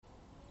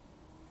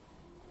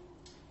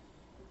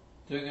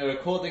Doing a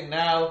recording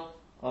now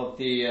of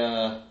the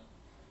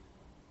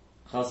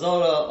Chazorah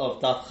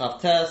of Daf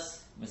Chavtes,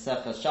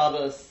 Mesechas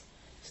Shabbos,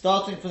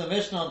 starting from the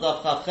Mishnah on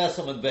Daf Chavches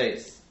Amud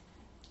Beis.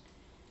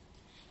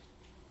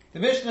 The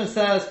Mishnah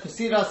says,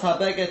 Kusiras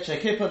habeget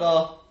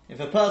shekipala, if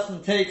a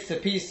person takes a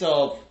piece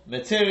of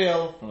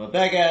material from a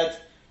beged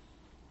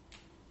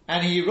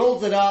and he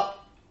rolls it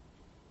up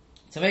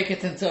to make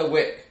it into a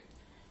wick,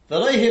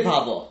 but he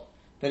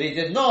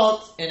did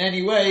not, in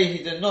any way,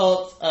 he did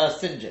not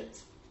singe it.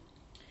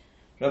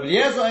 Rabbi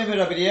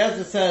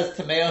Eliezer says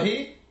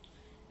Tameahi,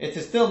 it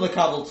is still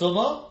Mekabel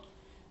Tumah,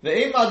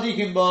 Ve'im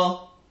Madikim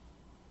Ba,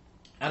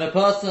 and a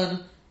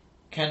person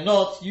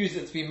cannot use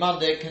it to be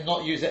Mandik,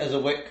 cannot use it as a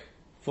wick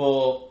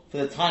for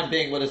the time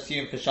being, would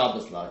assume for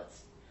Shabbos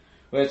lights.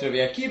 Whereas Rabbi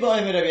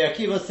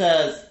Akiva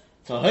says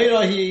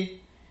Tahirahi,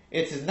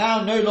 it is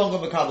now no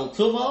longer Mekabel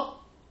Tumah,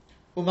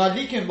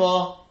 Umadikim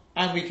Ba,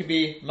 and we can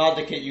be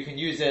Madik it, you can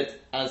use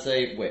it as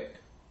a wick.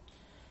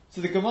 So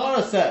the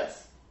Gemara says,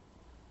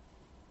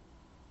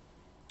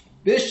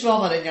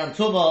 Bishlam and Inyan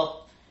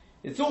Tumah,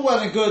 it's all well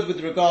and good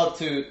with regard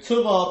to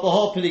Tumah,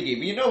 Bahal Peligi.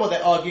 We know what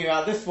they're arguing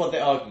about, this is what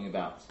they're arguing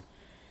about.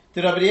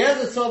 The Rabbi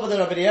Eliezer saw the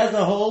Rabbi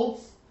Eliezer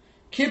holds,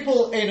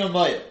 Kippul Eino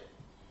Moil.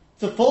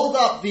 To fold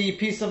up the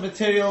piece of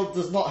material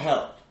does not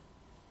help.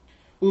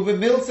 Uve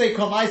Milse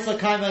Komaisa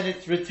Kaima, and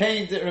it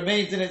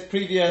remains in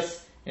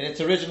its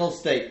original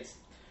state.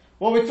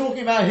 What we're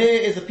talking about here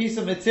is a piece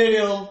of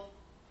material.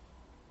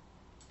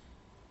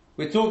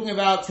 We're talking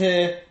about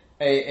here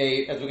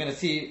as we're going to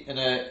see in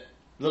a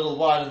little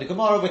while in the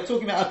Gemara, we're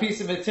talking about a piece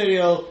of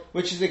material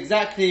which is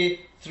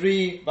exactly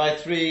 3 by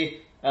 3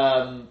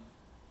 etzbois.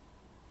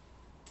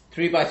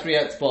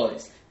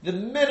 The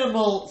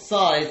minimum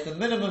size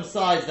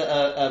that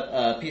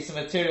a piece of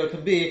material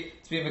can be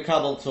to be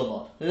Mekabel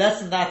Tumah. Less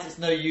than that, it's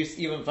no use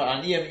even for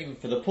Aniyim, even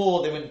for the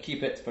poor. They wouldn't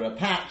keep it for a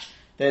patch.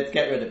 They'd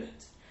get rid of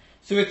it.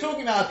 So we're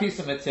talking about a piece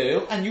of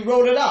material, and you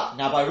roll it up.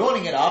 Now by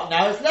rolling it up,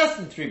 now it's less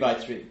than 3 by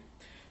 3.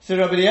 So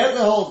Rabbi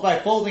Eliezer holds by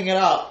folding it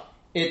up,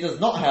 it does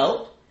not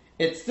help.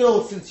 It's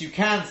still, since you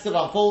can still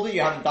unfold it, you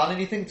haven't done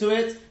anything to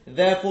it,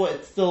 therefore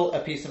it's still a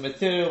piece of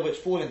material which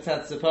for all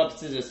intents and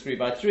purposes is 3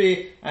 by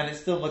 3, and it's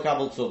still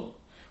Mekabel Tumah.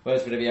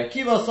 Whereas Rabbi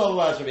Akiva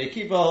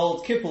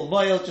holds Kippul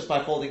Moil, just by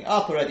folding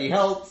up already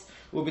helps.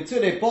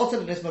 Ubiture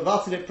bottom, and it's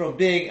mavasid it from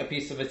being a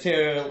piece of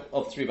material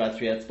of 3 by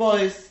 3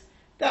 etzbois.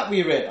 That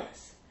we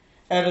realize.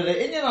 But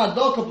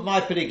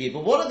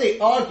what are they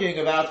arguing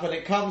about when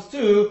it comes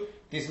to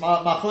these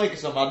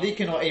machlokes or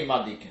madikin or ein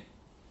madikin?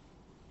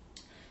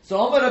 So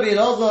Omer Rabbi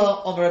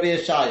Elazar, Omer Rabbi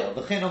Yeshaya,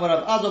 V'chein Omer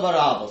Rav Ado bar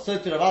Abba. So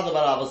to Rav Ado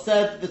bar Abba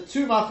said the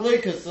two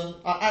machlokes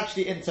are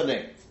actually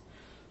interlinked.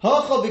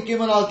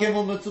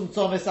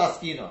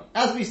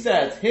 As we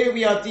said, here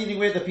we are dealing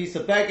with a piece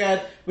of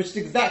beged which is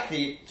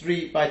exactly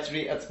 3 by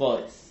 3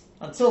 etzbois.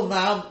 Until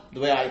now, the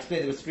way I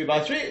explained it was 3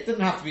 by 3. It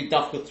didn't have to be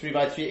dafka 3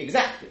 by 3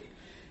 exactly.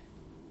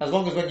 As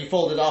long as when you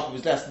fold it up it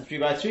was less than 3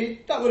 by 3,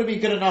 that would have been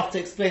good enough to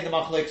explain the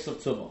machlokes of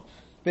Tumah.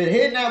 But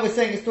here now we're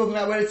saying it's talking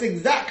about where it's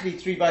exactly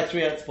 3 by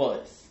 3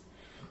 etzbois.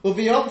 We're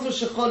talking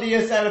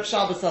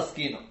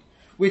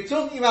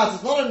about,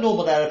 it's not a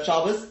normal Erev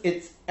Shabbos,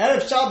 it's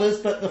Erev Shabbos,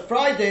 but the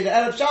Friday, the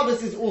Erev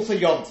Shabbos is also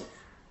Yom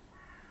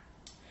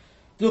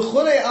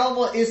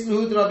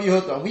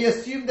Tov. We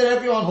assume that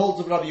everyone holds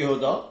of Rabbi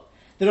Yehuda.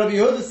 The Rabbi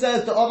Yehuda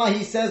says, the Omar,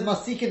 he says,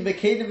 Masikin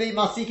Bekedim ve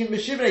Masikin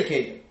Beshivrei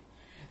Kedim.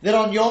 That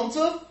on Yom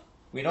Tov,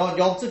 we know on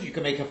Yom Tov you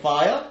can make a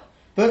fire,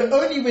 but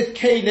only with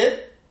Kelim,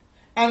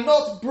 and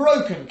not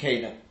broken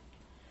Kelim.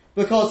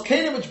 Because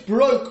Kelim which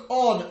broke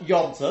on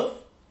Yom Tov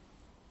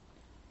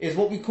is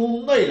what we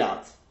call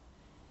Noilad.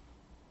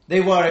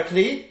 They were a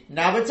Kli,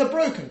 now it's a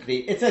broken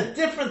Kli. It's a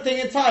different thing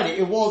entirely.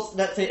 It was,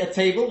 let's say, a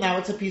table, now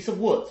it's a piece of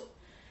wood.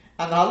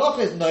 And the halacha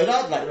is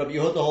Noilad, like Rabbi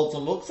Yehuda holds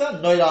on Muksa.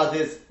 Noilad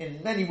is,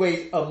 in many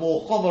ways, a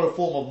more chomer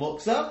form of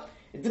Muksa.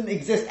 It didn't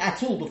exist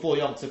at all before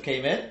Yom Tov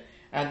came in.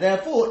 And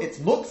therefore, it's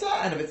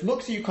Muksa, and if it's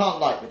Muksa, you can't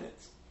light with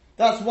it.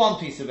 That's one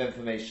piece of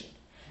information.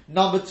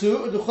 Number 2,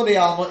 Uduchuli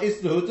Alma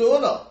is Luhu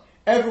Ula.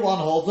 Everyone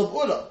holds of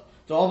Ula.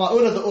 The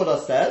Ula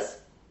says,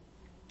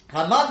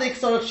 Hamadik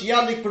Sorach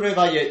Shiyadik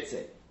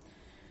Perevayotze.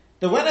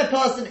 That when a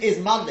person is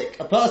mandik,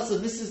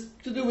 this is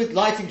to do with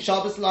lighting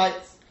Shabbos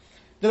lights,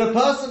 that a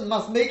person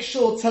must make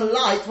sure to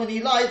light, when he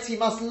lights, he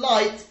must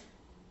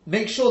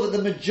make sure that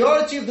the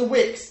majority of the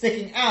wick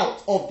sticking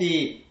out of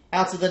the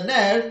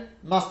ner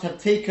must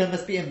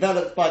be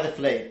enveloped by the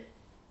flame.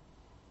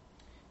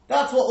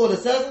 That's what Ula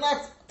says, and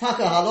that's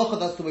Taka Halacha,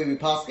 that's the way we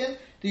paskin,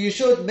 that you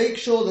should make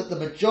sure that the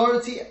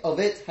majority of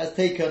it has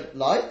taken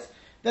light.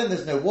 Then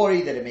there's no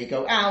worry that it may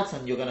go out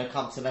and you're going to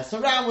come to mess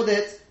around with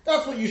it.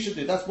 That's what you should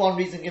do. That's one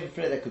reason given for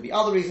it. There could be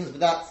other reasons,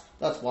 but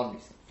that's one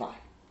reason. Fine.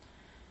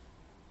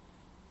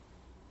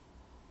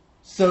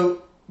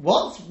 So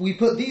once we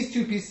put these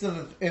two pieces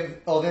of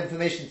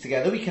information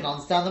together, we can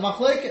understand the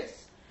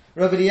machlokes.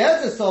 Rabbi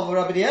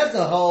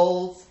Eliezer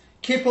holds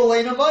Kippul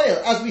Eino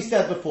Moil. As we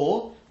said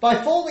before, by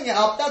folding it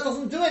up, that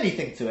doesn't do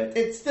anything to it.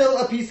 It's still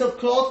a piece of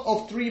cloth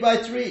of 3 by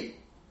 3.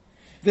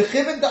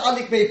 V'chivin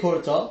da'alik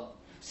be'porta.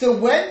 So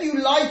when you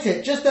light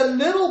it just a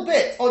little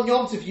bit on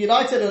Yom Tov, you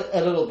light it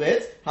a little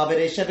bit,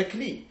 Havere Sheva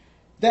Kli.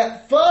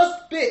 That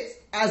first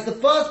bit, as the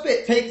first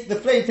bit the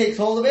flame takes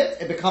hold of it,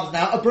 it becomes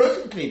now a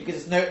broken Kli,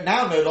 because it's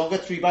now no longer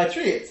 3 by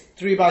 3, it's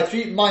 3 by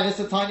 3 minus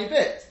a tiny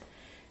bit.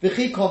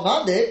 V'chi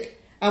komandik,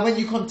 and when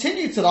you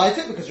continue to light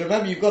it, because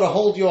remember you've got to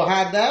hold your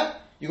hand there,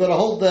 you've got to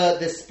hold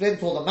this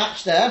splint or the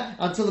match there,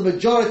 until the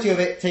majority of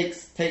it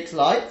takes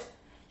light,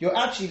 you're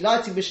actually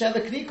lighting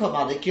b'sheva kli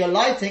komandik, you're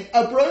lighting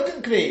a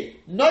broken kli.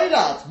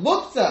 Noilad,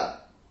 mukta.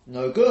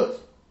 No good.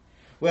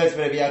 Whereas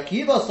Rabbi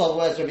Akiva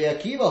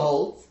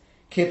holds,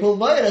 kipul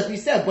moed, as we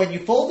said, when you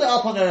fold it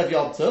up on Erev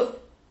Yom Tov,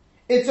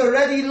 it's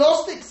already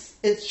lost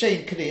its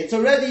shein kli, it's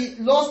already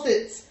lost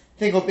its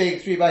thing of being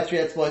 3 by 3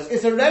 etzbois,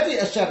 it's already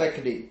a sheva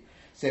kli.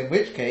 So in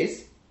which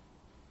case,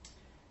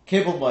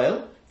 kipul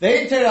moed,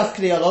 vein teras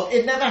kli alov,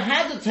 it never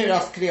had a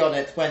teras kli on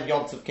it when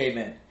Yom Tov came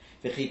in.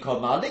 And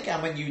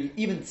when you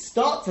even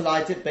start to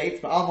light it,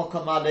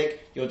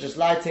 you're just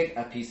lighting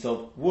a piece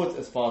of wood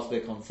as far as we're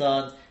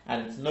concerned,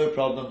 and it's no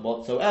problem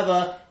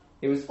whatsoever.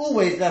 It was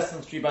always less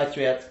than 3 by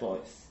 3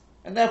 etzbois.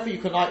 And therefore you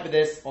can light with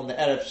this on the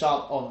Erev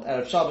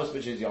Shabbos,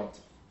 which is Yom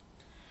Tov.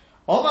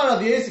 Omar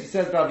Rav Yosef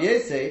says, Rav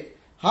Yosef,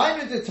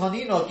 Hainu de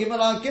Tanino,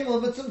 Gimel Gimel,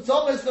 Mitzum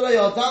Thomas,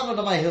 V'layodano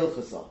na my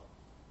hilchasa.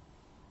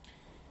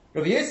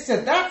 Rav Yosef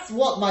said, that's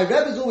what my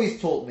Rebbe's always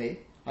taught me.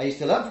 I used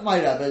to learn from my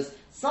Rebbe's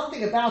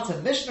something about a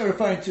Mishnah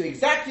referring to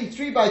exactly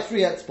 3 by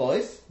 3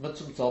 etzbois,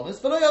 Mitzum Thomas,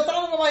 but I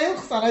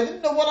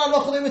didn't know what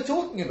halacha they were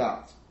talking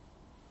about.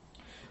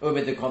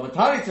 With the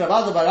commentary to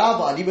Rav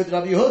Barabba, Ali with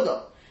Rabbi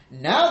Yehuda.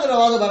 Now that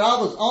Rav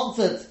Barabba's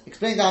answered,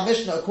 explained our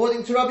Mishnah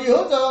according to Rabbi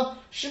Yehuda,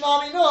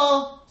 Shema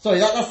no.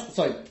 Sorry,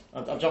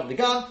 I've jumped the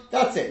gun.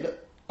 That's it. Look,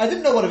 I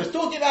didn't know what it was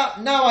talking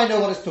about. Now I know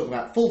what it's talking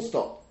about. Full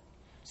stop.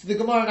 So the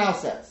Gemara now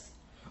says,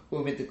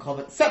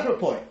 separate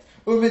point.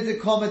 With the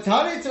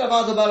commentary to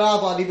Rav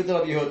Barabba, Ali with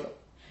Rabbi Yehuda.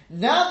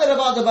 Now that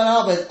Rav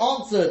Barabba has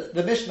answered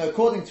the Mishnah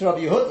according to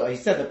Rabbi Yehuda, he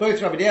said that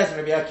both Rabbi Eliezer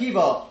and Rabbi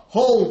Akiva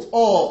hold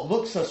of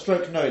muksa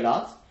stroke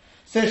nolat.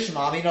 So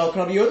Shmami no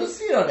Rabbi Yehuda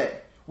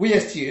sirale. We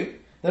assume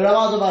that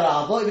Rav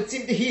Barabba, it would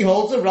seem that he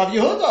holds of Rabbi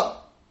Yehuda,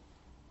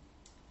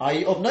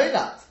 i.e. of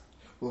nolat.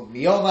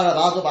 Did Rav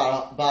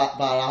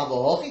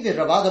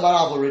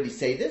Barabba already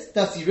say this?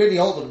 Does he really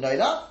hold of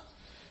nolat?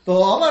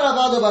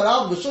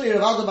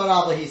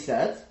 He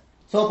said,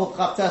 top of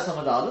Chavtes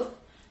Amud Aleph,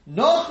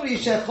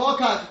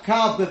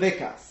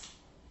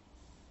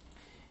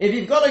 if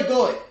you've got a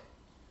guy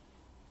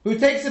who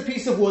takes a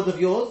piece of wood of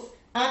yours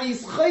and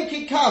he's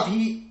chayki kav,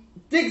 he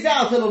digs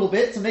out a little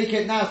bit to make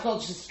it now, it's not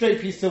just a straight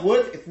piece of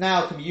wood, it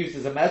now can be used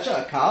as a measure,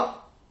 a kav.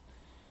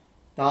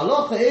 The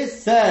halacha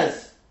is,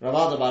 says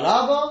Rav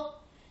Barabba,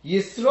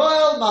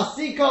 Yisrael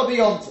masika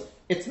b'yomtiv.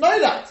 It's no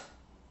that.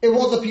 It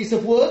was a piece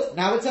of wood,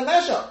 now it's a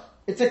measure.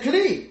 It's a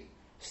kli.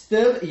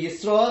 Still,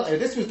 Yisrael, if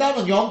this was done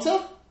on Yom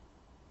Tov,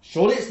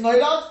 surely it's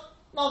noilad.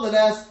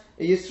 Nonetheless,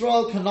 a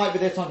Yisrael can light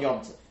with it on Yom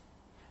Tov.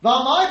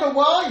 V'amai, but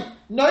why?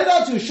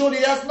 Noilad too, surely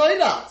that's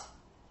noilad.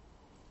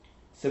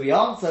 So we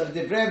answer,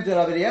 Divrem de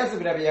Rabbi Eliezer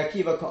and Rabbi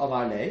Akiva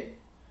ka'amar le.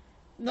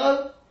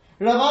 No.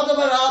 Rav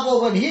Barabba,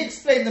 when he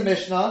explained the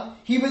Mishnah,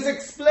 he was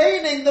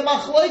explaining the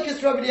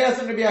Machlokes Rabbi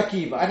Eliezer and Rabbi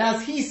Akiva. And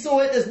as he saw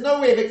it, there's no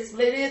way of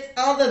explaining it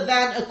other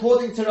than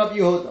according to Rabbi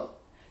Yehuda.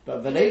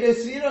 But v'leide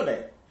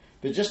svirale.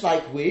 But just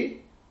like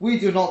we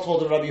do not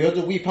hold the Rabbi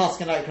Yehuda, we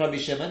paskin like Rabbi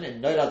Shimon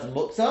in Noilad and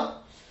Muktzah,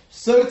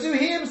 so too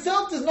he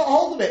himself does not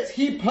hold of it.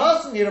 He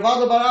personally,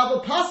 Rav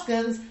Barabba,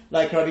 paskins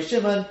like Rabbi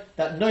Shimon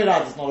that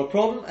Noilad is not a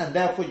problem, and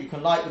therefore you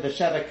can light with a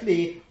Sheva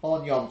Kli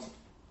on Yom Tov.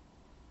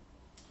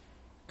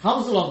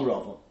 Comes along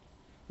Rava.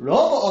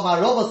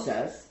 Rava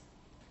says,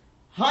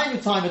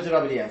 Hainu time of the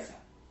Rabbi Eliezer.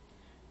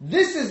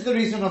 This is the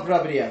reason of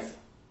Rabbi Eliezer.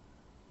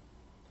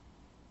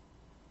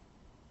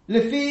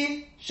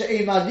 Lefi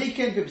she'ei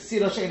malikin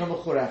b'psila she'eino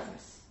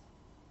mechureches.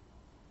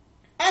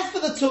 As for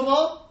the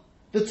tumah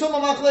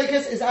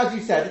machlokes is as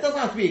you said. It doesn't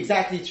have to be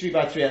exactly 3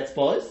 by 3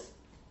 etzbois.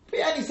 Be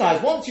any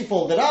size. Once you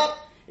fold it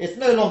up, it's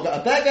no longer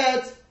a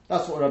beged.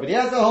 That's what Rabbi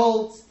Eliezer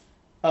holds.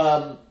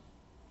 That's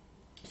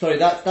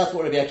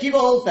what Rabbi Akiva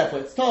holds. Therefore,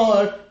 it's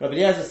tahor. Rabbi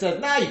Eliezer says,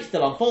 "Now you can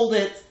still unfold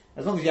it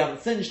as long as you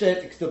haven't singed it.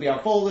 It can still be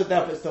unfolded.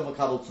 Therefore, it's still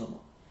makabel tumah."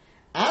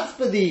 As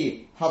for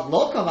the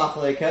hadloka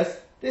machlokes,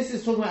 this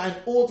is talking about an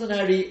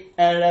ordinary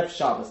Erev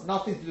Shabbos,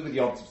 nothing to do with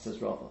Yom Tov, says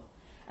Rava.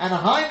 And a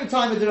high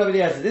time of the Rabbi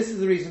Eliezer, this is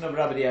the reason of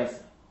Rabbi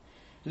Eliezer.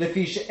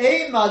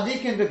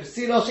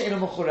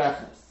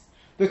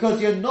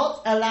 Because you're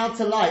not allowed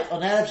to light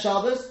on Erev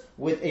Shabbos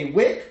with a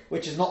wick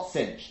which is not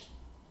singed.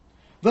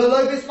 And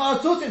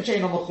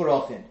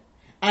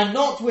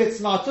not with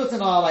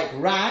smartutin are like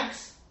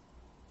rags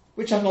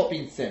which have not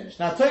been singed.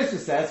 Now Tosfos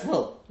says,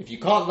 well, if you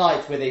can't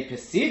light with a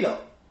pesila,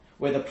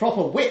 with a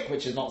proper wick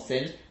which is not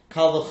singed,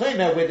 kal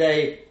v'chomer with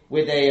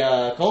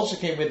a kol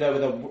shekin with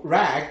a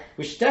rag,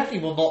 which definitely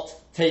will not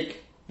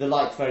take the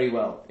light very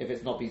well if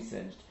it's not been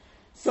singed.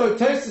 So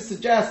Tosfos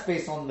suggests,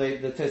 based on the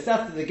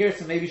Tosefta, the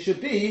Gersa maybe should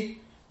be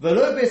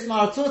v'lo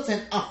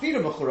b'smartutin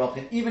afilu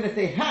mechurochin, even if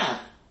they have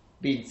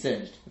been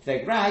singed, if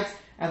they're rags.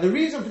 And the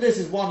reason for this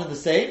is one and the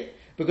same.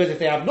 Because if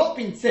they have not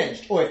been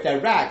singed, or if they're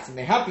rags and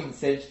they have been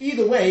singed,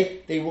 either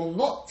way, they will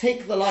not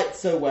take the light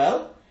so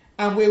well,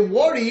 and we're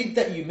worried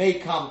that you may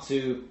come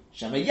to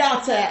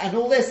Shamayata and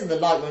all this, and the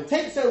light won't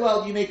take so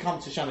well, you may come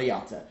to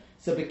Shamayata.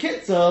 So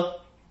B'kitzur,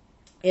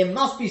 it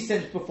must be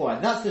singed before,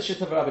 and that's the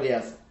shit of Rabbi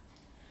Eliezer.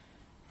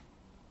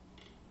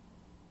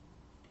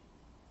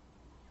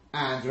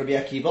 And Rabbi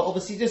Akiva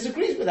obviously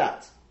disagrees with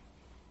that.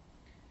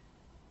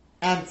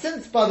 And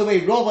since, by the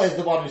way, Rava is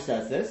the one who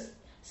says this,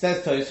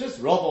 says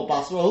Tosfos, Rava or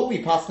Basra,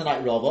 we pass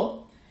tonight Rava,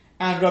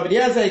 and Rabbi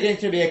Eliezer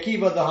against Rabbi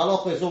Akiva, the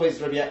halacha is always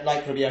like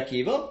Rabbi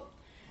Akiva,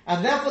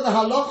 and therefore the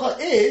halacha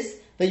is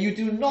that you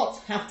do not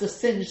have to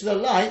singe the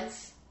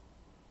lights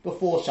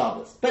before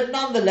Shabbos. But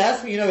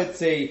nonetheless, you know,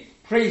 it's a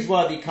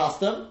praiseworthy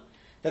custom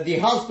that the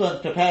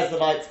husband prepares the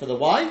lights for the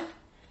wife,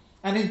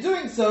 and in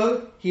doing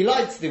so, he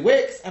lights the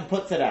wicks and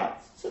puts it out.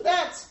 So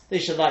that they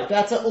should like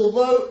better,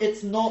 although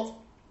it's not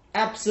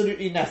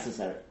absolutely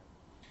necessary.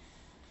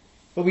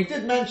 But we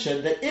did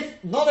mention that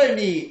if not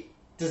only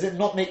does it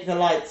not make the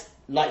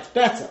light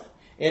better,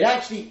 it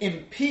actually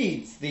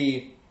impedes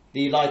the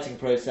lighting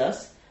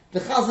process. The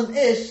Chazon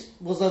Ish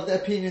was of the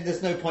opinion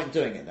there's no point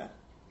doing it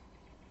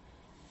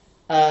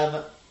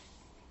then.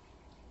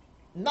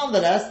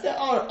 Nonetheless, there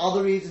are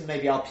other reasons,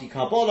 maybe Al-Pi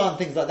Kabbalah and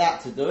things like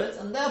that to do it,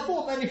 and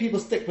therefore many people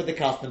stick with the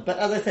custom. But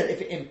as I said,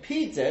 if it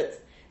impedes it,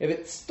 if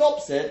it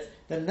stops it,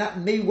 then that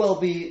may well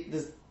be,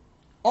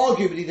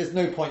 arguably there's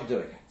no point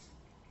doing it.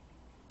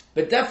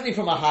 But definitely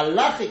from a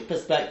halachic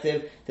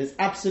perspective, there's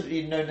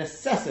absolutely no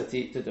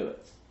necessity to do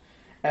it.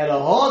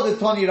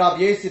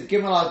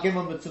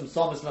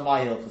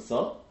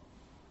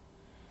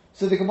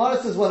 So the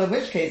Gemara says, well, in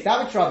which case,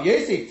 that which Rav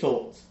Yosef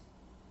taught,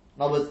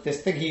 in other words,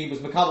 this thing he was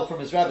makabel from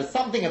his Rebbe,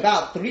 something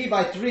about 3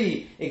 by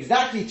 3,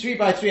 exactly 3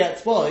 by 3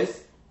 etzbois,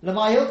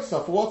 l'may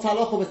hilchasa, for what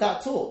halacha was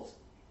that taught?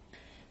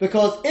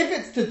 Because if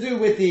it's to do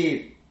with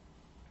the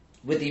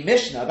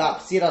Mishnah about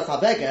Psiras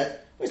HaBeged,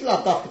 it's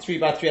lav dafka 3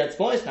 by 3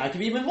 etzbois, now it can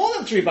be even more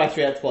than 3 by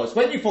 3 etzbois.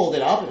 When you fold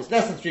it up, if it's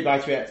less than 3 by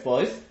 3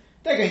 etzbois,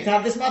 they're going to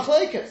have this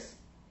machlokes.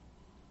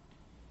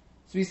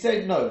 So we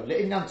say, no,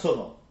 le'inyan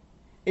tumah.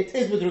 It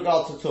is with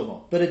regard to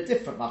tumah, but a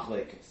different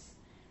machlokes.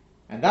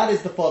 And that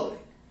is the following.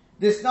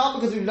 This now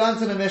because we've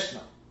learned in the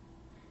Mishnah.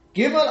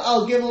 Gimel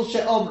al Gimel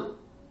she'omru.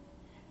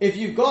 If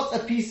you've got a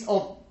piece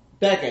of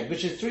beged,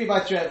 which is 3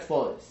 by 3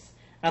 etzbois,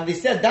 and they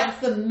said that's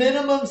the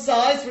minimum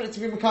size for it to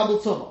be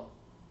makabel tumah.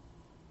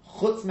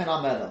 Chutz min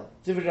amedel.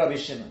 Divrei Rabbi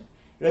Shimon.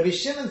 Rabbi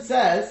Shimon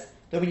says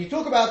that when you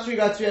talk about 3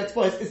 by 3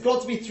 etzbois, it's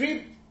got to be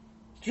 3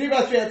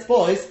 by 3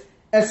 etzbois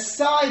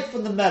aside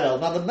from the medal.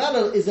 Now the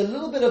medal is a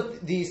little bit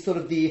of the sort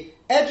of the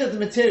edge of the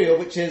material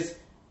which is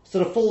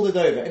sort of folded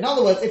over. In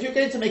other words, if you're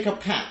going to make a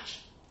patch,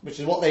 which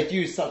is what they'd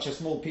use such a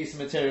small piece of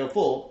material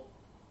for,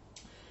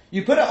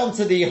 you put it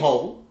onto the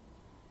hole,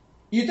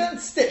 you don't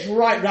stitch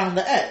right round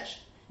the edge.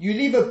 You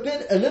leave a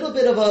little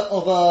bit of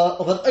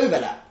an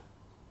overlap,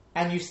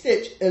 and you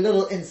stitch a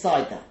little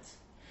inside that.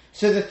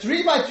 So the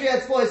 3 by 3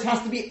 etzbois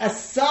has to be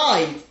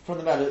aside from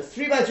the medal. It's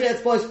 3 by 3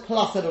 etzbois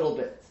plus a little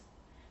bit.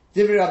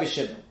 Divrei Rabbi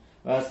Shimon.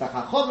 Whereas the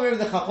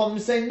Chachomim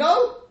say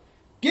no.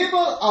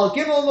 Gimel al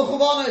Gimel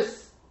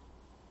mechuvanos.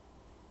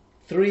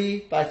 3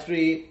 by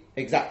 3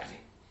 exactly.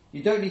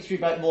 You don't need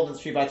more than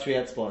 3 by 3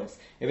 etzbois.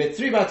 If it's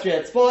 3 by 3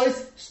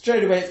 etzbois,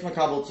 straight away it's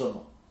makabel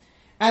tumah.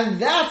 And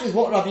that is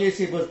what Rabbi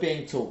Yosef was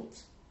being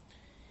taught.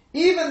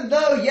 Even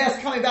though,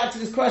 yes, coming back to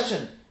this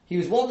question, he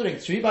was wondering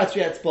 3 by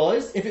 3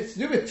 etzbois. If it's to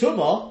do with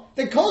tumah,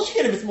 then kol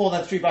sheken if it's more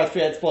than 3 by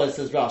 3 etzbois,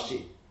 says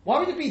Rashi. Why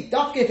would it be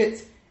dafka if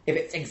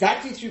it's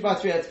exactly 3 by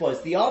 3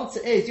 etzbois? The answer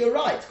is, you're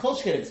right, kol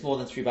sheken if it's more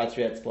than 3 by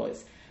 3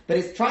 etzbois. But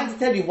it's trying to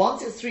tell you,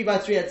 once it's 3 by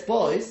 3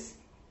 etzbois,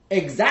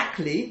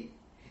 exactly,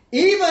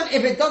 even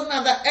if it doesn't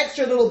have that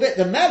extra little bit,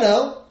 the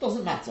medal,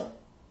 doesn't matter.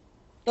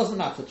 Doesn't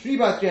matter. 3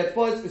 by 3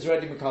 etzbois is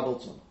already makabel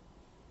tumah.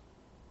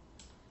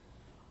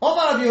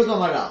 Omar Rabbi Yehuda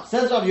Omar Rav,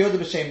 says Rabbi Yehuda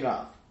b'Shem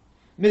Rav,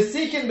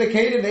 Mesikin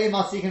b'kedim ve'im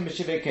masikin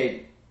b'shivei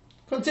kedim.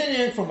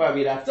 Continuing from where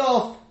we left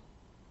off,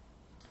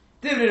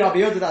 Divrei Rabbi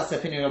Yehuda, that's the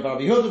opinion of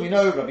Rabbi Yehuda. We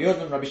know Rabbi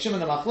Yehuda and Rabbi Shimon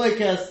the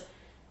machlokes.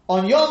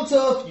 On Yom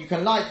Tov, you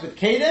can light with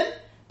kedim,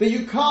 but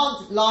you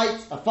can't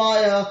light a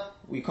fire.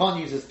 We can't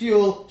use as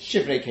fuel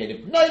shivrei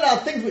kedim. No,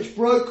 things which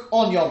broke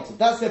on Yom Tov.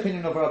 That's the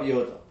opinion of Rabbi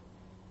Yehuda.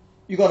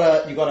 You got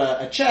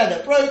a chair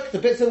that broke, the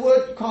bits of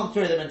wood, you can't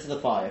throw them into the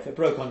fire if it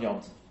broke on Yom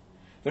Tov.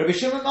 But Rabbi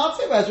Shimon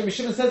Matzeh, whereas Rabbi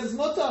Shimon says it's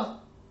mutter,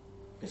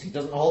 because he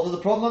doesn't hold to the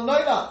problem of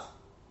noilat.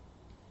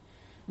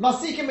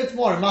 Masikim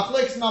mitzmorim,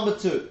 machlokes number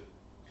 2.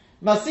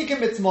 Masikim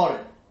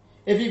mitzmorim.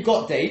 If you've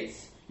got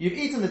dates, you've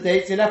eaten the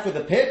dates, you're left with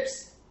the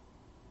pips,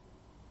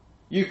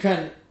 you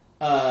can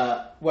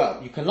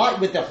light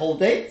with the whole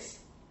dates,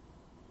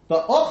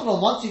 but ochnol,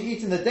 once you've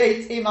eaten the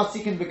dates,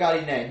 masikim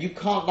v'garinen, you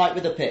can't light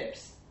with the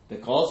pips,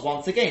 because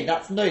once again,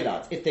 that's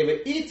noilat. If they were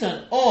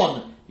eaten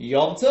on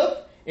Yom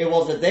Tov, it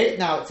was a date,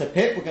 now it's a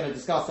pip, we're going to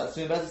discuss that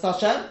soon, Be'ezus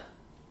Hashem.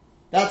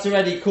 That's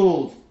already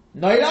called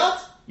noilat,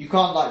 you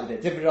can't light with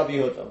it. Divrei Rabbi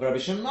Yehuda. But Rabbi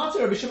Shimon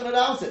Matzeh, Rabbi Shimon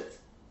allows it.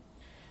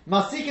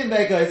 Masikin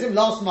ve'egoizim,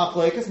 last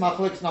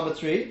machlokes number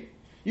 3.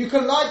 You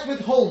can light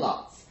with whole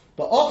nuts.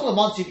 But ochla,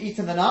 once you've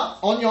eaten the nut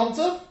on Yom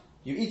Tov,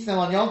 you eat them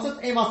on Yom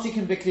Tov,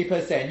 emasikin b'kli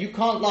posei, and you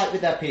can't light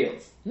with their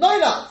peels. No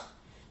nut.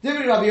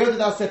 Divri Rabbi Yehuda,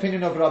 that's the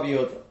opinion of Rabbi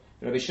Yehuda.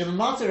 Rabbi Shimon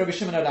Matzah, Rabbi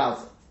Shimon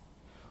allows it.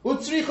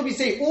 Utzricha, we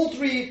say all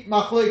three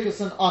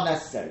machlokas are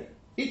necessary.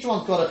 Each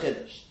one's got a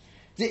chiddush.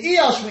 The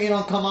iyashmein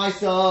on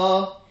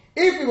kamaisa.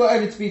 If we were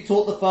only to be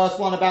taught the first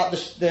one about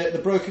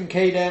the broken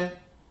kedem,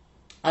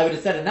 I would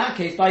have said in that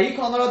case, by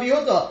Yikon Rabbi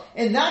Yehuda.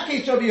 In that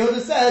case, Rabbi Yehuda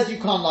says you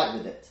can't light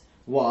with it.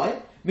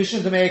 Why?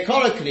 Mishnah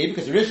Demeikara kli,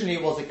 because originally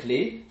it was a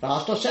kli.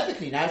 V'hashta sheva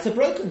kli. Now it's a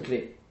broken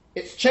kli.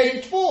 It's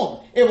changed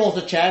form. It was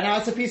a chair. Now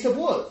it's a piece of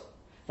wood.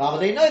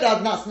 They know that,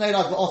 and that's no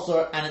doubt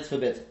also, and it's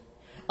forbidden.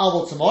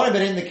 Avol tomorrow,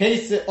 but in the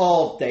case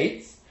of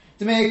dates,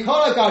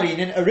 Demeikara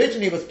garinin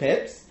originally was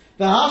pips.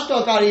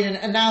 V'hashta garinin,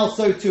 and now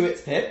so too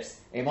it's pips.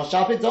 Emos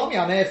shapid domi.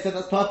 I may have said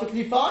that's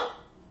perfectly fine.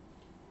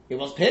 It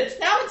was pips.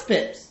 Now it's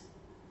pips.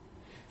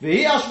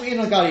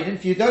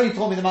 If you'd only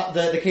told me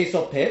the case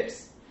of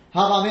pips,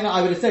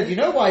 I would have said, you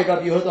know why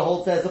Rabbi Yehuda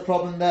holds there's a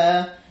problem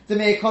there?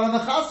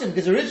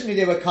 Because originally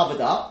they were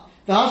covered up.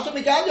 Now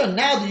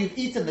that you've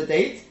eaten the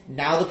date,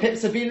 now the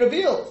pips have been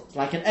revealed. It's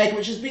like an egg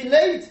which has been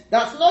laid.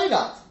 That's no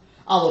that.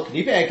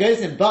 It goes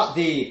in, but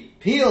the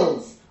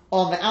peels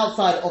on the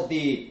outside of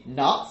the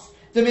nuts,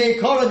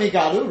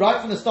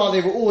 right from the start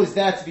they were always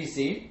there to be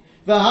seen.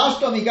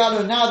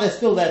 Now they're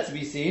still there to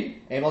be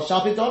seen. I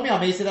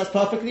may say that's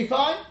perfectly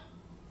fine.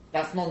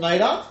 That's not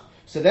Noirat.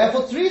 So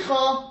therefore,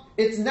 Tzricha,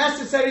 it's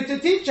necessary to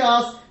teach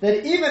us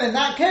that even in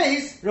that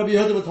case, Rabbi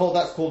Yehuda would hold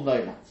that's called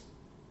Noirat.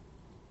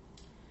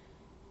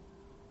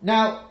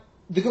 Now,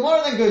 the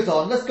Gemara then goes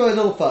on. Let's go a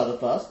little further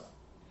first.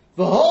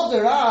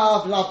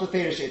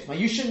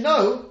 You should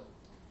know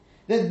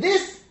that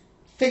this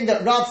thing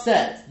that Rav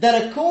said,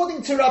 that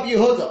according to Rabbi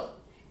Yehuda,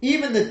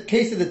 even the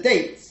case of the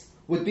dates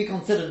would be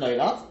considered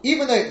Noirat,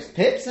 even though it was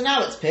pips, and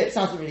now it's pips,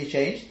 hasn't really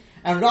changed.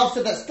 And Rav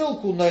said that's still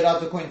called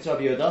Noirat according to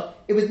Rabbi Yehuda.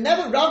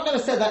 Rav never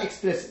said that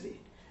explicitly.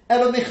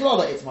 Rather,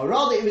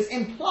 it was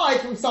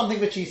implied from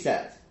something which he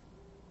said.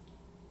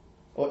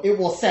 Or it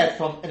was said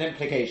from an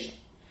implication.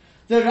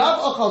 The Rav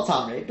Ochal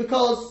Tamri,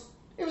 because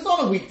it was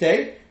on a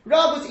weekday,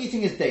 Rav was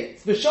eating his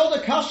dates.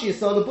 V'sholda kashi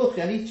saw the bucha,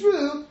 and he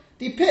threw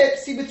the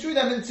pips, he threw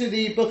them into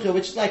the bucha,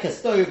 which is like a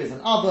stove, is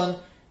an oven.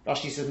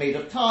 Rashi says made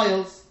of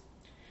tiles.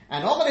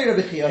 And Omani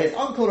Rabbi Chia, his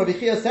uncle Rabbi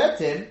Chia said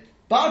to him,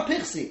 Bar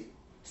Pichsi,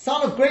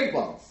 son of great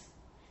ones,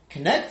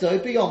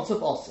 Connecto be Yom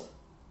Tov also.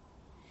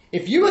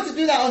 If you were to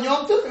do that on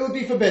Yom Tov, it would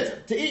be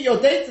forbidden. To eat your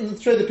dates and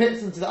throw the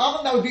pips into the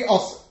oven, that would be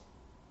also.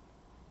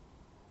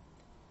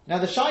 Now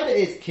the shaila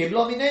is,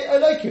 Kibla mineh or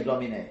lo Kibla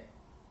mineh?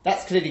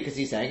 That's clearly because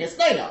he's saying it's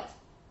Noirat.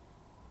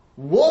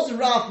 Was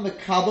Rav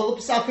Mekabel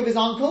Psak of his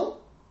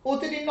uncle, or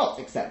did he not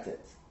accept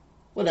it?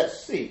 Well, let's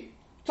see.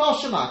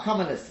 Tashema,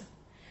 come and listen.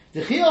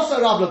 The Chiyasa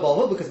Rav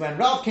LeBovel, because when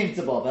Rav came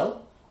to Bovel,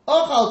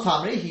 Ochal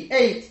Tamri, he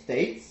ate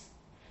dates.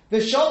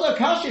 V'sholda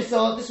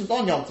kashisa, this was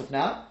on Yom Tov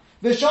now.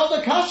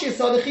 V'sholda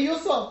kashisa the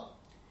chiyusa,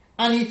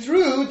 and he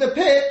threw the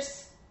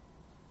pips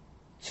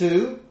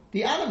to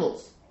the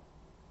animals.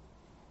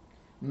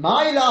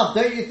 My love,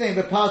 don't you think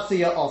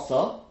b'partsiya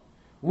also?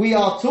 We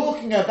are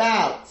talking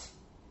about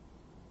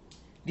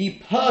the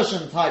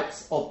Persian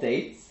types of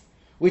dates,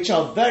 which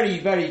are very,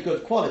 very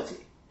good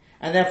quality,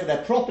 and therefore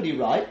they're properly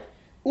ripe.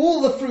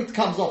 All the fruit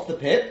comes off the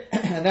pip,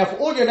 and therefore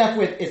all you're left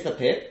with is the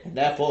pip, and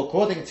therefore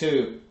according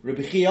to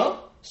Rabbi Chia,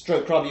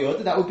 stroke Rabbi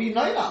Yehuda, that would be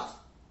Noirat.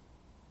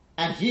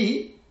 And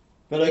he,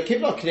 below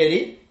Kibla,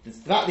 clearly, the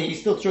fact that he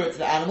still threw it to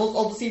the animals,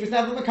 obviously he was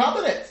never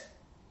Mekabel it.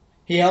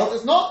 He held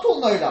it's not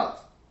called Noirat.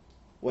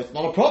 Well, it's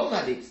not a problem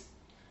at least.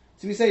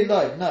 So we say,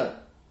 no.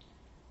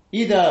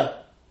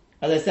 Either,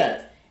 as I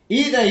said,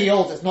 either he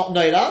holds it's not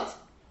Noirat,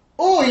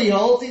 or he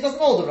holds he doesn't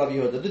hold the Rabbi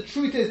Yehuda. The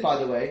truth is, by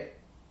the way,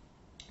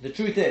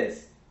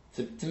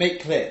 to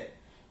make clear,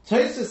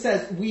 Tosfos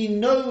says, we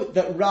know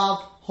that Rav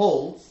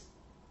holds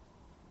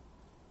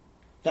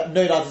that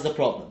Noirat is a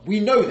problem. We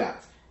know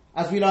that.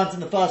 As we learned in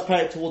the first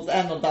paragraph towards the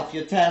end on Daf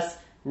Yotes,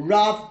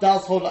 Rav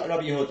does hold like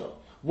Rabbi Yehuda.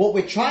 What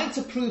we're trying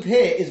to prove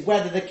here is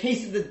whether the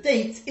case of the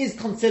date is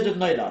considered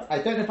Noirat. I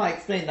don't know if I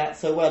explained that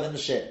so well in the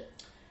shir.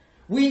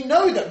 We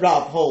know that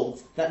Rav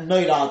holds that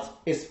Noirat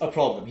is a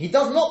problem. He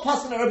does not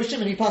pass on like Rabbi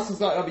Shimon, he passes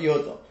like Rabbi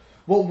Yehuda.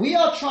 What we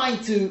are trying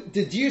to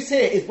deduce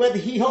here is whether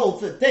he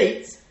holds that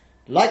dates,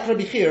 like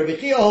Rabbi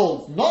Chia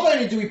holds, not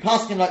only do we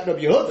pass him like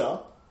Rabbi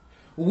Yehuda,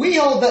 we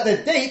hold that the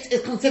date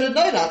is considered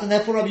Noirat, and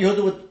therefore Rabbi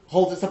Yehuda would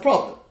hold it's a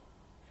problem.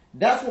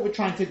 That's what we're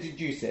trying to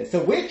deduce here.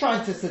 So we're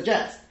trying to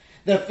suggest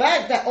the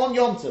fact that on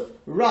Yom Tov,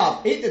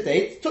 Rav ate the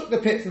dates, took the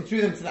pips and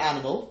threw them to the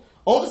animal.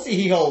 Obviously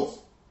he holds,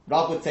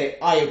 Rav would say,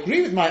 I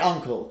agree with my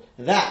uncle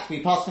that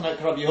we pass on like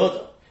Rabbi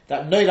Yehuda,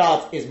 that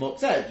Noirat is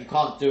Muksed, you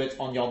can't do it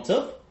on Yom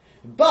Tov.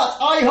 But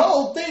I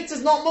hold dates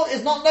is not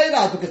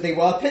Noirat because they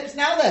were pips,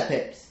 now they're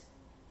pips.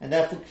 And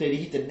therefore clearly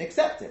he didn't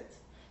accept it.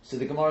 So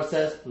the Gemara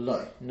says,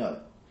 no.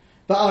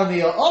 But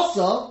Aramiyah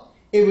also,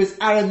 it was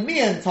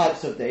Aramean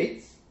types of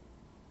dates,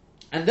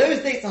 and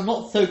those dates are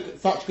not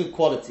such good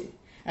quality.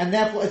 And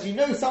therefore, as you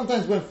know,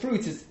 sometimes when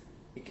fruit is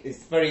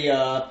it's very,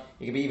 it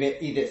can be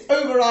either it's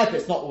overripe,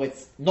 it's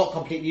not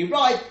completely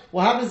ripe.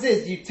 What happens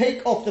is you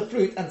take off the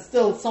fruit and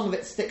still some of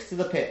it sticks to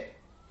the pip.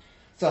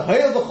 So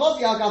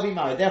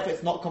therefore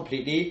it's not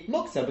completely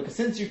muksa, because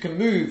since you can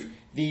move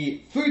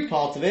the food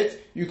part of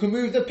it, you can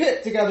move the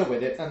pip together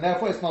with it, and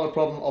therefore it's not a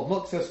problem of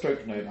muksa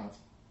stroke nolad.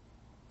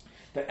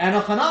 But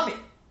enochanami,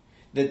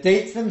 the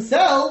dates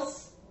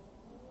themselves,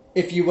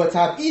 if you were to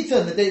have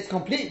eaten the dates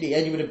completely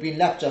and you would have been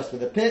left just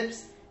with the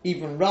pips,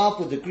 even Rav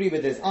would agree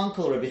with his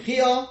uncle Rabbi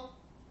Chia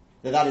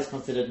that is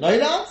considered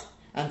nolad.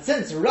 And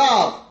since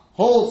Rav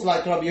holds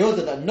like Rabbi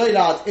Yehuda that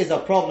nolad is a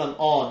problem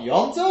on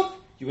Yom Tov,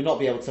 you would not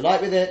be able to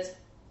light with it,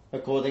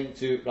 according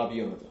to Rabbi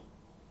Yehuda.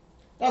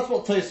 That's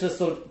what Tosfos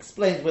sort of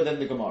explains within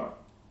the Gemara.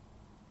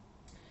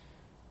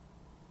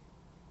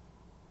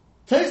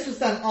 Tosfos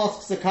then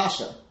asks a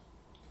kasha,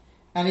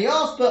 and he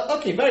asks, but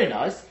okay, very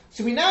nice.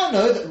 So we now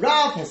know that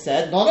Rav has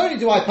said, not only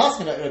do I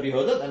paskin at Rabbi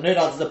Yehuda that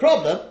nolad is a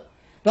problem,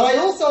 but I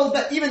also hold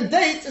that even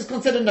dates is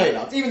considered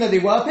nolad, even though they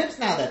were pips,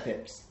 now they're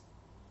pips.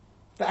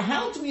 But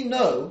how do we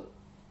know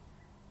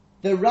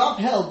that Rav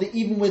held that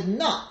even with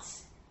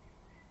nuts,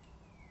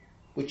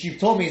 which you've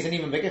told me is an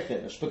even bigger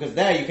finish, because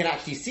there you can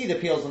actually see the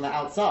peels on the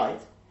outside,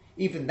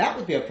 even that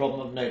would be a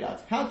problem of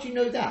nolad. How do you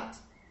know that?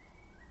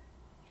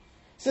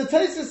 So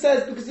Tosfos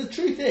says, because the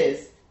truth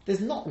is, there's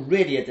not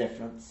really a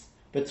difference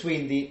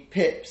between the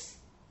pips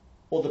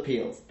or the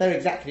peels. They're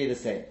exactly the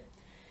same.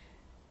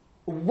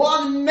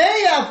 One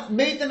may have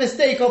made the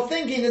mistake of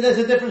thinking that there's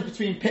a difference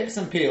between pips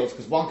and peels,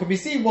 because one can be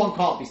seen, one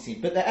can't be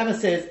seen. But the Emma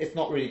says it's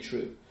not really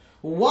true.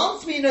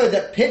 Once we know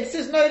that pips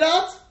is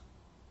nolad,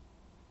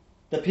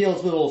 the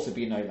peels will also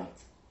be nolad.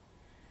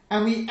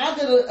 And we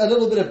added a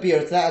little bit of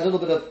beer to that, a little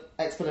bit of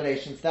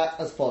explanation to that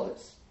as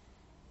follows.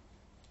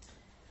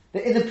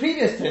 That in the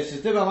previous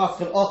Tosfos,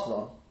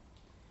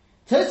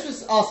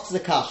 Tosfos asks the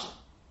kasha.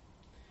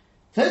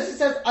 Tosfos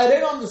says, I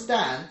don't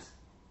understand,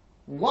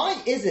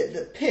 why is it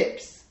that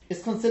pips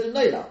is considered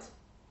nolad?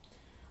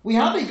 We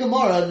have a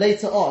Gemara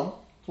later on,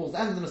 towards the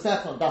end of the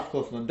Masechta on Daf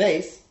Kufman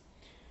base,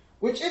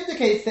 which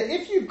indicates that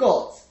if you've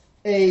got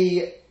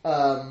a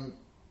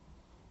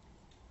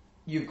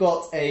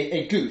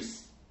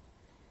goose,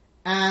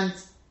 and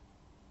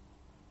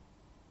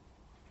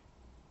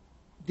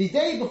the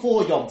day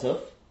before Yom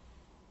Tov,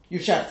 you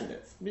shechted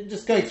it. We're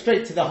just going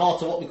straight to the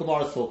heart of what the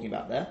Gemara is talking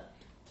about there.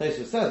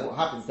 Tosfos says what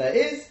happens there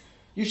is,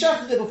 you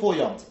shechted it before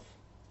Yom Tov.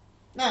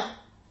 Now,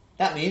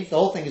 that means the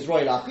whole thing is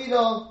royal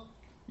achila,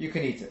 you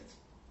can eat it.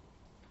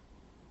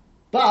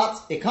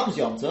 But, it comes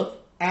Yom Tov,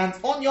 and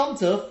on Yom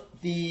Tov,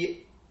 the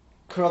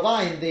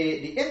kravayim,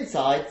 the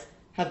insides,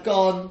 have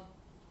gone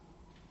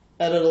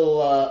a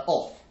little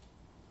off.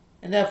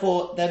 And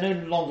therefore, they're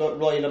no longer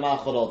royal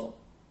ma'achal.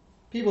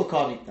 People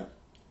can't eat them.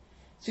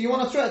 So you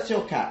want to throw it to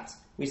your cat.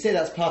 We say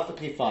that's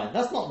perfectly fine.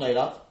 That's not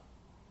nolad.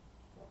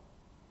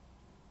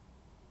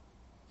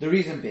 The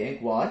reason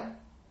being, why?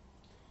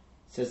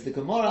 Says the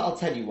Gemara, I'll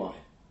tell you why.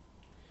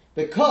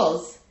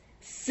 Because,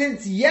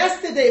 since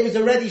yesterday it was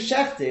already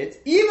shechted,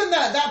 even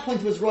though at that point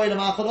it was royal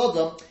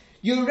ma'achal,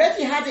 you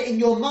already had it in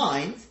your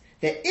mind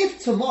that if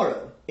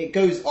tomorrow it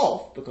goes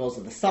off, because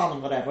of the sun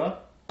and whatever,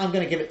 I'm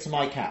going to give it to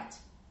my cat.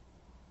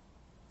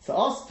 So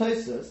ask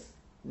Tosfos,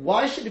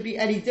 why should it be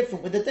any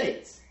different with the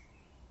dates?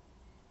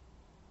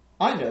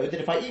 I know that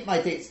if I eat my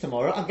dates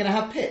tomorrow, I'm going to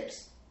have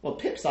pips. Well,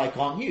 pips I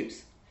can't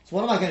use. So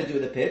what am I going to do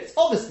with the pips?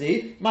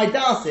 Obviously, my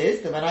das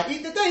is that when I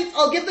eat the dates,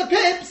 I'll give the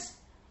pips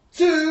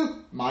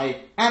to my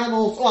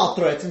animals, or I'll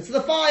throw it into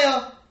the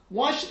fire.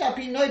 Why should that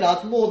be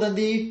nolad more than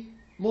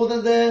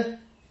the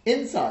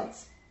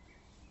insides?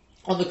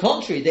 On the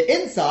contrary, the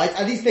insides,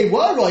 at least they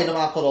were royal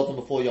ma'achal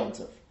before Yom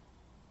Tov.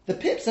 The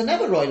pips are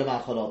never royal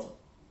ma'achal.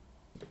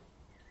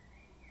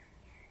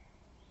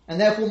 And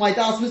therefore my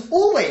das was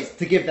always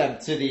to give them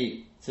to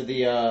the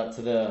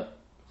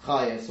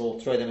chayas, or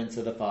throw them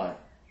into the fire.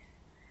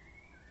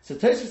 So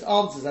Tosfos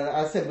answers, and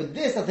I said with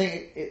this I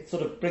think it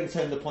sort of brings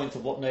home the point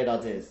of what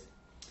nolad is.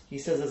 He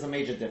says there's a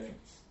major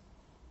difference.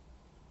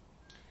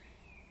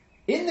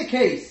 In the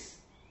case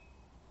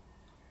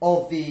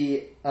of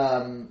the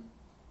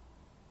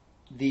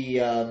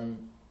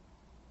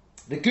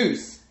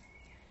goose,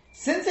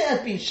 since it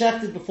has been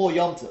shechted before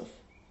Yom Tov,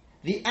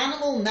 the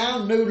animal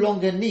now no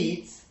longer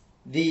needs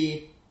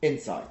the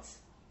insides.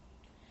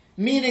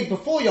 Meaning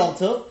before Yom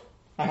Tov,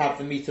 I have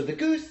the meat of the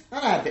goose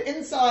and I have the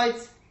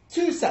insides,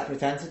 two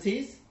separate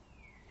entities.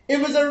 It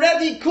was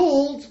already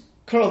called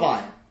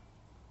krovayim.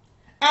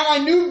 And I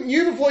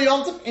knew before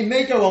Yom Tov, it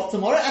may go off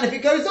tomorrow, and if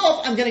it goes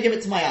off, I'm going to give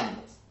it to my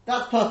animals.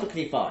 That's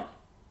perfectly fine.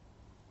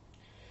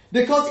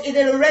 Because it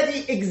had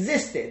already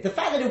existed. The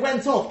fact that it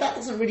went off, that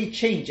doesn't really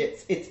change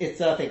its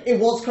thing. It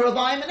was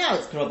krovayim and now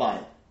it's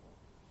krovayim.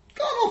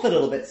 Gone off a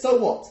little bit, so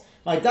what?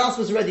 My das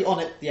was already on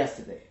it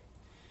yesterday.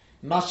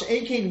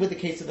 Mash'ekin with the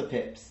case of the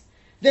pips.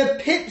 The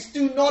pips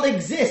do not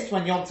exist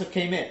when Yom Tov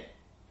came in.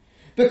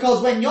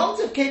 Because when Yom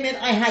Tov came in,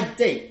 I had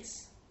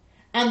dates.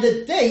 And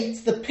the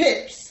dates, the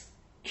pips,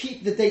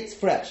 keep the dates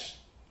fresh.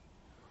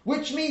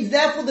 Which means,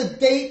 therefore, the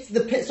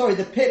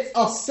pips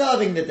are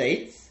serving the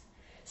dates.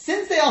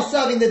 since they are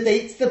serving the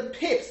dates, the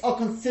pips are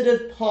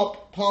considered part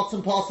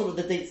and parcel of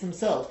the dates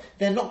themselves.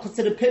 They're not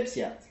considered pips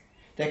yet.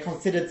 They're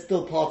considered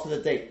still part of the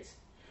date.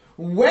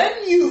 When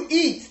you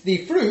eat the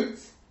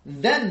fruits,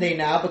 then they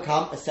now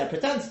become a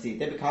separate entity.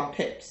 They become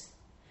pips.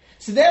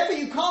 So therefore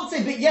you can't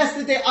say, but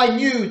yesterday I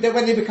knew that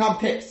when they become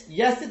pips.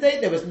 Yesterday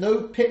there was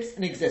no pips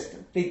in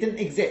existence. They didn't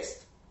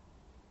exist.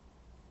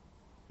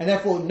 And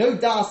therefore no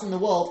das in the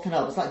world can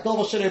help. It's like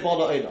Dover Shere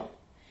Bala Olam.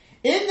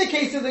 In the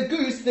case of the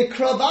goose, the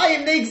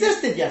kravayim, they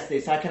existed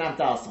yesterday, so I can have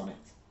das on it.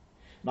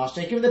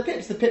 Mashnikim, the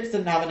pips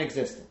didn't have an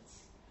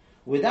existence.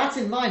 With that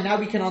in mind, now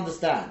we can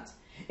understand.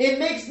 It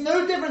makes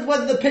no difference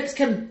whether the pips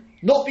can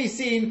not be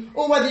seen,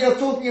 or whether you're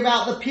talking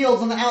about the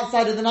peels on the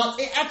outside of the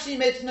nuts. It actually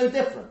makes no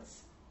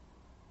difference.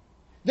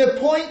 The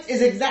point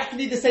is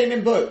exactly the same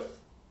in both.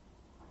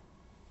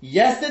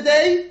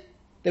 Yesterday,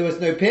 there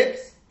was no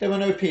pips, there were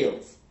no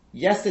peels.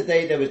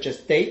 Yesterday, there was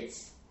just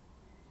dates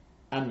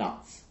and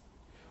nuts.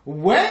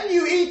 When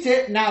you eat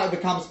it, now it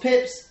becomes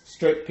pips,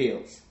 stroke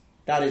peels.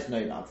 That is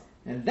no das.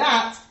 And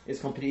that is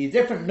completely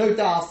different. No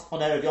das on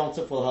Erev Yom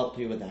Tov will help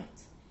you with that.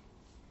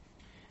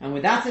 And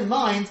with that in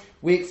mind,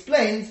 we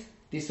explained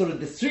the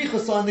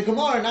strichos in the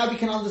Gemara. Now we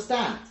can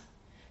understand.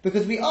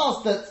 Because we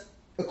asked that,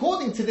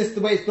 according to this, the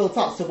way it's built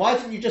up, so why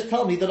didn't you just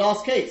tell me the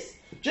last case?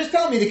 Just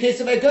tell me the case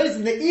of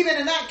Egoizim, that even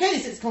in that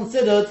case it's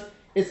considered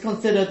no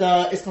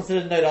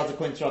das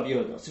according to Rabbi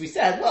Yehuda. So we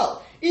said,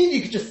 well, either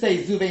you could just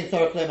say Zuvein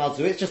Thorach Leim Al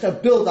Zu, it's just a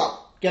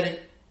build-up, getting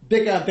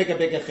bigger and bigger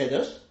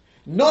Chiddush.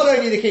 Not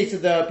only the case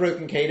of the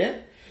broken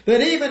Kelim,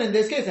 but even in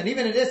this case,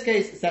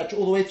 it's actually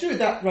all the way through,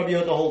 that Rabbi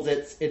Yehuda holds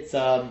it's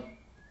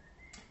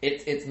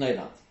no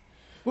das.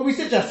 But we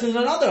suggested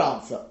another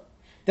answer.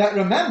 That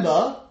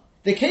remember,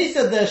 the case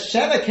of the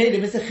Sheva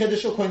Kelim is a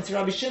Chiddush according to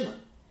Rabbi Shimon.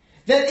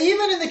 That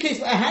even in the case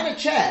where I had a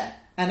chair,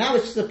 and now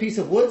it's just a piece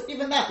of wood,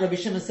 even that Rabbi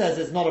Shimon says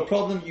is not a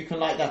problem, you can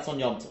light that on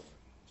Yom Tov.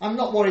 I'm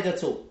not worried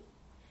at all.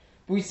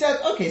 But we said,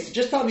 okay, so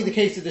just tell me the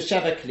case of the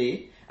Sheva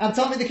Kli, and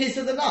tell me the case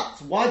of the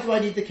nuts. Why do I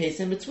need the case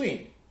in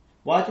between?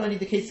 Why do I need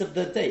the case of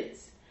the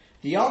dates?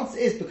 The answer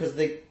is because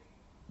the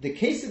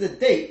case of the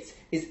dates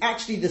is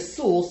actually the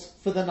source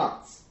for the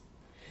nuts.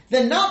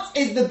 The nuts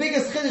is the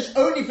biggest chiddush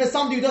only for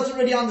somebody who doesn't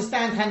really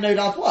understand how no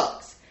das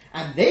works.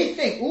 And they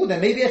think, there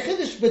may be a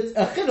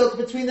chiluk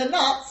between the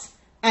nuts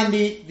and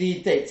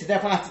the dates. So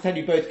therefore I have to tell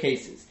you both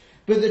cases.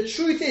 But the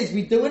truth is,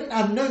 we wouldn't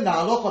have known the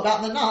halakha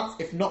about the nuts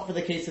if not for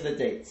the case of the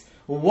dates.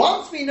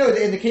 Once we know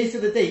that in the case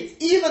of the dates,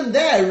 even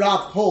there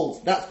Rav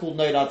holds, that's called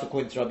no das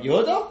according to Rabbi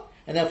Yehuda,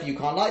 and therefore you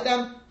can't like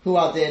them, who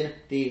are then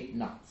the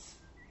nuts.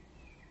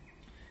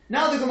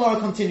 Now the Gemara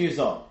continues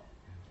on.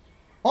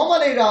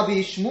 Omale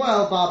Rabbi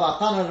Shmuel Bar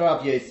Chana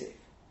Rav Yosef.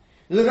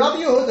 The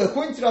Rabbi Yehuda,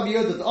 according to Rabbi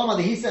Yehuda, the Omar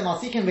he said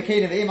Masikin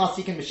v'Kelim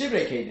ve'Masikin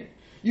v'Shivrei Kelim.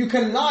 You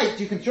can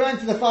throw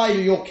into the fire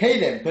your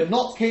Kelim, but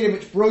not Kelim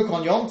which broke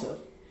on Yom Tov.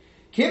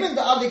 Kimin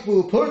da'adik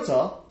bu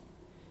purta.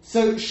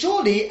 So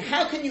surely,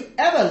 how can you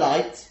ever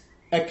light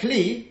a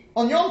Kli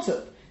on Yom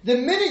Tov? The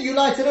minute you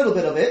light a little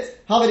bit of it,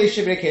 Havadei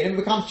Shivrei Kelim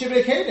becomes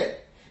Shivrei Kelim.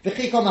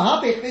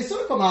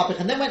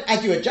 And then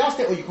as you adjust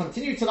it or you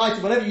continue to light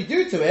it, whatever you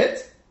do to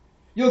it,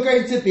 you're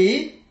going to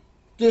be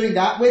doing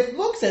that with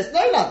Mukses. No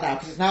lad now,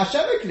 because it's now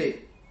Shivrei Kli.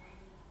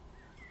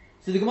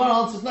 So the Gemara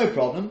answers, no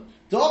problem.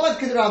 The Omar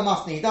Kid Rav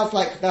Masna, he does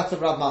like that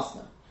of Rav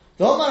Masna.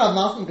 The Omar Rav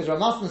Masna, because Rav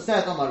Masna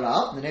said, Omar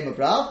Rav, in the name of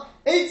Rav,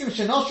 Eitzim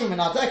Shenoshru Min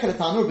Adek El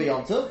Tanur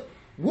B'Yom Tov,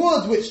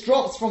 wood which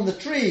drops from the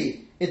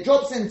tree, it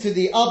drops into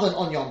the oven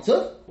on Yom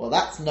Tov. Well,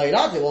 that's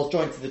noilad, it was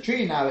joined to the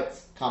tree, now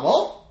it's come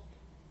off.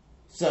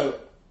 So,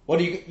 what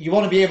do you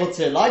want to be able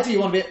to light it?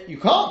 You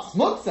can't, it's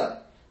muktzah.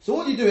 So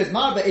what you do is,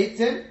 Marba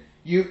Eitzim,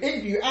 you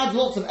add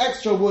lots of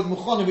extra wood,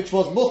 Mukhana, which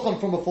was Mukhon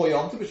from before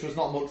Yom Tov, which was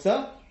not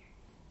muktzah.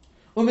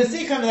 And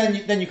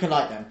then you can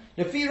light them.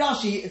 Now, for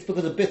Rashi, it's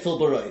because of bittul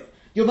barov.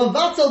 You're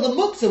mavatel the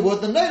muksa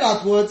wood, the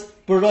noilad wood,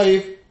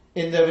 barov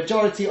in the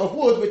majority of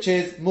wood, which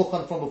is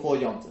mukhan from before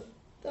Yom Tov.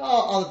 There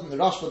are others in the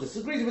Rashba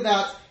disagrees with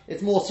that.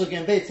 It's more sugi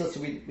and beitza, so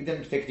we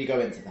didn't particularly go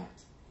into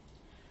that.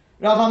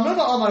 Rav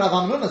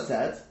Hamnuna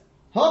said,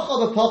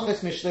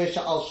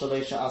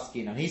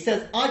 he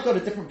says, I've got a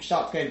different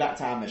pshat going back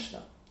to our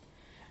Mishnah.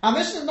 Our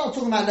Mishnah is not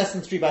talking about less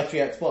than 3 by 3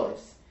 etzbois.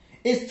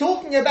 It's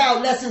talking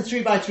about less than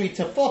 3 by 3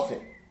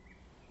 tefachim.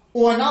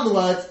 Or in other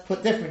words,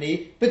 put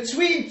differently,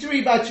 between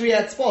 3 by 3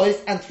 etzbois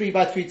and 3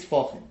 by 3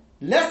 tefachim.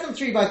 Less than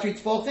 3 by 3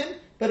 tefachim,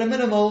 but a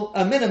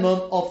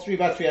minimum of 3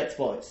 by 3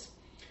 etzbois.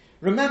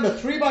 Remember,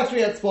 3 by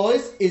 3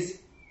 etzbois is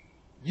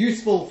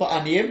useful for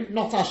aniyim,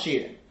 not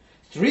ashirim.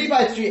 3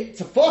 by 3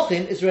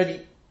 tefachim is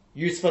really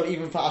useful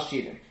even for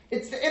ashirim.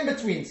 It's the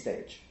in-between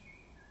stage.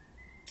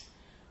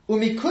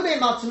 Umikule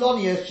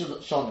matzlonias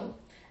shonu.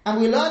 And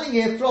we're learning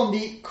here from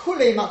the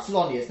kule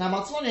matzlonias. Now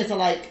matzlonias are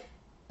like,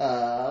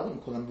 I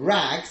wouldn't call them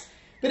rags,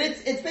 but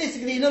it's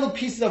basically little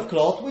pieces of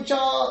cloth which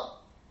are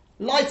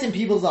light in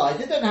people's eyes.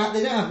 They don't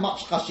have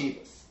much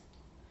chashivas.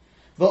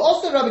 But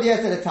also Rabbi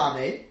Eliezer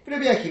Tame,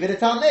 Rabbi Akiva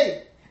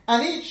Tame,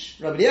 and each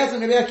Rabbi Eliezer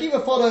and Rabbi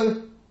Akiva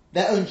follow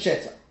their own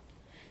shetta.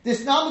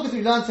 This now because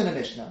we learned in the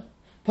Mishnah,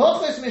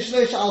 Pochos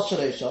Mishloisha al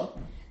Shaloisha,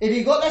 if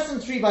you got less than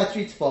 3 by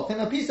 3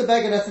 tefachim, a piece of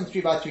beggar less than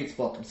 3 by 3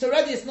 tefachim. So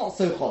already it's not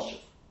so choshev.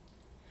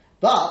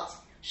 But,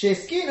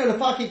 she'eskinu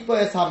lefaki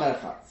k'boyes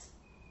ha-merchatz.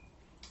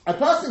 A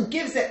person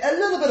gives it a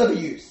little bit of a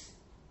use.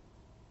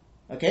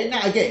 Okay,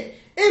 now again,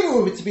 if it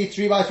were to be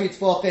 3 by 3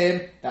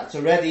 tefachim, that's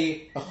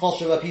already a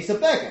choshev, a piece of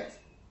beggar.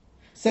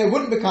 So it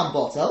wouldn't become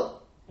bottle.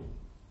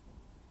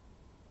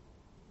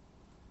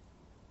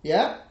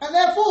 Yeah? And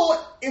therefore,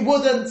 it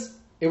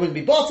wouldn't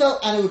be bottle,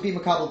 and it would be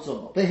makabel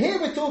tumah. But here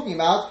we're talking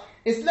about,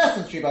 it's less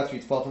than 3 by 3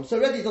 tefachim, so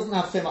already it doesn't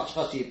have so much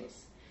chashivas.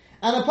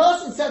 And a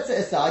person sets it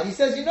aside, he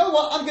says, you know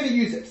what, I'm going to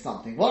use it for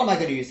something. What am I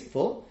going to use it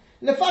for?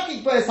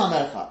 Lefakik boyes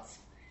ha-merchatz.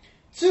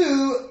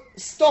 To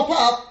stop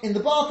up, in the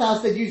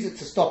bathhouse, they'd use it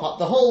to stop up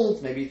the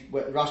holes, maybe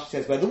Rashi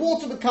says where the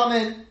water would come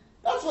in.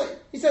 That's what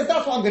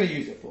I'm going to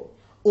use it for.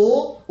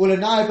 Or,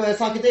 ulanai boyes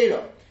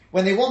ha-kedera.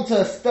 When they want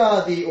to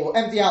stir or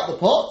empty out the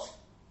pot,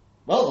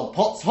 well, the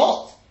pot's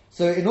hot.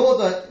 So in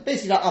order,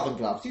 basically like oven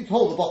gloves, you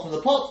hold the bottom of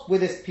the pot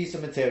with this piece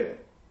of material.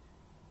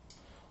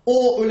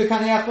 Or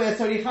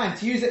to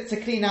use it to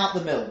clean out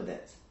the mill with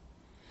it.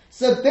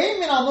 So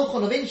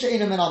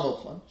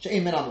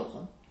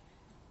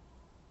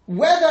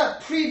whether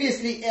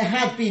previously it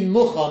had been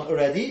muchan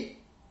already,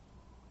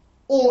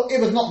 or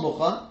it was not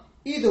muchan,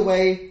 either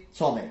way,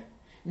 tomei.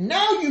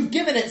 Now you've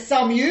given it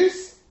some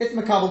use, it's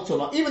makabel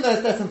tumah, even though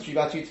it's less than 3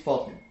 by 3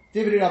 tefachim.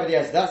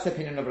 That's the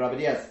opinion of Rabbi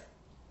Eliezer.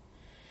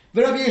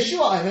 Rabbi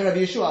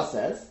Yeshua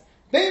says,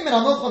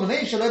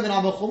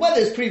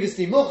 whether it's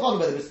previously muchan,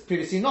 whether it's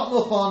previously not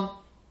muchan,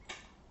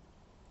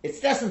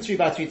 it's less than 3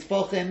 by 3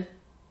 tefachim,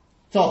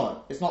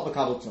 tohar, it's not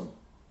makabel tumah.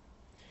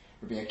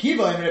 Rabbi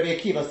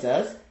Akiva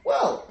says,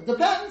 well, it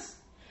depends.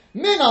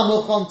 Mina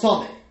muchan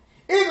tomei.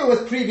 If it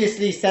was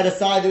previously set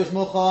aside, it was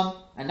muchan,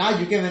 and now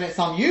you've given it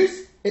some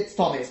use, it's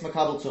tomei, it's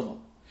makabel tumah.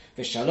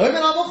 V'shalom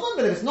mina muchan,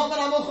 but if it's not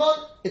mina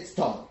muchan, it's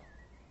tomei.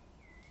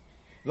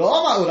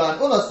 V'Omar Ula,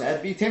 and Ula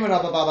said, V'yitem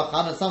Rabbi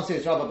Babachan, and some say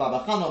it's Rabbi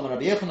Babachan, or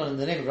Rabbi Yechanan, in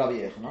the name of Rabbi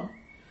Yechanan.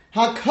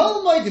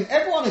 Hakol moedim,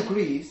 everyone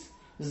agrees,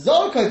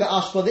 Zorko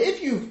ve'ashpa, that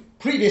if you've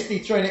previously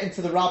thrown it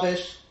into the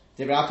rubbish,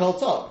 Divrei HaKol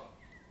Tov.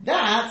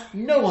 That,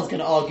 no one's going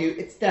to argue,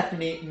 it's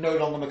definitely no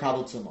longer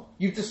makabel tumah.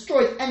 You've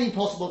destroyed any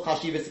possible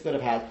chashivas it could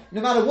have had.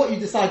 No matter what you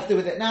decide to do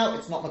with it now,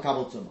 it's not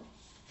makabel tumah.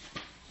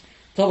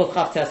 Top of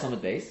Chav Tes on the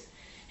base.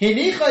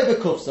 Hinichai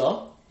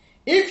v'kufsa,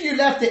 if you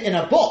left it in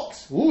a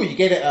box, you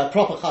gave it a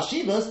proper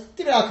chashivas,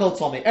 Divrei HaKol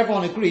Tomei.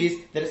 Everyone agrees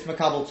that it's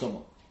makabel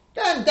tumah.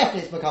 Then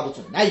definitely it's makabel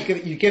tumah. Now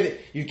you gave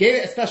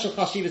it a special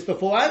chashivas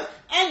beforehand,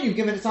 and you've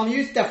given it some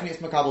use, definitely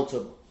it's makabel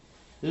tumah.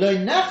 Lo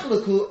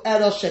nechleku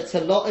ela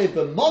shetzaloi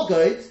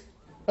b'mogod,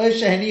 o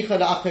shehenicha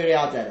la'achirei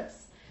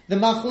aderes. The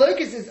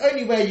machlokes is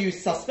only where you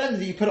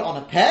suspended it, you put it on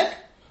a peg,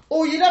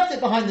 or you left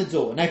it behind the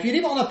door. Now if you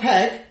leave it on a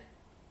peg,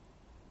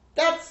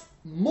 that's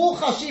more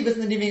chashivas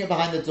than leaving it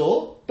behind the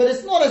door, but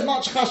it's not as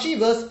much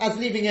chashivas as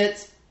leaving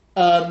it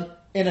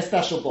in a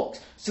special box.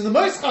 So the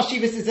most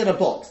chashivas is in a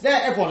box. There,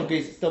 everyone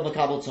agrees it's still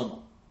makabel tumah.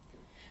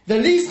 The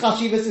least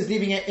chashivas is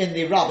leaving it in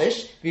the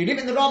rubbish. If you leave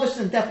it in the rubbish,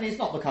 then definitely it's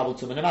not makabel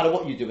tumah, no matter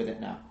what you do with it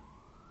now.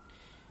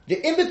 The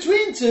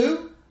in-between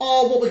two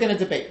are what we're going to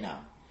debate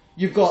now.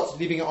 You've got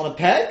leaving it on a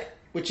peg,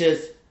 which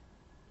is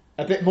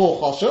a bit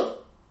more choshev,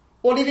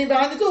 or leaving it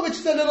behind the door, which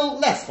is a little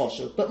less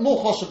choshev, but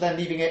more choshev than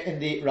leaving it in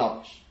the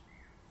rubbish.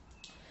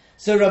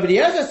 So Rabbi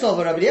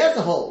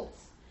Eliezer holds,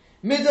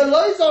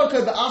 Midaloi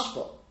Zorko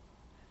b'ashpa.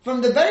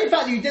 From the very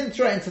fact that you didn't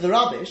throw it into the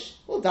rubbish,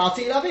 well,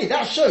 Dati Lavi,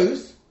 that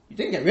shows you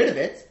didn't get rid of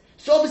it,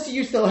 so obviously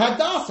you still had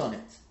das on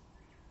it.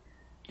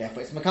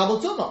 Therefore it's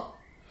makabel tumah.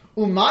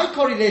 Umay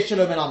kori le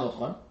shalom en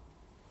amuchan.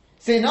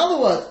 So in other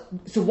words,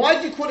 so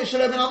why do you call it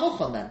shalom en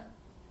amuchan then?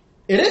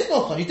 It is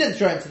muchan, you didn't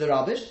throw it into the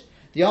rubbish.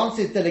 The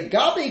answer is,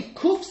 Delegabi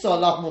kufsa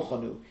lav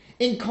muchanu.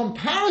 In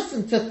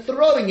comparison to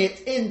throwing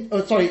it in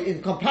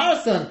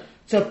comparison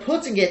to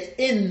putting it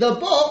in the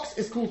box,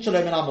 is called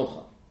shalom en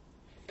amuchan.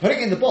 Putting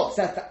it in the box,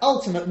 that's the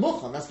ultimate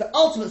muchan, that's the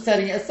ultimate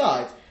setting it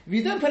aside. If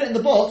you don't put it in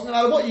the box, no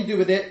matter what you do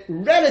with it,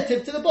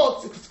 relative to the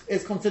box,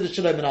 it's considered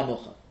shalom en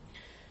amuchan.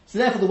 So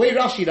therefore, the way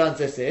Rashi learns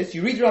this is,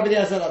 you read Rabbi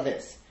Eliezer like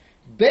this.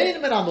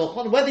 Bein min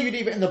amuchan, whether you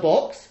leave it in the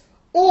box,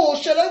 or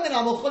shalom en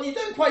amuchan, you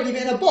don't quite leave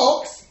it in a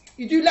box,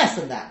 you do less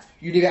than that.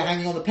 You leave it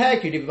hanging on the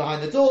peg, you leave it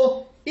behind the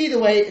door, either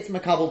way, it's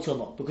makabel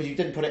tumah, because you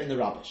didn't put it in the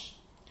rubbish.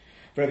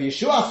 For Rabbi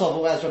Yeshua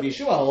Sofer, as Rabbi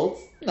Yeshua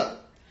holds, no.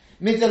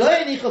 From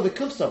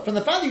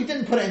the fact that you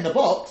didn't put it in the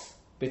box,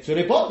 so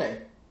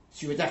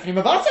you were definitely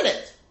mevatel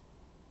it.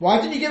 Why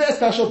didn't you give it a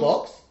special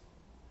box?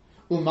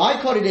 So why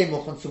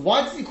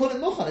does he call it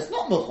muchan? It's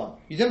not muchan.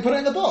 You didn't put it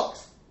in the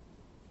box.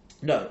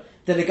 No.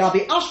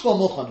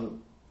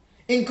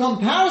 In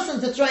comparison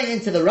to throwing it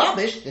into the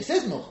rubbish, this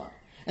is muchan.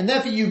 And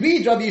therefore you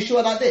read Rabbi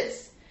Yeshua like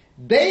this.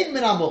 Bein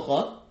min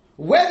muchan,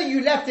 whether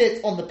you left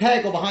it on the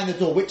peg or behind the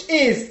door, which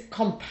is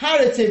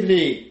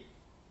comparatively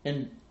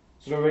in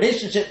sort of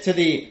relationship to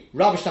the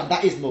rubbish dump,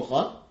 that is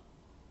muchan.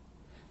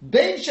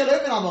 Bein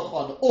shalom min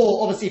muchan,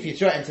 or obviously if you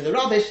throw it into the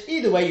rubbish,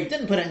 either way you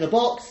didn't put it in the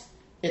box,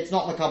 it's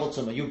not makabel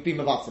tumah, you've been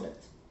mevatel it.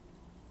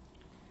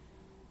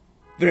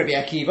 Rabbi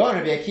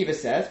Akiva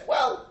says,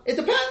 well, it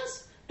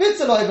depends.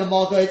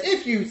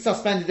 If you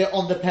suspended it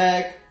on the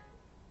peg,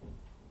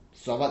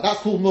 so that's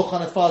called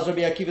Mukhan as far as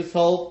Rabbi Akiva's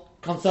whole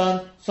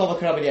concerned.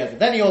 Sovak Rabbi Eliezer.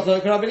 Then he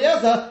also Rabbi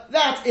Eliezer.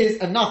 That is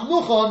enough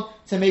Mukhan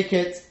to make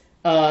it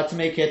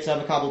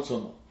Makabel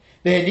Tumah.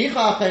 But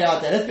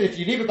if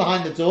you leave it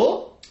behind the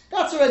door,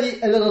 that's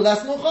already a little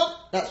less Mukhan.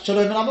 That's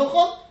Shalom and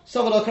Mukhan.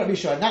 Sovak Rabbi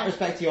Yeshua. In that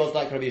respect, he was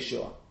like Rabbi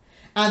Yeshua.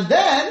 And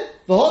then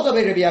V'hoda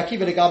be Rabbi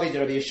Akiva legabe de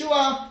Rabbi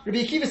Yeshua.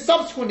 Rabbi Akiva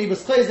subsequently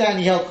was chayzer and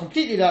he held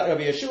completely like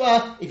Rabbi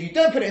Yeshua. If you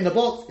don't put it in the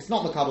box, it's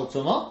not Makabel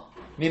Tumah.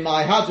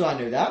 Mimai, how do I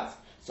know that?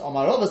 So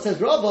Omar Rava says,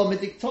 Rava,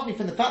 mediktoni,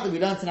 from the fact that we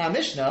learned in our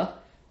Mishnah,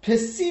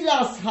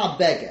 Pesilas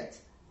HaBeged.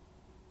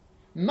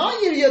 Ma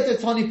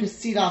yiriyototoni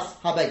Pesilas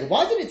HaBeged.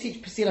 Why did it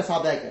teach Pesilas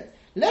HaBeged?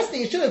 Last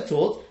thing it should have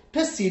taught,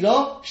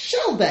 Pesila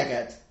Shel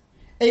Beged.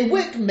 A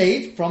wick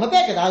made from a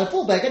beged. I had a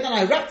full beged and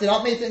I wrapped it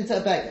up, made it into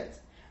a beged.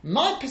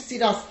 My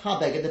Pesilas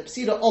HaBeged, the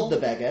Pesila of the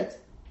beged,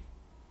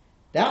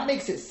 that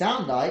makes it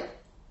sound like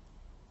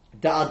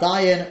the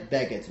Adayan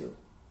Begedu.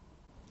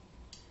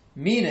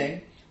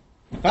 Meaning,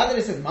 the fact that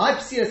it says, my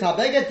Pesilas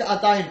HaBeged, the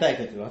Adayan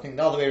Begedu. I think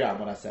the other way around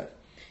what I said.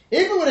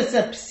 If it would have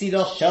said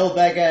Pesila Shel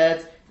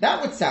Beged,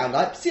 that would sound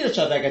like Pesila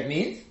Shel Beged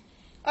means,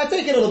 I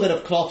take a little bit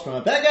of cloth from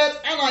a beged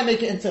and I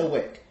make it into a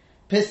wick.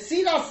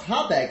 Pesilas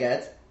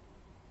HaBeged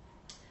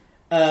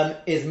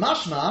is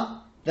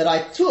mashma that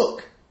I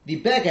took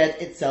the beged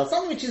itself,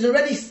 something which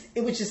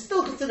is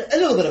still considered a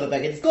little bit of a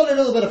beged. It's got a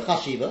little bit of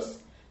chashivas.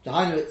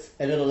 Behind it's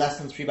a little less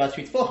than 3 by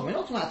 3 tefachim. We're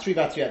not talking about 3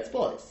 by 3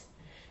 etzbois.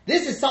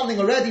 This is something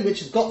already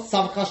which has got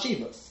some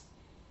chashivas.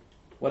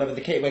 Whatever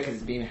the cake wick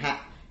has been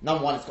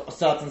number one, it's got a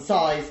certain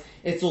size.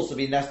 It's also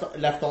been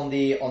left on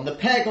the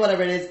peg or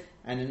whatever it is.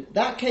 And in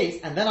that case,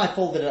 and then I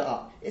folded it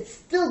up, it's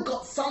still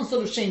got some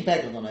sort of shein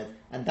beged on it,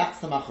 and that's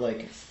the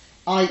machlokes.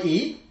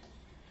 I.e.,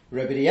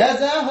 Rabbi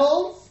Eliezer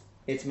holds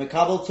it's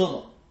Makabel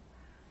Tumah.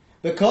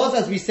 Because,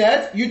 as we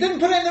said, you didn't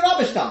put it in the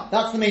rubbish dump.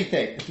 That's the main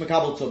thing. It's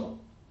Makabel Tumah.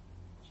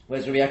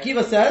 Whereas Rabbi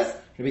Akiva says,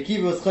 Rabbi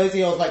Akiva was closely,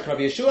 he was like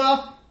Rabbi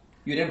Yeshua,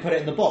 you didn't put it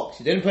in the box.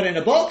 You didn't put it in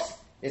a box,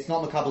 it's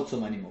not Makabel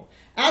Tumah anymore.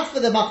 As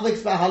for the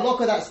machlokes about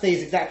halakha, that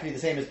stays exactly the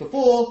same as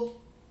before.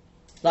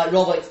 Like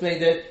Rava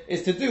explained it,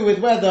 is to do with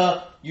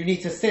whether you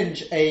need to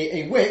singe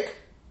a wick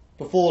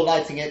before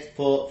lighting it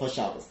for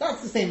Shabbos.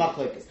 That's the same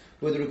machlokes.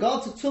 With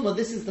regard to Tumah,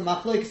 this is the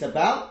machlokes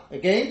about,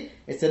 again,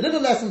 it's a little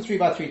less than 3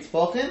 by 3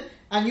 tefachim,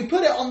 and you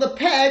put it on the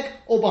peg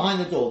or behind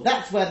the door.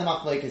 That's where the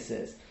machlokes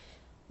is.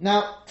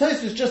 Now,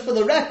 Tosfos, just for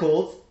the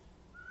record,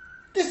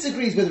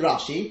 disagrees with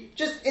Rashi,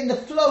 just in the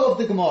flow of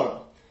the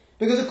Gemara.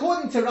 Because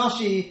according to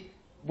Rashi,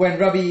 when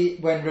Rabbi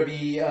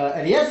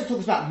Eliezer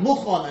talks about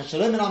Muchon and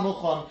Shalom and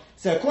Muchon,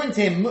 so according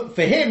to him,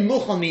 for him,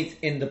 Muchon means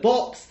in the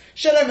box,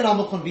 Shalom and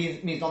Muchon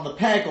means on the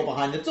peg or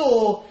behind the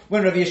door.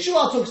 When Rabbi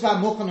Yeshua talks about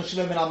Muchon and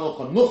Shalom and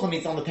Muchon, Muchon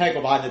means on the peg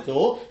or behind the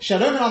door.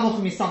 Shalom and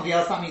Muchon means something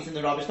else, that means in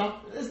the rubbish dump.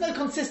 There's no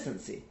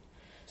consistency.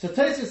 So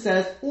Tosfos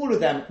says, all of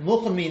them,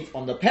 Muchon means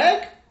on the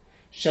peg,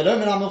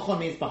 Shalom and Muchon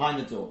means behind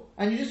the door.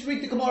 And you just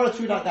read the Gemara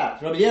through like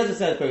that. Rabbi Eliezer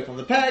says both on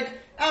the peg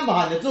and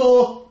behind the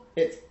door,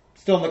 it's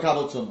still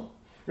Makabel Tumah.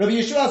 Rabbi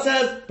Yeshua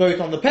says, both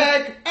on the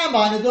peg and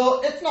behind the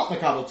door, it's not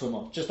Makabel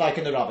Tumah, just like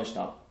in the rubbish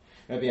dump.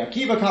 Rabbi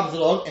Akiva comes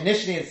along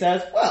initially and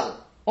says,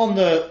 well, on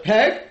the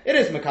peg, it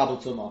is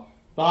Makabel Tumah.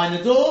 Behind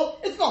the door,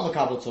 it's not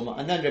Makabel Tumah.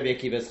 And then Rabbi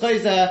Akiva is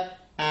chayzer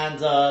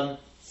and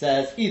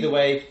says, either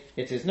way,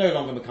 it is no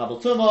longer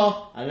Makabel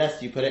Tumah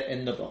unless you put it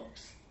in the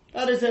box.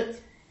 That is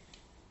it.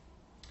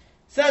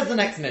 Says the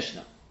next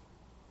Mishnah.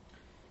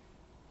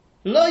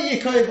 Lo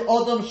yikov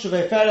odom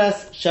shuvei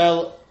feres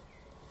shel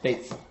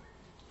beitza.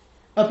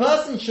 A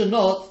person should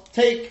not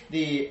take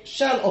the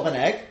shell of an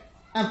egg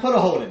and put a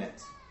hole in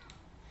it.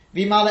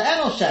 V'mala'en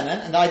al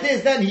shemen, and the idea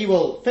is then he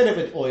will fill it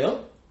with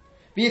oil.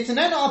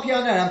 V'yitzanenu al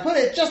piyaner, and put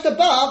it just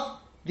above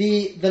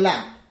the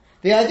lamp.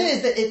 The idea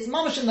is that it's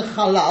mamash in the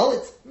halal,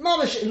 it's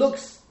mamash, it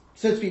looks,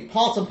 so to speak,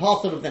 part and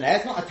parcel of the nair,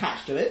 it's not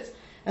attached to it.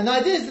 And the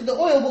idea is that the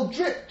oil will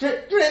drip,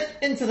 drip, drip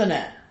into the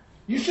nair.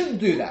 You shouldn't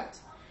do that.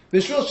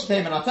 B'shul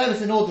shetayim and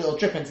atavis, in order it'll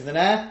drip into the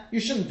nair, you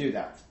shouldn't do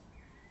that.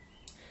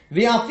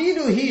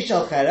 V'afilu hi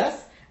shel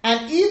cheres,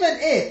 and even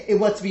if it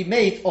were to be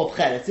made of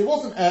cheres, it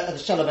wasn't the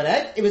shell of an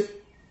egg, it was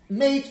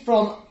made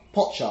from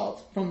potsherd,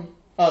 from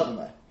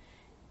earthenware.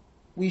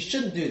 We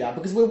shouldn't do that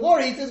because we're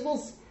worried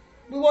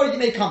you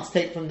may come to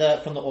take from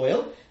the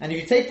oil, and if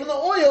you take from the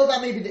oil,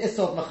 that may be the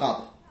issur of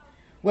mechaber.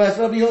 Whereas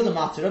Rabbi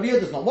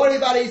Yehuda's not worried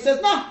about it. He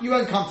says, you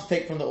won't come to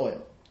take from the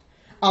oil.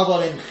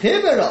 But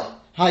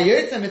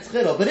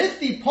if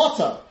the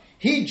potter,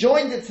 he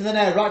joined it to the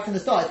nair right from the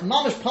start, it's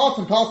mamash part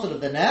and parcel of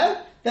the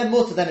nair, then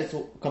mutter, then it's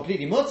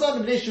completely mutter,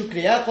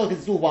 because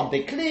it's all one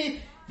big kli,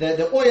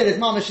 the oil is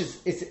mamash,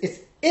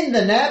 is in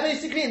the nair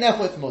basically, and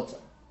therefore it's mutter.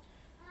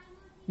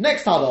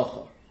 Next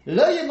halacha.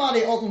 Lo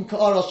yemali odom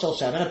ka'ara shel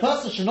shem, and a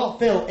person should not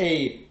fill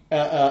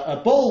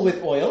a bowl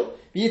with oil,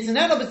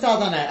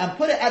 and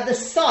put it at the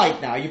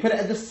side now. You put it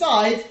at the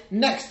side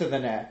next to the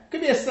nair.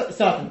 Could be a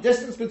certain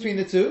distance between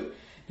the two.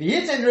 And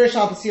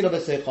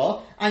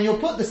you'll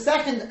put the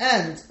second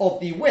end of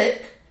the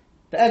wick,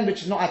 the end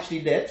which is not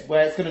actually lit,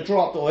 where it's going to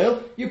draw up the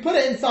oil, you put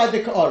it inside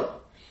the ka'ara.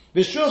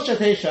 B'shur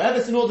shetei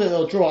she'eves, in order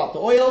they'll draw up the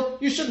oil,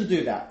 you shouldn't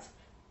do that.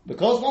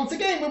 Because, once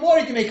again, we're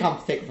worried you may come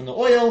to take it from the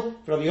oil.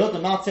 For Rabbi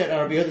Yehuda Matir, and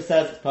Rabbi Yehuda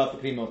says it's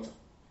perfectly mutter.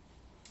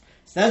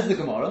 Says the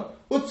Gemara,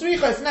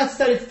 Utzricha, it's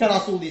necessary to tell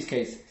us all these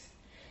cases.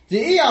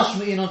 Because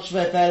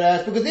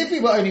if we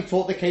were only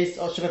taught the case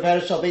of Shvei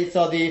Peres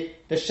Shalbeitza,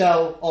 the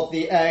shell of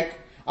the egg,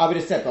 I would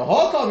have said,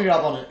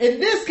 in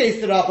this case,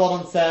 the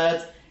Rabbanon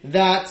said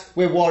that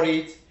we're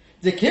worried.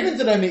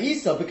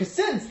 Because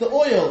since the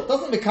oil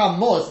doesn't become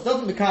moist, it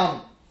doesn't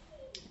become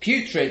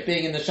putrid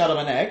being in the shell of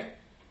an egg,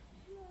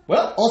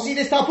 well, most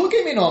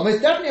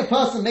definitely a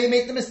person may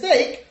make the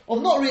mistake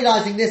of not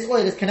realizing this oil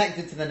is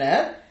connected to the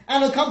ner,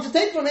 and will come to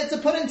take from it to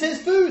put into his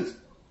food.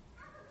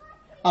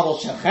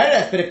 But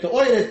if the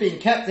oil is being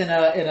kept in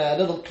a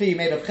little kli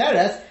made of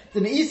cheres,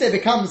 the me'ise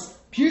becomes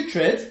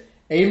putrid.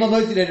 I mean, see,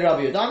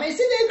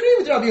 they agree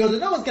with Rabbi Yehuda.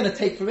 No one's going to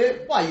take from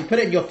it. Why? You put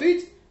it in your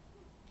food?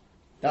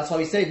 That's why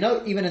we say,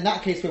 no, even in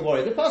that case we're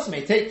worried. The person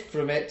may take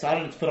from it, I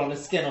don't know, to put on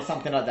his skin or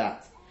something like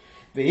that.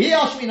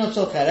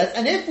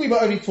 And if we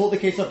were only taught the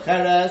case of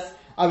cheres,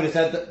 I would have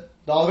said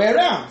the other way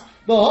around.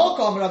 But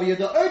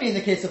only in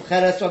the case of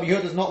cheres, Rabbi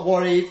Yehuda is not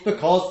worried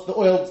because the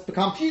oil's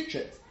become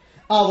putrid.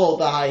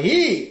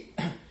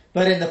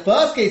 But in the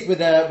first case with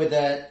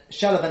the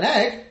shell of an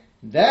egg,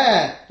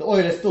 there the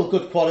oil is still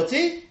good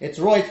quality, it's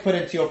right to put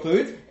into your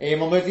food.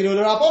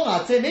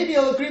 I'd say maybe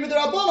you'll agree with the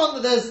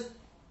Rabbanon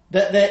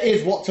that there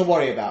is what to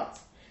worry about.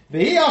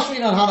 And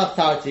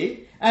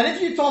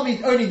if you told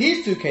me only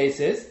these two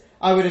cases,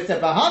 I would have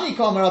said,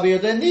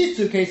 in these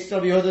two cases,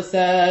 Rabbi Yehuda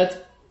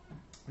said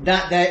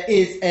that there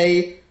is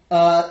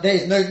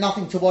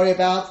nothing to worry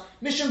about.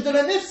 Mishum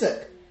Dura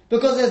Nifsek.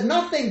 Because there's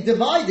nothing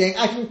dividing.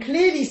 I can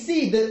clearly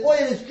see the oil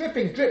is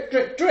dripping, drip,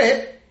 drip,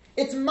 drip.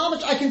 It's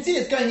mamish, I can see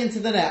it's going into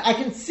the ner. I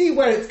can see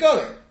where it's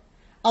going.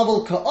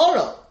 Avol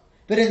ka'ora.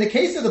 But in the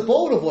case of the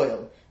bowl of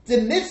oil, the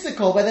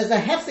nifsiko, where there's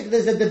a hefsek,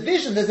 there's a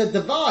division, there's a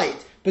divide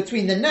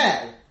between the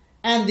ner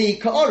and the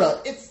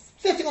ka'ora, it's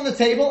sitting on the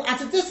table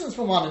at a distance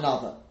from one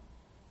another.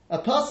 A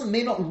person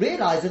may not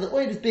realize that the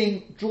oil is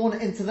being drawn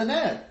into the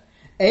ner.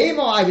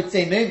 I would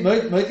say, maybe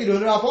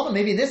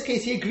in this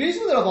case he agrees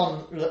with the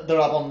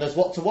Rabbanon, there's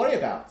what to worry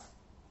about.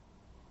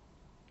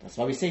 That's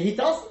why we say he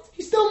doesn't.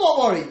 He's still not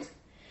worried.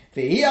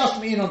 And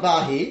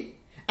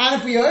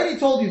if we only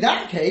told you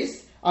that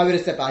case, I would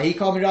have said, Bahi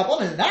Kami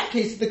Rabbanon. In that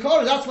case, the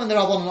Korah, that's when the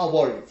Rabbanon are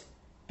worried.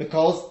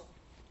 Because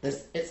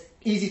it's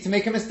easy to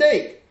make a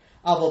mistake.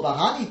 Avol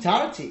Bahani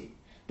Tarati.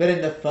 But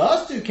in the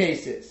first two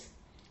cases,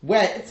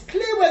 where it's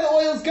clear where the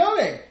oil's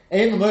going,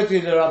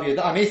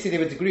 I may say they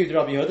would agree with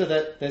Rabbi Yehuda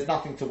that there's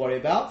nothing to worry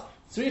about.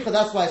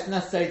 That's why it's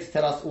necessary to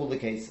tell us all the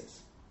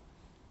cases.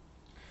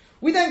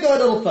 We then go a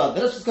little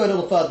further. Let's just go a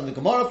little further in the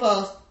Gemara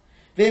first.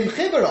 We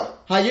said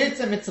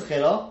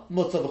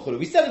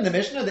in the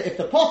Mishnah that if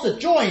the potter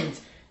joined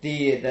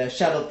the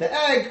shell of the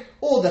egg,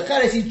 or the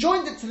cheres, he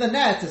joined it to the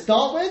ner to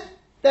start with,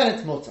 then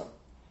it's mutter.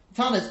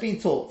 Tana, it's been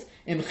taught.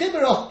 Sounds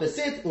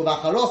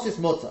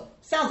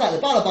like the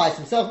Balabais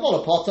himself, not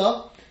a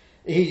potter.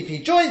 If he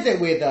joins it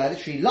with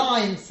literally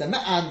lime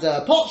and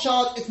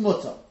potsherd, it's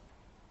mutter.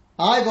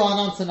 But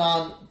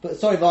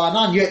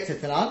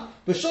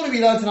surely we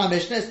learned in our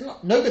Mishnah, it's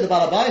no good the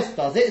Balabais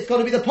does it, it's got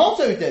to be the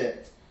potter who did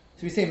it.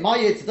 So we say, my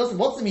yitz,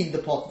 what does it mean the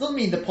potter? It doesn't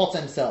mean the potter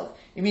himself.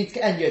 It means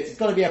it's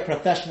got to be a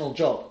professional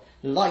job,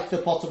 like the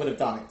potter would have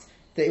done it.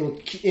 That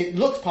it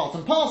looks part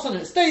and parcel,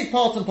 and it stays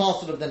part and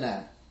parcel of the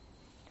ner.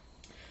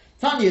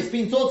 Tanya has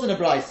been taught in a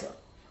brisa.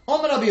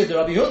 Omer Rabbi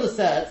Yehuda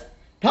said,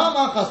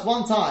 Pa'amachas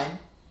one time,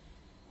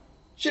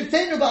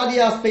 Shivteinu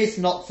ba'aliyah space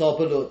Notzah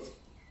belud.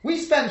 We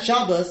spent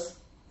Shabbos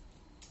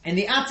in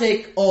the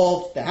attic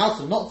of the house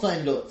of Notzah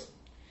in Lud.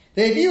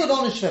 They viewed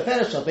on Shvei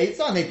Peres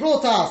Shalbeitza, and they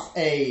brought us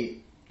the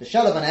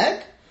shell of an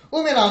egg.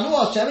 Umiranu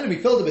Hashem, and we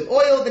filled it with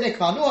oil.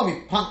 V'nikvanu,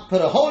 we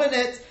put a hole in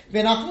it.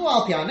 V'nachnu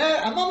al pi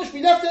haner, and mamish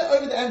we left it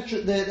over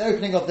the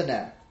opening of the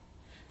ner.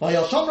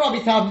 V'yashom Rabbi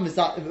Tarfon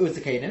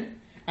Uzakanim,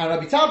 and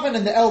Rabbi Tarfon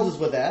and the elders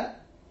were there.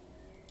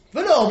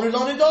 V'lo Omru lo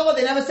nidova,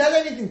 they never said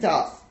anything to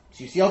us.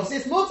 So you see, obviously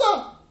it's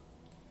mutter.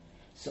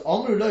 So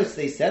Omru lo, so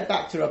they said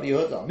back to Rabbi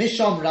Yehuda,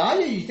 Misham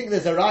Raya, you think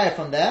there's a Raya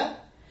from there?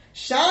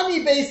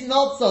 Shani based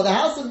Notzah, the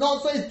house of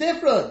Notzah is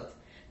different.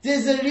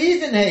 There's a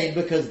reason, hey,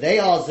 because they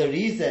are the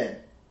reason.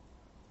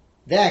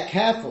 They're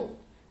careful.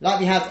 Like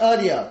we had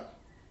earlier,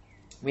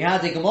 we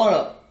had a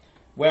Gemara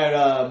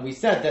where we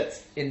said that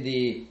in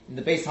the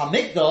Beis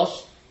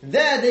HaMikdash,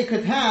 there they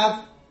could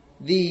have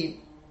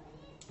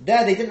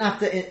there they didn't have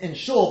to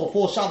ensure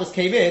before Shabbos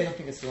came in. I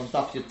think this is on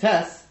Daf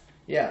Yotes.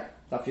 Yeah,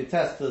 Daf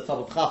Yotes to the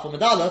top of Chaf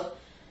Medalef.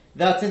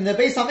 That in the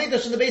Beis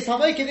HaMikdash and the Beis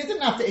HaMikdash, they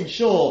didn't have to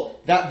ensure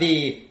that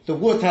the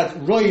wood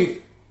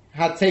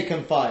had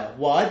taken fire.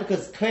 Why?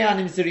 Because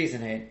Koyanim is the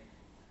reason here.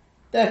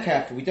 They're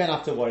careful. We don't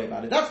have to worry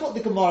about it. That's what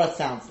the Gemara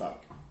sounds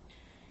like.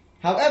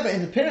 However,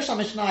 in the Pirush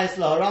HaMishnayos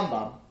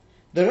LaHarambam,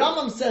 the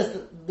Rambam says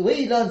that the way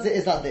he learns it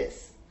is like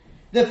this.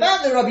 The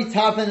fact that Rabbi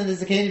Tarfon and the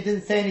Zakanim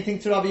didn't say anything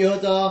to Rabbi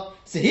Yehuda,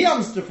 so he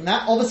understood from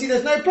that, obviously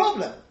there's no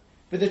problem.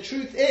 But the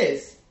truth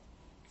is,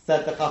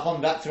 said the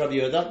Chacham back to Rabbi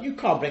Yehuda, you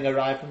can't bring a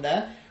raya from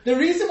there. The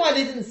reason why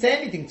they didn't say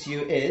anything to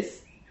you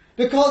is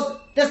because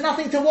there's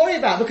nothing to worry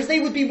about, because they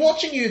would be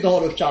watching you the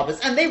whole of Shabbos,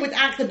 and they would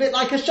act a bit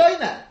like a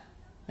shomer,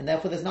 and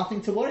therefore there's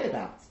nothing to worry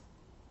about.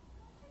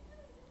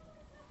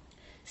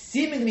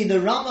 Seemingly the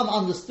Rambam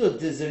understood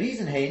the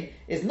Zerizin Hain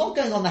is not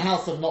going on the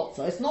house of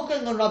Notza, it's not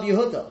going on Rabbi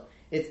Yehuda,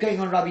 it's going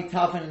on Rabbi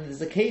Tafan and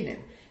the Zakanim.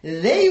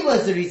 They were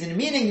Zerizin,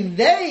 meaning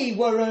they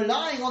were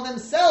relying on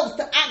themselves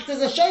to act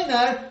as a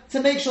shomer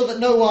to make sure that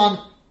no one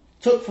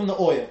took from the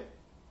oil.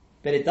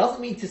 But it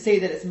doesn't mean to say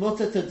that it's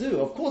mutter to do.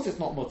 Of course it's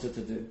not mutter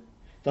to do.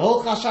 The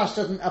whole chashash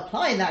doesn't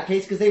apply in that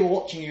case because they were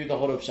watching you the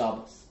whole of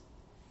Shabbos.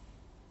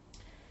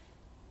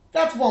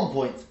 That's one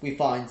point we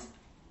find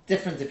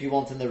different, if you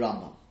want, in the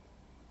Rambam.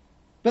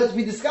 But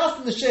we discussed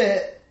in the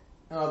Shir,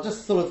 and I'll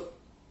just sort of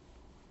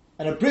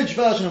an abridged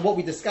version of what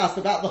we discussed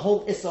about the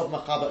whole Issa of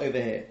Machaba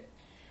over here.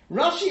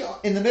 Rashi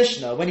in the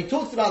Mishnah, when he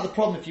talks about the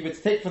problem if you were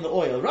to take from the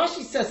oil,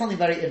 Rashi says something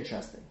very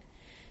interesting.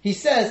 He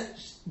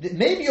says that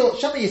maybe you'll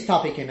Shema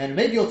Yistapikim, and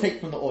maybe you'll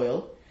take from the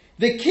oil.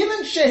 The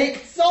kiven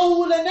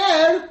shehikzahu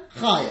lener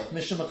chayav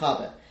mishum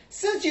mechaber.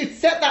 Since you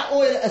set that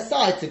oil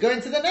aside to go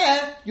into the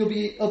ner,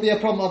 it'll be a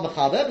problem of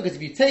mechaber, because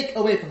if you take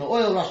away from the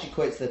oil, Rashi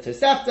quotes the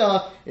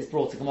Tosefta, it's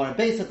brought to Gemara and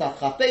Beis Taf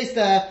Chaf Beis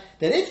there,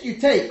 that if you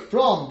take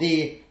from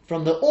the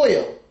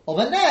oil of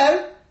a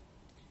ner,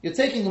 you're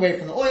taking away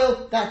from the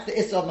oil, that's the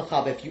issa of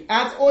mechaber. If you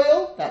add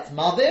oil, that's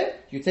mavir.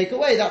 If you take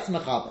away, that's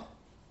mechaber.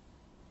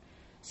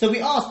 So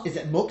we asked, is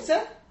it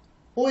muktzeh?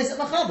 Or is it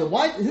mechaber?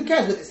 Why? Who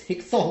cares whether it's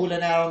hiksohu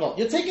lener or not?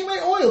 You're taking away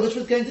oil which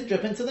was going to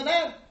drip into the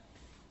ner.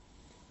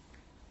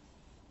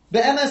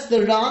 Be'emes,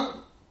 the Ran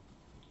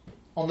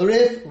on the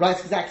Riv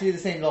writes exactly the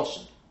same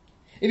lashon.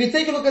 If you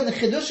take a look at the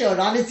Chidushei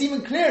Ran, it's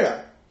even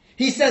clearer.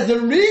 He says the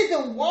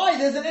reason why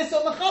there's an issa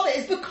of mechaber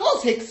is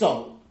because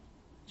hiksohu.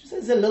 Which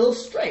is a little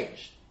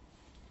strange.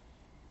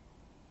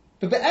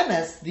 But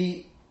be'emes,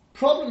 the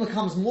problem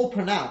becomes more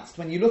pronounced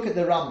when you look at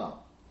the Rambam.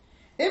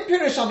 In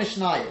Pirush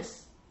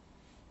HaMishnayos,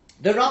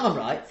 the Rambam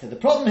writes, so the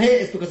problem here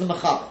is because of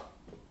mechaber.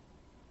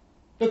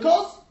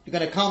 Because you're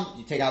going to come,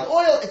 you take out the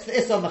oil, it's the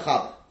issa of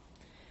mechaber.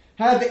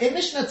 However, in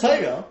Mishnah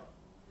Torah,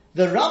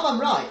 the Rambam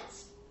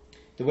writes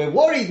that we're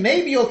worried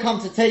maybe you'll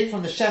come to take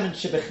from the shemen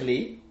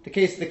shebechli, the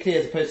case of the kli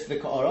as opposed to the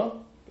ka'ara,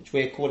 which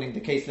we're calling the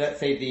case, let's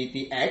say,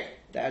 the egg,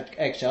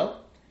 the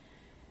eggshell.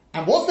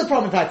 And what's the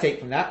problem if I take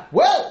from that?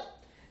 Well,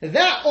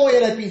 that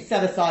oil had been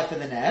set aside for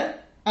the ner,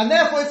 and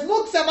therefore it's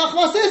muktzeh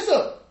machmas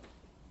issa.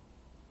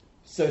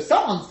 So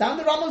some understand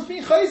the Rambam's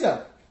being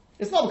chayzer.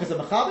 It's not because of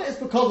mechaber, it's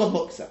because of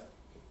muktzeh.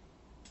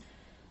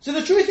 So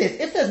the truth is,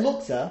 if there's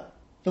muktzeh,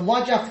 then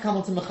why do you have to come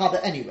onto mechaber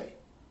anyway?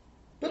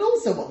 But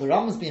also, what the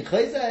Rambam's being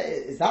chayzer,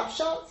 is that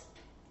pshat?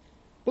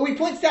 But we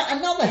pointed out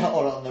another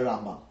ha'orah on the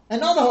Rambam.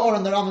 Another ha'orah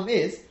on the Rambam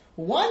is,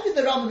 why did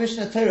the Rambam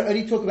Mishnah Torah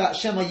only talk about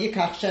shema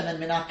yikach shemen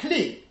min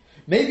kli?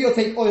 Maybe you'll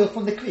take oil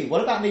from the kli.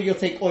 What about maybe you'll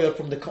take oil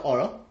from the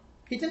ka'ara?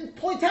 He didn't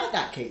point out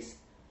that case.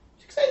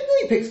 So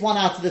he picks one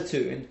out of the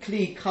two, and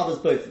kli covers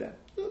both of them.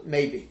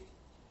 Maybe.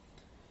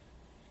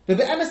 But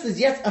be'emes, there's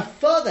yet a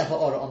further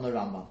ha'orah on the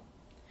Rambam.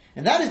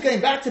 And that is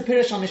going back to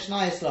Pirush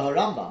HaMishnayos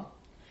LaHarambam.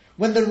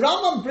 When the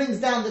Rambam brings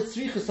down the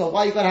tzrichus of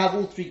why you've got to have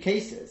all three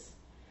cases.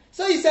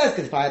 So he says,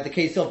 because if I had the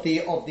case of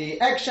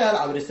the eggshell,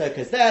 I would have said,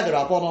 because there, the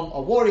Rabbanon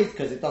are worried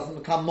because it doesn't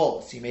become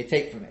mos, so you may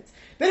take from it.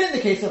 But in the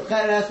case of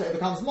cheres, where it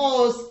becomes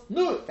mos,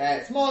 no, there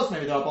it's mos,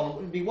 maybe the Rabbanon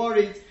wouldn't be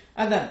worried,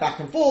 and then back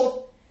and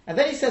forth. And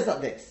then he says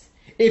like this,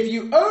 if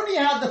you only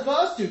had the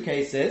first two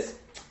cases,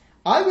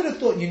 I would have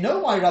thought, you know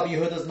why Rabbi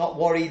Yehuda's not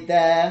worried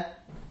there?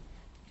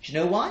 Do you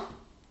know why?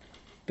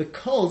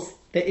 Because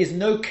there is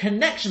no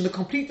connection, the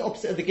complete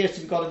opposite of the gifts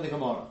we've got in the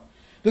Gemara.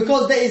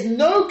 Because there is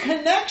no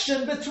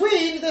connection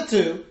between the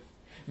two.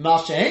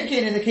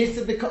 Mashenkin, in the case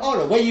of the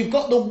Ka'ara, where you've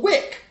got the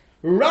wick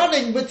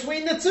running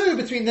between the two,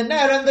 between the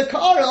Ner and the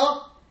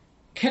Ka'ara,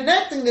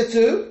 connecting the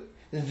two,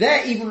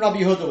 there even Rabbi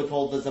Yehuda would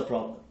hold there's a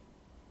problem.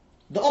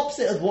 The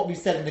opposite of what we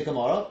said in the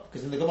Gemara,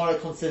 because in the Gemara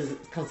it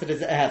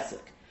considers it a hefsek.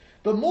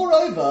 But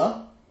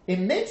moreover, it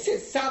makes it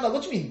sound like,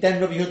 what do you mean,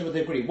 then Rabbi Yehuda would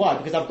agree? Why?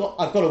 Because I've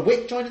got a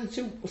wick joining the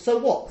two, so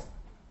what?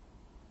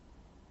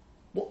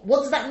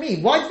 What does that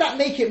mean? Why does that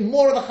make it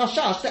more of a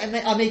chashash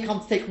that I may come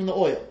to take from the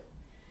oil?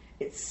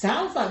 It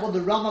sounds like what the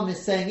Rambam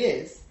is saying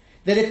is,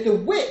 that if the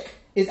wick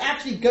is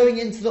actually going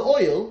into the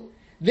oil,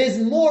 there's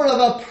more of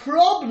a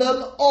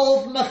problem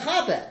of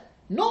mechaber.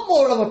 Not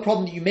more of a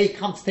problem that you may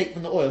come to take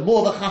from the oil,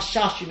 more of a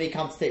chashash you may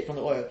come to take from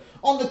the oil.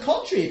 On the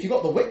contrary, if you've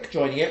got the wick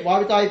joining it, why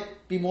would I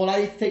be more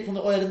likely to take from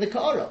the oil in the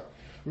ka'ara?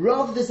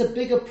 Rather, there's a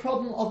bigger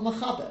problem of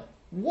mechaber.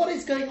 What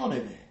is going on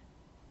over here?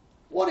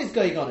 What is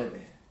going on over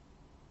here?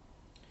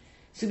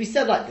 So we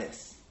said like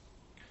this.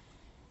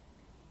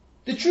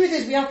 The truth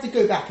is, we have to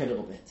go back a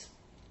little bit.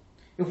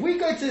 If we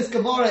go to this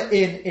Gemara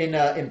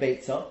in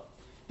Beitzah,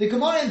 the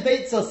Gemara in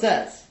Beitzah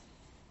says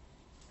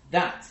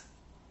that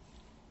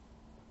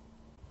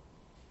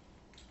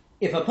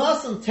if a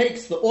person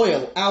takes the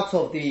oil out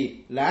of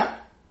the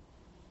lamp,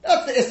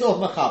 that's the issur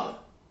of mechaber.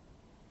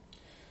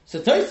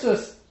 So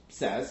Tosfos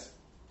says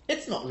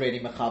it's not really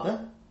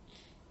mechaber.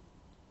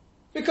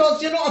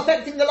 Because you're not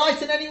affecting the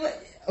light in any way.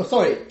 Oh,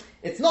 sorry,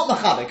 it's not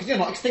mechaber, because you're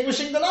not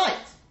extinguishing the light.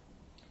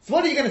 So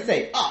what are you going to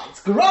say?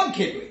 It's gram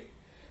kibui.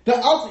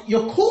 But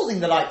you're causing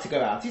the light to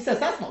go out. He says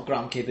that's not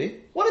gram kibui.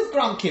 What is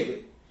gram kibui?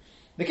 In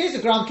the case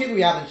of gram kibui,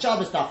 we have in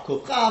Shabbos Daf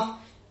Kuf Chav,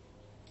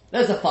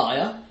 there's a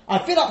fire. I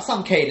fill up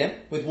some kelim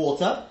with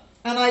water,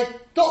 and I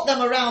dot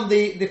them around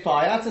the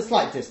fire at a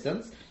slight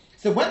distance.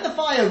 So when the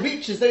fire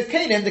reaches those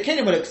kelim, the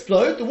kelim will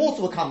explode, the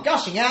water will come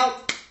gushing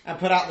out, and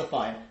put out the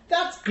fire.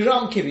 That's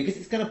gram kibui, because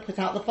it's going to put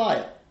out the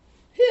fire.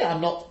 Here, I'm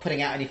not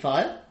putting out any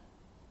fire.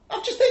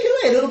 I've just taken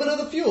away a little bit of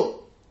the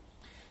fuel.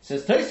 So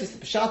as Tosfos,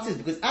 the Peshat is,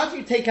 because as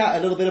you take out a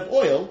little bit of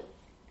oil,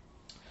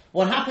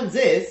 what happens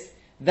is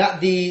that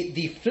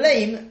the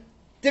flame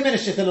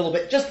diminishes a little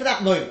bit just for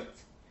that moment.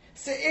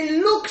 So it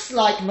looks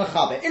like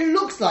mechaber. It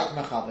looks like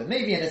mechaber.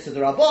 Maybe in Issa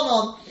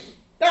Rabbanon.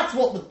 That's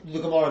what the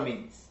Gemara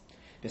means.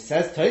 But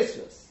says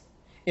Tosfos,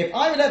 if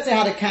I, let's say,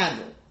 had a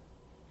candle,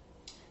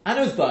 and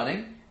it was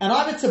burning, and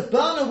I were to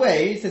burn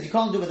away, he says you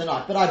can't do it with a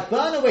knife, but I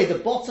burn away the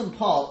bottom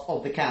part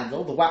of the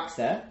candle, the wax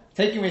there,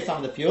 taking away some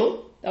of the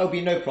fuel, that would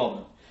be no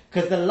problem.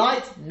 Because the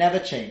light never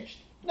changed.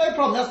 No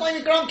problem, that's not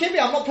even gram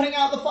kibui, I'm not putting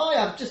out the fire,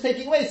 I'm just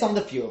taking away some of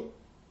the fuel.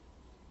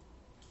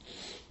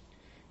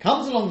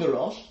 Comes along the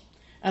Rosh,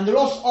 and the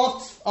Rosh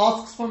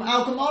asks from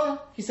Al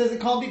Gemara, he says it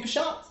can't be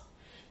Peshat.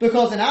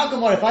 Because in Al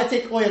Gemara, if I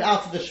take oil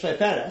out of the Shvei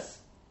Peres,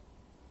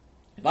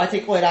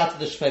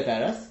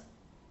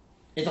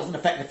 it doesn't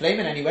affect the flame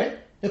in any way.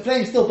 The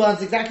flame still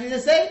burns exactly the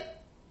same.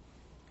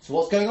 So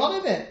what's going on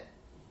in it?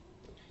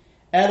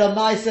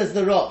 Elamai says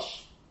the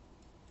Rosh.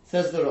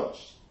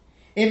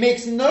 It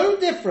makes no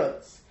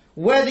difference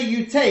whether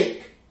you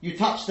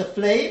touch the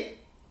flame,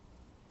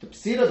 the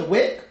psila, the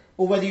wick,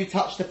 or whether you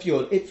touch the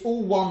fuel. It's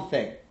all one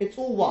thing. It's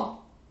all one.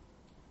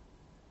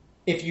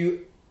 If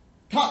you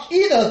touch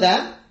either of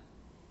them,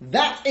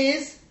 that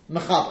is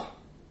mechaber.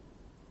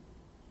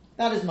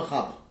 That is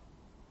mechaber.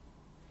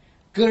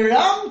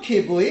 Gram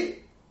kibui,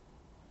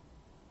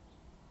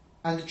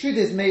 and the truth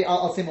is,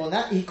 I'll say more on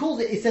that. He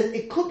says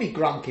it could be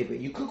gram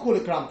kibui. You could call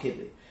it gram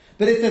kibui.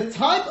 But it's a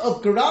type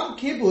of gram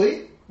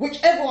kibui which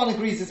everyone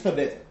agrees is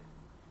forbidden.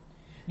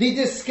 The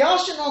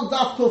discussion on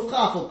Daf Kuf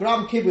Chaf or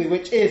gram kibui,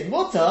 which is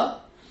mutter,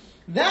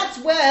 that's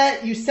where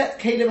you set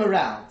kelim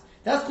around.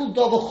 That's called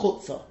dover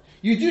chutzah.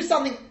 You do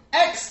something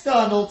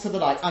external to the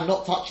light. I'm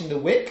not touching the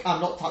wick,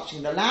 I'm not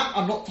touching the lamp,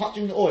 I'm not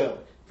touching the oil.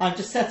 I'm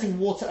just setting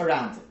water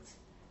around it.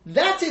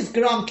 That is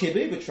gram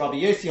kibui, which Rabbi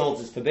Yossi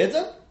holds is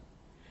forbidden,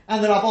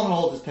 and the Rabbanon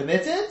holds is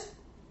permitted,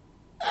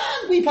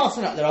 and we pass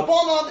on at the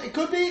Rabbanon, it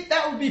could be,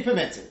 that would be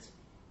permitted.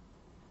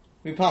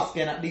 We pass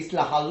again, at least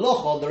la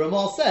halacha, the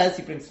Ramah says,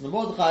 he brings from the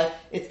Mordechai,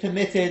 it's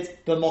permitted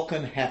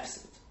b'mokem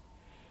hefsed.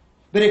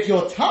 But if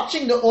you're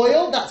touching the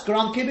oil, that's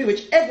gram kibui,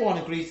 which everyone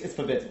agrees is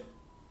forbidden.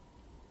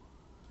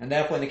 And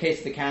therefore, in the case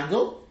of the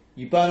candle,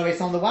 you burn away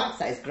some of the wax,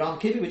 that is gram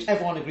kibui, which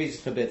everyone agrees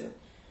is forbidden.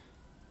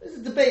 There's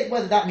a debate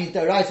whether that means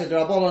D'oraisa or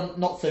D'Rabbanan,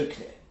 not so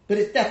clear. But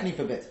it's definitely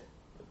forbidden.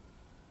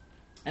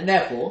 And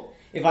therefore,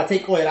 if I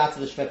take oil out of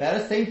the Shvei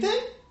Peres, same thing.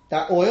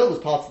 That oil was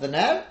part of the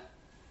ner.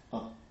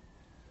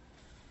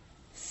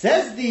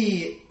 Says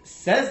the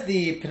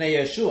Pnei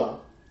Yeshua.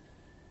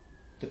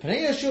 The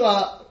Pnei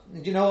Yeshua,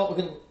 do you know what? We're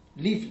going to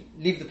leave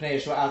the Pnei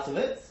Yeshua out of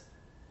it.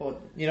 Or,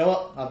 you know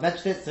what? I've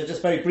mentioned it, so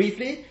just very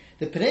briefly.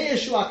 The Pnei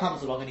Yeshua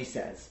comes along and he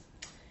says,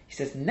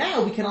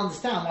 now we can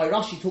understand why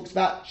Rashi talks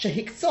about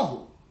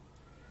Shehikzohu.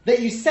 That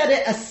you set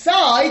it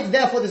aside,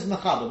 therefore there's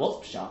mechaber.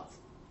 What's Peshat?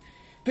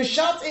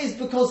 Peshat is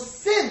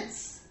because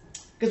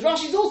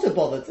Rashi's also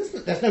bothered.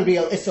 There's no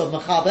real issur of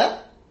mechaber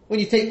when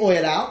you take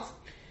oil out.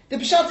 The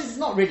Peshat is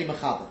not really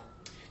mechaber.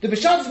 The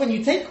Peshat is when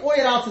you take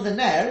oil out of the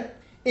ner,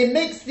 it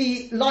makes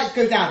the light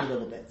go down a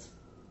little bit.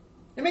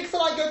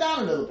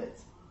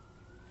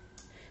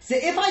 So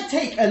if I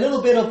take a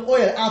little bit of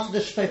oil out of the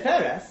Shvei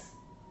Peres,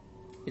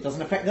 it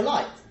doesn't affect the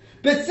light.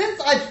 But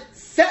since I've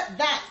set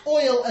that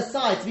oil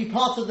aside to be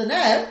part of the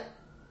ner,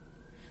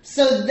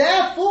 so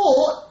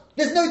therefore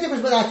there's no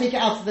difference whether I take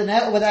it out of the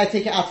ner or whether I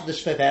take it out of the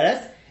Shvei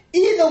Peres.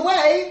 Either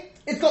way,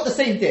 it's got the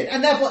same din.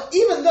 And therefore,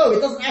 even though it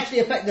doesn't actually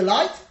affect the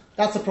light,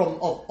 that's a problem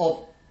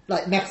of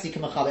like Mechzik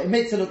and Mechaber. It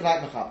makes it look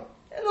like Mechaber.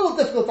 A little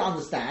difficult to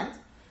understand.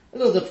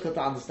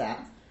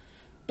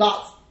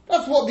 But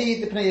that's what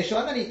the Pnei Yeshua,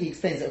 and then he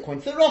explains it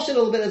according to the Rosh a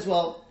little bit as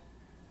well.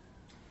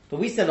 But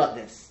we said like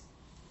this.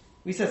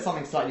 We said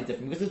something slightly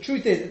different, because the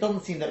truth is, it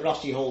doesn't seem that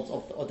Rashi holds,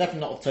 or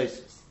definitely not of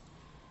Tosfos,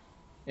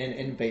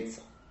 in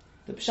Beitza.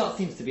 The Peshat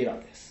seems to be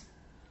like this.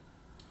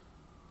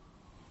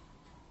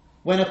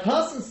 When a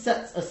person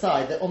sets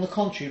aside that, on the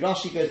contrary,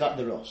 Rashi goes like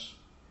the Rosh.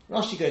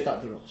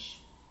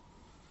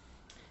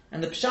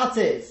 And the Peshat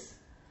is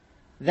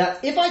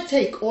that if I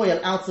take oil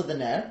out of the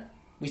ner,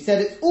 we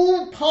said it's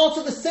all part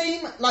of the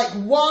same, like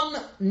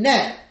one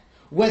ner.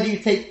 Whether you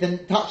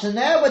touch the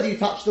ner, whether you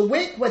touch the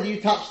wick, whether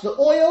you touch the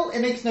oil, it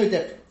makes no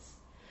difference.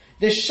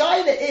 The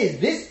shaila is,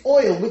 this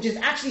oil, which is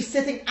actually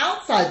sitting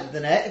outside of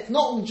the ner, it's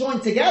not all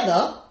joined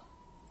together,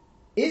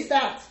 is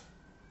that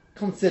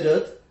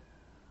considered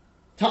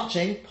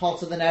touching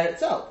part of the ner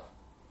itself?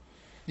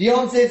 The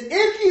answer is,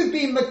 if you've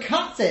been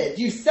mekated,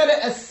 you set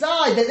it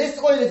aside that this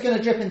oil is going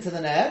to drip into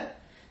the ner,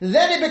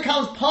 then it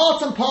becomes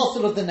part and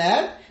parcel of the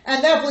ner,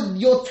 and therefore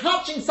you're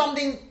touching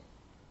something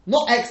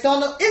not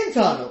external,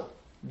 internal.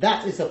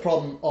 That is a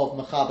problem of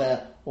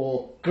mechaber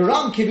or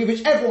gram kibbutz,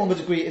 which everyone would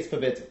agree is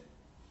forbidden.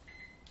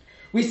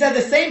 We said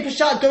the same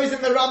Peshat goes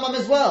in the Rambam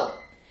as well.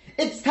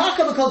 It's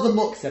taka because of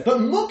muksa, but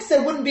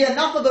muksa wouldn't be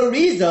enough of a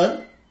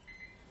reason.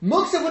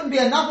 Muksa wouldn't be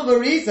enough of a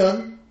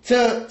reason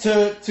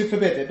to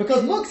forbid it,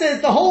 because muksa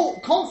is the whole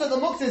concept of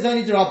muksa is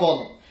only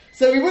d'Rabbanan.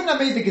 So we wouldn't have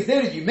made the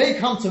considered. You may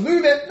come to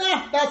move it.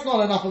 Nah, that's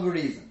not enough of a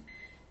reason.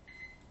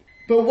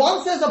 But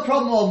once there's a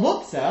problem of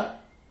muksa,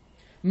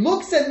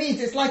 muksa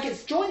means it's like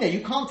it's joined there.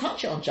 You can't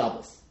touch it on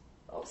Shabbos.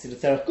 Obviously the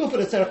tzerach gufa,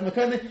 the tzerach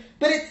mekomim,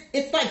 but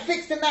it's like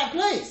fixed in that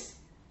place.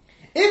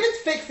 If it's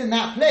fixed in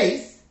that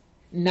place,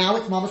 now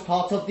it's mamash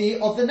part of the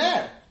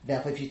ner.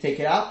 Therefore, if you take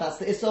it out, that's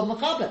the issur of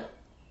mechaber.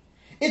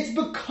 It's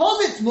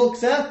because it's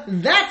muksa,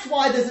 that's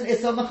why there's an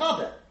issur of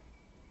mechaber.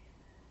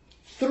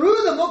 Through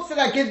the muksa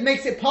that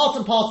makes it part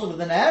and parcel of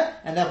the ner,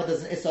 and therefore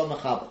there's an issur of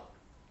mechaber.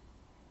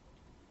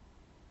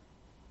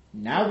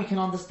 Now we can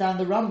understand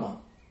the Rambam.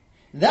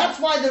 That's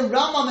why the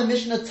Rambam in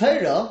Mishnah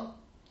Torah,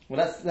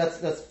 well,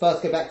 let's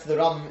first go back to the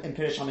Rambam in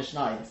Pirush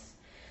HaMishnayos.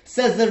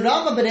 Says the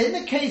Rambam, but in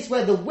the case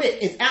where the wick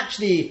is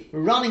actually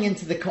running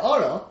into the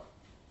Ka'ara,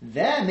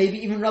 there maybe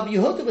even Rabbi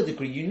Yehuda would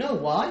agree. You know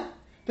why?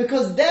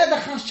 Because there the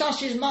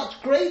chashash is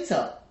much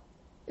greater.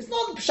 It's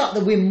not the pshat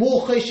that we're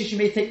more choshish you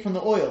may take from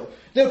the oil.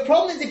 The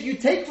problem is if you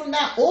take from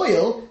that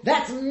oil,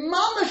 that's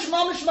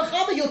mamash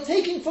mechaber. You're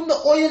taking from the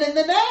oil in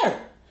the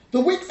ner. The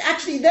wick's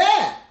actually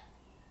there.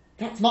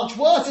 That's much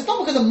worse. It's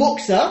not because of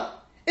muksa.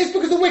 It's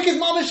because the wick is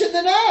mamash in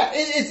the ner.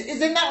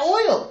 It's in that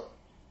oil.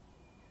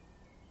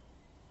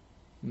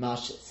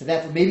 So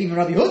therefore, maybe even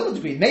Rabbi Yehuda would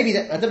agree. Maybe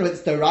I don't know if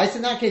it's Dorais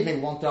in that case. Maybe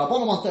one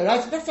D'Rabbanan, one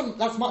Dorais.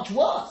 That's much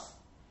worse.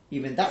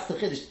 Even that's the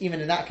chiddush.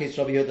 Even in that case,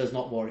 Rabbi Yehuda is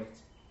not worried.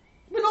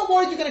 We're not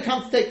worried you're going to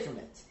come to take from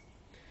it.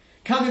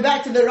 Coming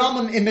back to the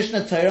Rambam in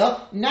Mishnah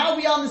Torah, now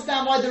we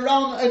understand why the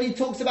Rambam only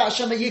talks about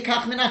Shema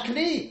Yikach Min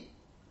HaKli.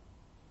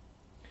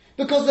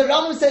 Because the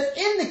Rambam says,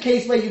 in the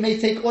case where you may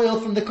take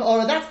oil from the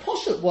Ka'ara, that's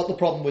poshut what the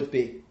problem would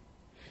be.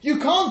 You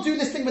can't do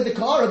this thing with the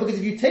Ka'ara, because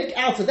if you take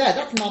out of there,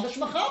 that's mamash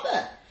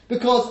mechaber.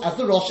 Because, as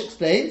the Rosh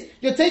explains,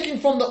 you're taking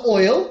from the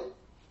oil,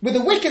 with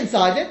a wick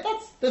inside it,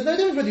 there's no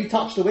difference whether you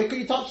touch the wick or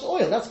you touch the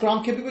oil. That's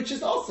gram kibbutz, which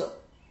is also.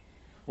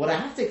 What I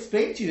have to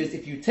explain to you is,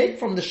 if you take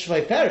from the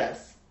shvei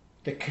peres,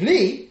 the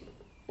kli,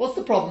 what's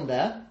the problem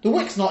there? The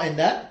wick's not in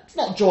there. It's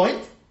not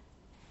joined.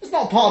 It's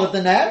not part of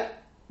the ner.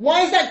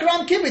 Why is that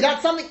gram kibbutz?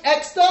 That's something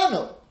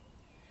external.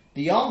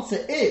 The answer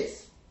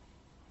is,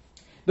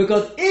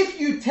 because if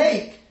you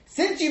take,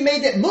 since you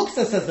made it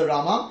muksa, says the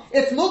Rambam,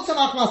 it's muksa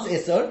machmas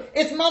isur,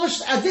 it's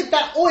mamash as if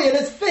that oil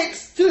is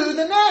fixed to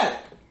the ner.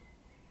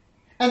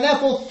 And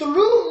therefore,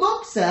 through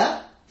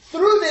muksa,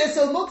 through the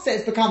isur muksa,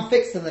 it's become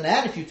fixed to the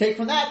ner. If you take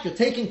from that, you're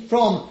taking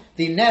from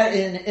the ner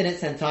in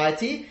its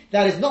entirety.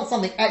 That is not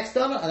something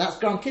external, and that's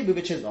gram kibbutz,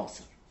 which is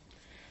awesome.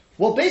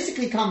 What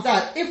basically comes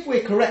out, if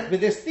we're correct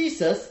with this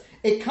thesis,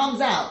 it comes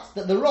out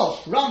that the Rosh,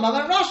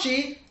 Rambam and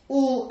Rashi,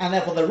 and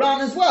therefore the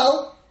Ran as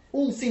well,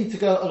 all seem to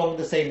go along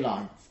the same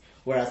lines.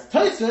 Whereas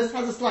Tosfos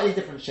has a slightly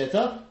different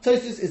shitta.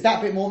 Tosfos is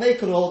that bit more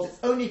makel. It's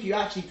only if you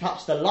actually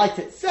touch the light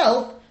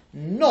itself,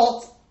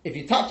 not if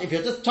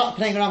you're just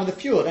playing around with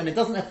the fuel and it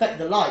doesn't affect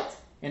the light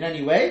in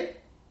any way.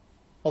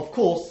 Of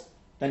course,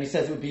 then he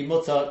says it would be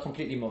mutter,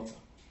 completely mutter.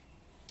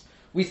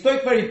 We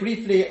spoke very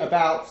briefly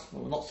about,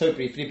 well, not so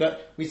briefly,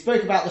 but we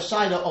spoke about the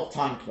shaila of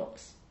time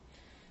clocks.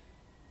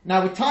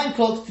 Now, with time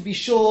clocks, to be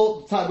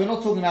sure, we're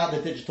not talking about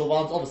the digital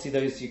ones. Obviously,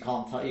 those you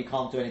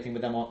can't do anything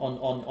with them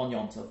on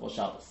Yom Tov or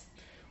Shabbos.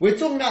 We're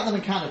talking about the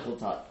mechanical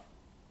type.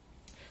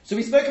 So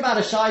we spoke about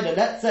a shaila.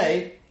 Let's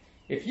say,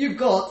 if you've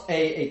got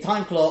a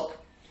time clock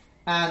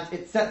and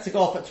it's set to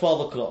go off at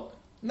 12 o'clock.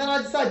 And then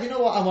I decide, you know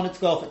what, I want it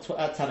to go off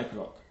at 10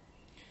 o'clock.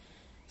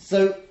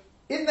 So,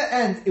 in the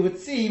end, it would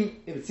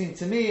seem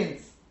to me, and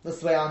that's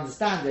the way I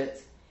understand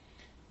it.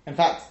 In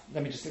fact,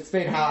 let me just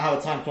explain how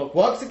a time clock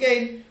works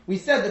again. We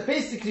said that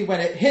basically when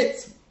it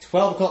hits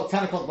 12 o'clock,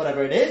 10 o'clock,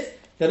 whatever it is,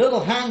 the little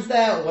hands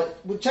there, or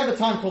whichever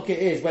time clock it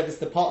is, whether it's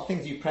the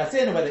things you press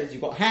in or whether it's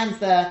you've got hands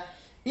there,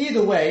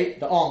 either way,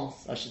 the arms,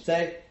 I should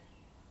say,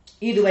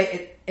 either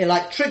way, it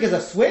like triggers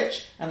a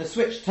switch, and the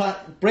switch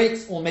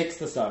breaks or makes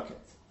the circuit.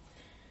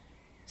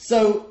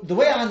 So the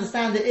way I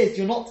understand it is,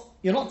 you're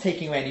not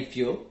taking away any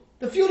fuel.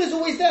 The fuel is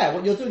always there.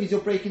 What you're doing is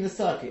you're breaking the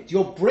circuit.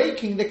 You're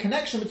breaking the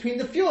connection between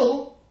the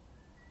fuel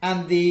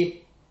and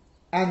the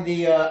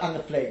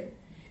flame.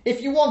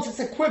 If you want, it's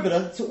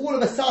equivalent to all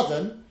of a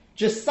sudden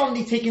just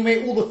suddenly taking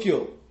away all the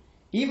fuel.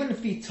 Even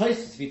if you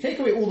take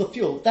away all the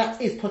fuel,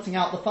 that is putting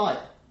out the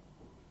fire.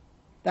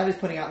 That is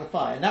putting out the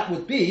fire, and that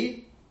would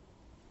be,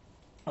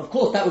 of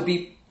course, that would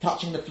be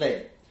touching the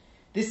flame.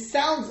 This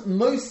sounds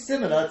most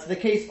similar to the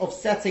case of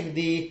setting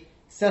the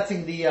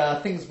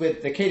things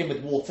with the kelim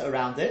with water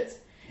around it.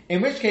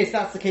 In which case,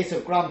 that's the case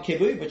of gram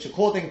kibbutz, which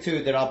according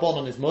to the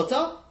Rabbanon is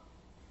mutter,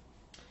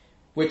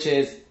 which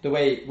is the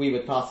way we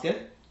would pass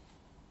it.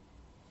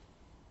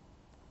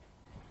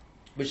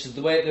 which is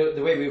the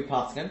way we were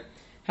passing.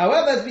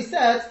 However, as we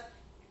said,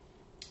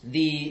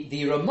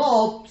 the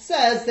Ramah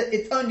says that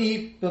it's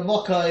only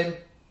b'mokom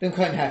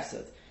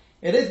hefsed.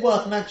 It is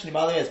worth mentioning,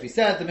 by the way, as we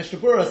said, the Mishnah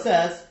Berurah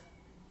says,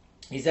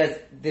 he says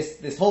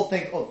this whole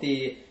thing of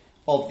the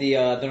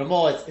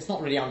Ramah, it's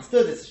not really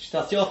understood. It's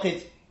Shitas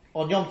Yochid.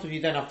 On Yom Tov, you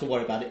don't have to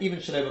worry about it, even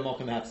Shalei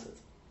b'mokom hefsed.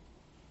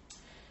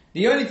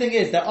 The only thing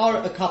is, there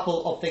are a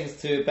couple of things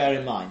to bear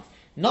in mind.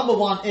 Number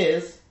one,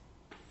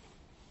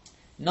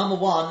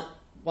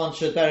 one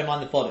should bear in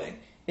mind the following.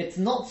 It's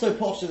not so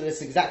posh that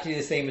it's exactly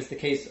the same as the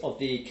case of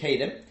the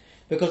Kedim,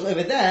 because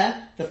over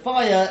there, the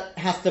fire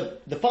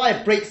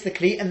breaks the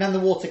kli and then the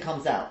water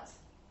comes out.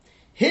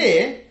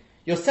 Here,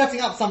 you're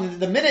setting up something that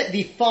the minute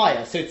the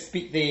fire, so to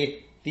speak,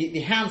 the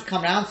hands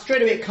come around,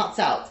 straight away it cuts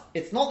out.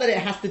 It's not that it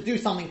has to do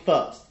something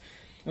first.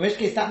 In which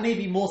case, that may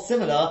be more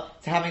similar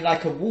to having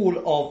like a wall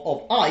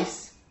of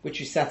ice,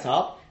 which you set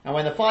up, and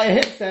when the fire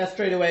hits there,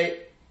 straight away,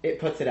 it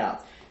puts it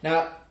out.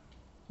 Now,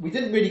 we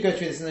didn't really go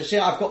through this in the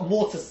shir. I've got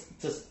more to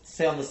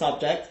say on the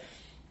subject.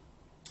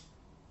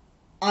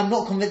 I'm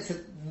not convinced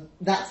that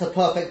that's a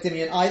perfect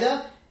dimion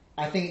either.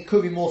 I think it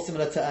could be more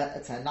similar to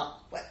a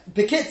nut.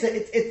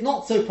 Bekitzer, it's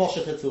not so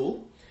poshet at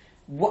all,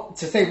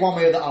 to say one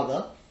way or the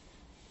other.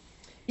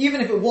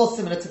 Even if it was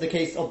similar to the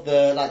case of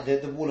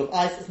the wall of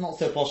ice, it's not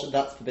so posh that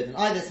that's forbidden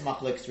either. It's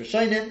machlokes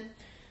rishonim.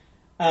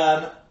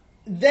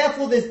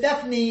 Therefore, there's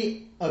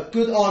definitely a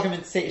good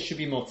argument to say it should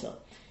be mutter.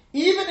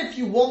 Even if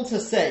you want to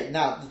say,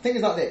 now the thing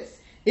is like this: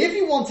 if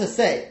you want to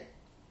say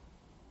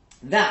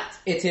that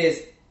it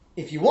is,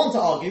 if you want to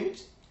argue,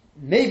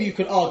 maybe you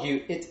could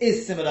argue it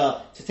is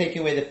similar to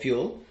taking away the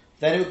fuel,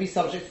 then it would be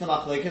subject to the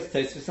machlokes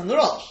Tosfos and the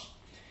Rosh.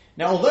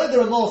 Now, although the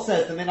Ramah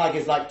says the minhag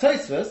is like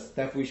Tosfos,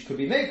 therefore we could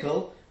be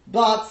mekel.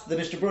 But the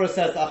Mishnah Berurah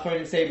says that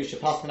Achronim say we should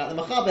pass at the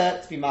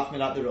Mechaber to be machmir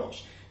at the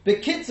Rosh.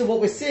 But kitzur,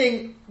 what we're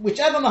seeing,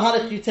 whichever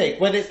mahalach you take,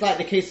 whether it's like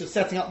the case of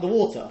setting up the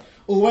water,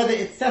 or whether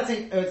it's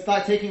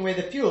like taking away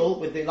the fuel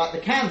with the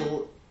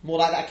candle, more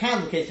like that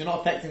candle case, you're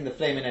not affecting the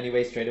flame in any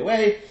way straight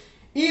away.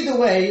 Either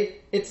way,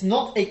 it's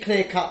not a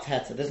clear-cut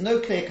heter. There's no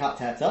clear-cut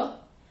heter.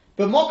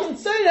 But mokum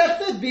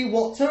tzorech would be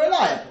what to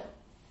rely upon.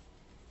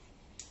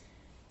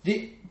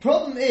 The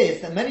problem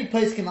is that many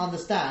poskim can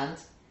understand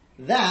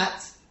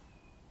that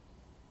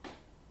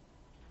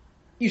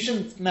you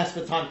shouldn't mess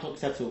with time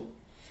clocks at all.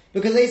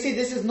 Because they say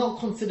this is not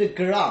considered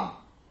gram.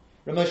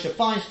 Ramosha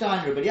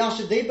Feinstein, Rabbi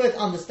Yasha, they both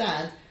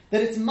understand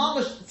that it's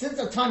mamash, since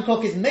a time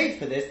clock is made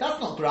for this,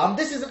 that's not gram,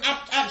 this is an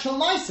actual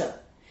maisa.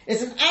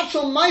 It's an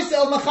actual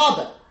maisa of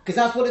machaber, because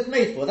that's what it's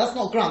made for. That's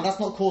not gram,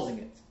 that's not causing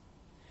it.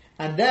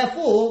 And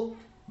therefore,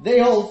 they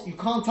hold you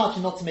can't touch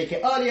it, not to make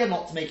it earlier,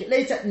 not to make it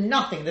later,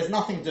 nothing, there's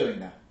nothing doing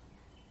there.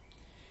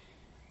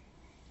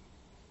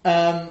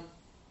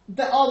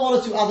 There are one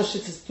or two other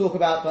shittas to talk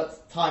about,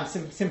 but time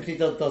simply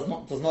does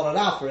not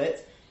allow for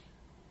it.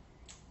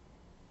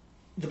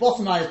 The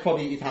bottom line is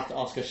probably you'd have to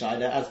ask a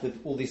shaila, as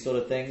with all these sort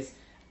of things.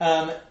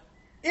 If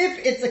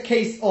it's a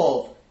case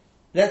of,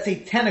 let's say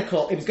 10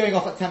 o'clock, it was going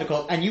off at 10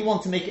 o'clock, and you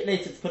want to make it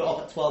later to put it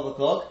off at 12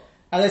 o'clock,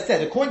 as I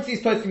said, according to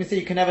these poskim, you say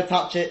you can never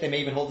touch it. They may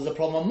even hold there's a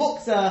problem on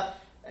muktzah.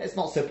 It's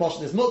not so posh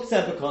as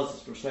muktzah,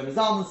 because Rosh Shlomo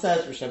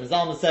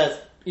Zalman says,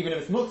 even if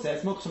it's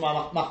muktzah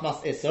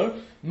machmas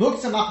isur.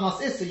 Muktzah machmas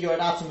isur, you're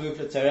allowed to move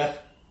the tzorech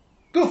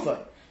gufay.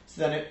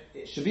 So then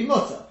it should be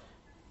mutter.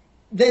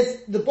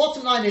 The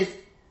bottom line is,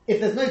 if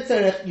there's no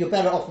tzorech, you're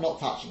better off not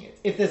touching it.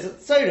 If there's a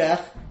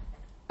tzorech,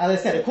 as I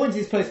said, according to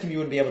these poskim, you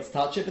wouldn't be able to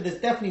touch it, but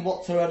there's definitely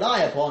what to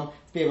rely upon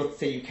to be able to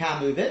say you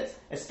can move it,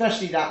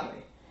 especially that way.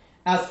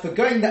 As for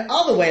going the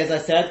other way, as I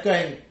said,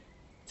 going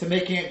to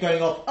making it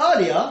going off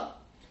earlier,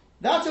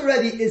 that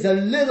already is a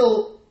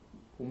little,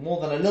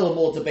 more than a little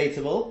more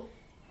debatable.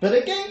 But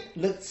again,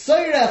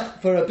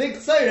 for a big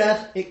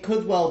tzorech, it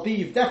could well be,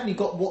 you've definitely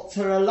got what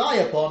to rely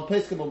upon,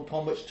 poskim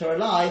upon which to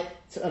rely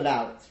to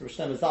allow it. Rosh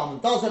Shlomo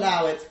Zalman does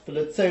allow it, for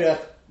the tzorech,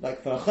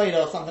 like for a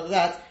chayla or something like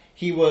that,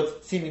 he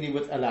seemingly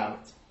would allow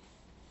it.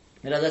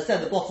 And as I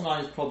said, the bottom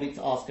line is probably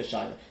to ask a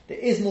shaila. There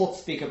is more to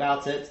speak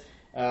about it.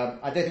 I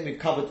don't think we've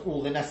covered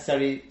all the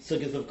necessary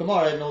sugyas of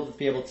Gemara in order to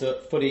be able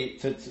to fully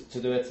to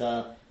do it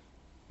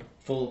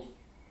full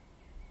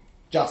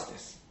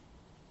justice.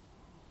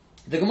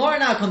 The Gemara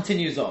now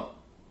continues on.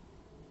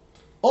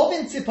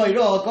 Obin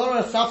Tzipoira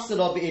Gora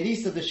Safsala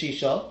be'Elisa the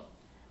Shisha.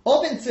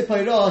 Obin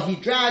Tzipoira, he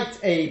dragged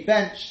a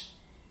bench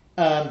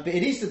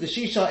be'Elisa the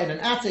Shisha in an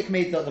attic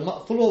made that the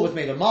floor was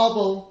made of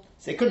marble,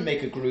 so they couldn't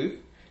make a groove.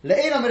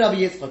 Le'elam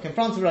Rabbi Yitzchak, in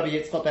front of Rabbi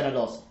Yitzchak ben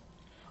Elazar.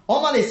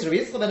 Omalis Rabbi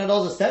Yitzchak ben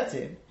Elazar said to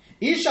him,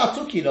 Isha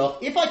tukiloch,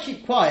 if I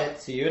keep quiet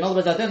to you, in other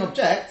words, I don't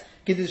object,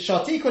 as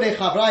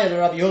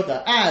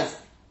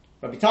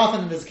Rabbi Tarfon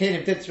and the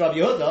Zakanim did to Rabbi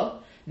Yehuda,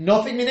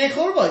 nothing minei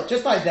churba.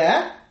 Just like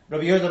there,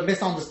 Rabbi Yehuda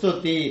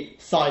misunderstood the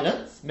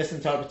silence,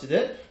 misinterpreted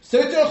it.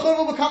 So too a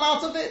churba will come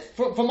out of it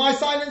for my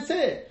silence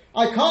here.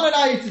 I can't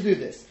allow you to do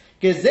this.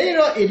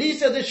 Gezerah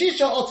Elisa de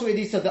Shisha Otu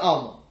Elisa de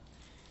Alma.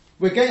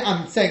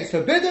 I'm saying it's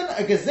forbidden,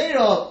 a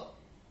gezerah,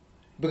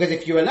 because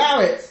if you allow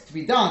it to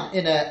be done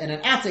in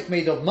an attic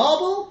made of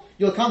marble,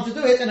 you'll come to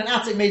do it in an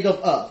attic made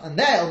of earth. And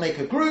there it'll make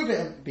a groove,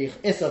 it'll be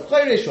Isav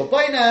Chorish or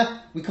Boina,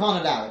 we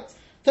can't allow it.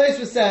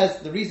 Tosfos says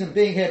the reason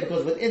being here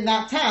because within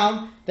that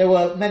town there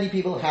were many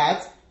people who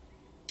had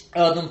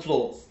earthen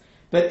floors.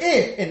 But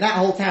if in that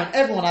whole town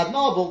everyone had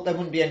marble, there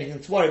wouldn't be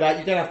anything to worry about.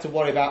 You don't have to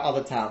worry about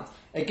other towns.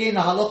 Again,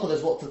 the halacha,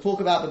 there's what to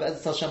talk about, but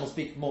Be'ezus Hashem will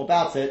speak more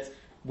about it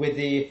when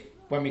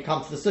we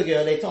come to the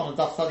sugya later on in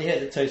Daf Study here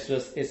that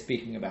Tosfos is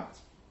speaking about.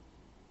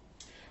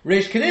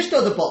 Reish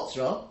Kanishta the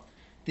Botzra,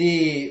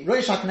 the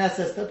Rosh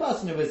HaKnesses, the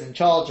person who was in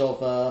charge of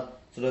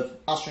sort of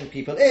ushering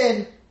people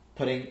in,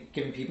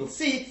 giving people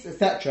seats,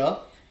 etc.,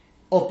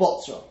 of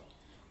Botzra.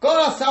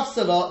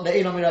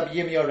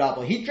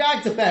 He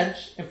dragged a bench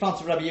in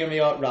front of Rabbi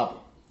Yirmiyah Rabbah.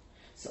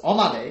 So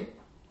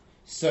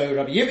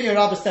Rabbi Yirmiyah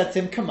Rabbah said to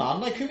him, come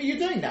on, like whom are you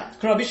doing that?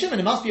 Rabbi Shimon,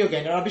 it must be you're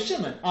going to Rabbi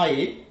Shimon,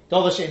 i.e.,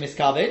 Dova Shem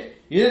Iskaved,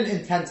 you didn't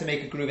intend to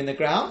make a groove in the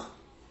ground,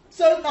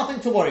 so nothing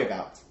to worry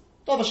about.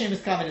 Dova Shem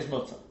Iskaved is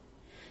mutter.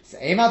 So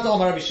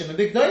Rabbi Shimon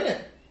big doinen.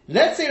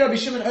 Let's say Rabbi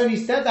Shimon only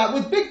said that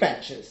with big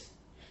benches.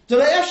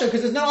 Because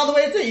there's no other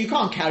way to do it. You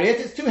can't carry it,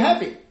 it's too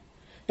heavy.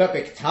 But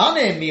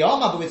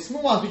with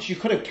small ones which you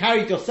could have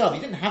carried yourself,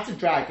 you didn't have to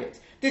drag it.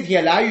 Did he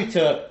allow you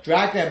to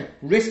drag them,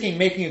 risking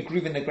making a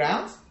groove in the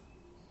ground?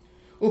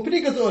 And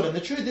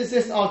the truth is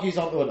this argues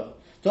on Ula.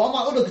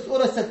 Because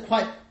Ula said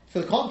quite to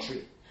the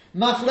contrary.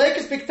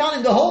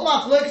 The whole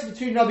machlokes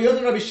between Rabbi Yehuda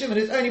and Rabbi Shimon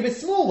is only with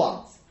small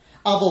ones.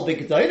 But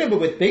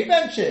with big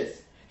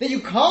benches, that you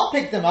can't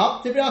pick them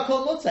up,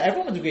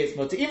 everyone would agree it's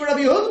mutter. Even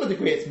Rabbi Yehuda would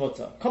agree it's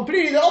mutter.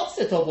 Completely the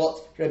opposite of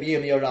what Rabbi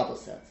Yirmiyah Rabbah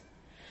said.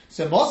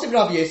 So Mosif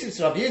Rabbi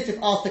Yosef,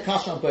 asked the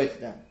kasha on both of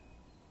them.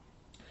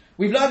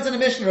 We've learned in the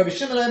Mishnah, Rabbi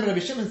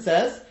Shimon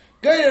says,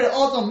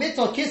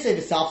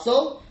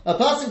 a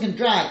person can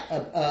drag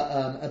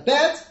a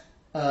bed,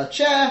 a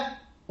chair,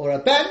 or a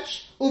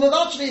bench, as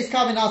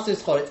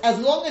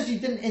long as you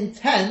didn't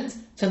intend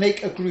to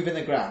make a groove in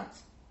the ground.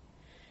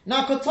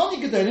 Now,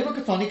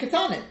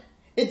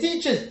 it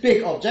teaches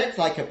big objects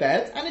like a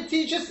bed, and it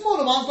teaches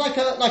smaller ones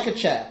like a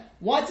chair.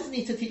 Why does it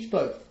need to teach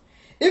both?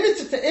 If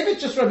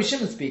it's just Rabbi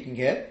Shimon speaking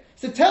here,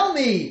 so tell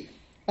me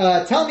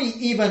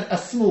even a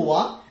small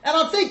one, and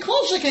I'd say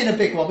kol shekain a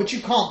big one, which you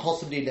can't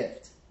possibly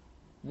lift.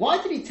 Why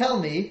did he tell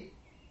me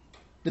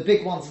the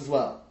big ones as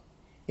well?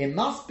 It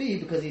must be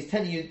because he's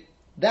telling you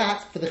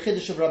that for the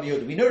chiddush of Rabbi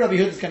Yehuda. We know Rabbi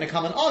Yehuda is going to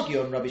come and argue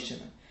on Rabbi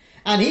Shimon,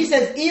 and he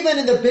says even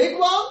in the big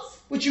ones,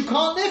 which you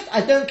can't lift, I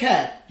don't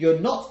care. You're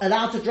not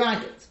allowed to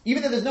drag it.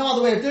 Even though there's no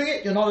other way of doing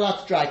it, you're not allowed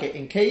to drag it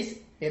in case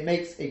it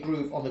makes a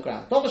groove on the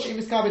ground. Dovashim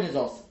Iskabin is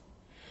also.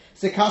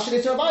 So kasha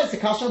is Rabbi, it's a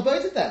kasha on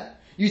both of them.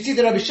 You see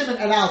that Rabbi Shimon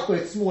allows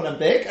both small and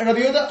big, and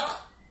Rabbi Yehuda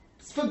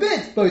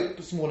forbids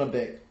both small and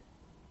big.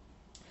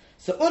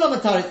 So Ula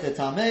Mataris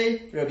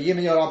L'Tamei, Rabbi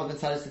Yirmiyah Rabbah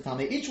Mataris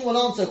L'Tamei, each one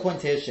will answer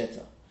according to his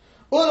shitta.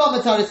 Ula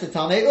Mataris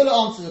L'Tamei,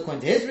 Ula answers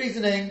according to his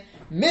reasoning.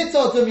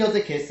 Mitzah Dum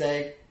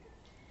Yodekise.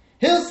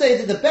 He'll say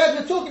that the bed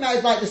we're talking about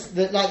is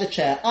like the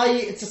chair, i.e.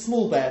 it's a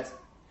small bed.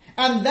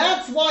 And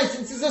that's why,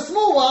 since it's a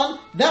small one,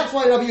 that's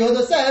why Rabbi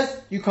Yehuda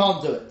says you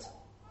can't do it.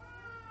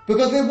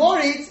 Because we're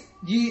worried,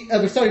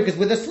 because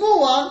with a small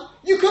one,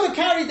 you could have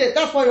carried it.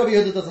 That's why Rabbi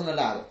Yehuda doesn't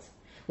allow it.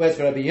 Whereas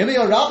for Rabbi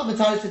Yirmiyah Rabbah,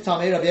 Rabbi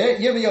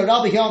Yirmiyah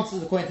Rabbah, he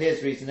answers according to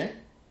his reasoning.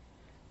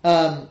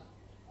 On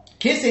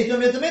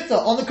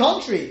the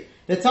contrary,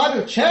 the type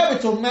of chair we're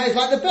talking about is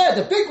like the bed,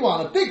 a big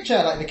one, a big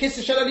chair, like the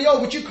Kisei Shel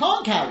Eliyahu, which you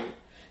can't carry.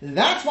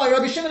 That's why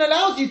Rabbi Shimon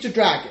allows you to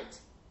drag it.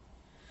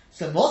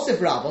 So Mosif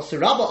Rabbah, so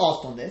Rabbah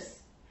asked on this.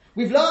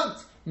 We've learnt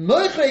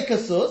Mochrei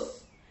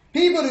Kasus,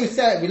 people who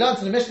sell, we learnt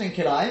in the Mishnah in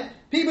Kilayim,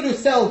 people who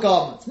sell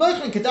garments.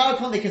 Mochrei and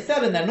Kedarkon, they can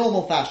sell in their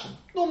normal fashion.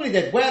 Normally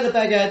they'd wear the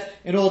beged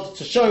in order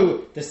to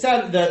show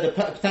the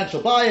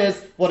potential buyers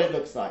what it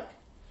looks like.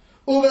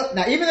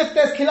 Now even if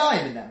there's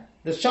Kilayim in them,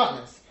 there's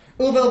shatnez.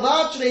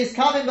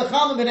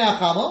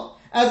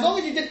 As long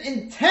as you didn't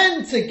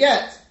intend to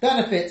get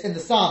benefits in the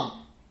sun,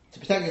 to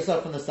protect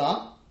yourself from the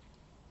sun,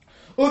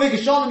 or in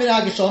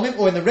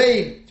the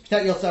rain, to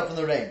protect yourself from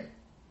the rain.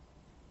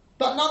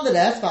 But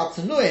nonetheless,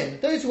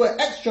 those who were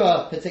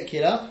extra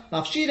particular, they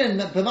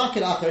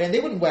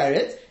wouldn't wear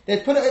it,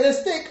 they'd put it in a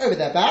stick over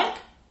their back,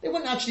 they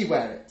wouldn't actually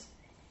wear it.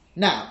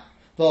 Now,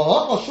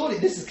 surely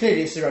this is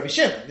clearly Rabbi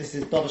Shimon, this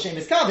is Dov Hashem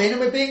Iskavin, and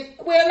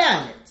we're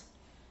allowing it.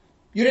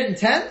 You didn't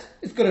intend,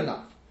 it's good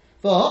enough.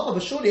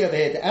 Surely over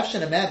here, the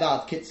Efshen Amer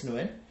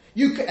Kitsnuin,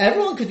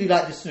 everyone could do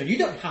like the snun, you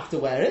don't have to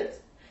wear it.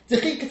 He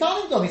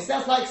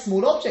says like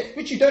small objects,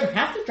 which you don't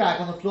have to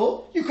drag on the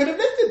floor, you could have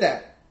lifted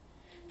them.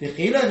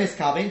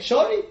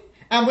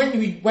 And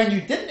when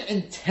you didn't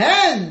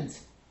intend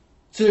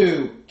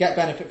to get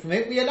benefit from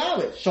it, we allow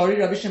it. Shori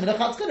Rabbi Shimon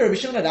Rabbi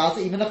Shimon allows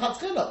it even a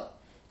chatzchila.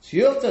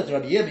 Tiyufta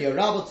Rabbi Yirmiyah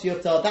Rabbah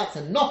Tiyufta, that's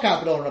a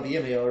knockout blow on Rabbi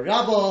Yirmiyah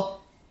Rabbah,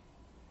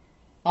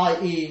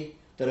 i.e.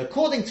 that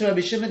according to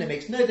Rabbi Shimon, it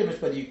makes no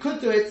difference whether you could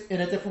do it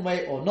in a different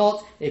way or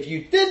not. If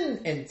you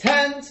didn't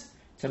intend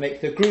to make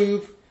the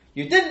groove,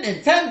 you didn't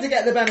intend to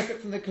get the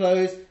benefit from the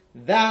clothes,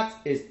 that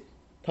is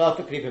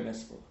perfectly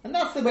permissible. And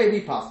that's the way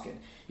we paskin.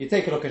 You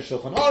take a look in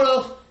Shulchan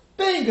Aruch,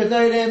 Bein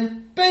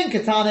Gedolim, Bein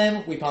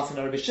Ketanim, we pass on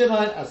Rabbi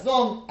Shimon, as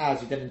long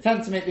as you didn't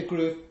intend to make the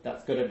groove,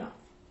 that's good enough.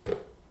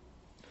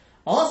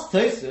 Ask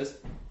Tosfos,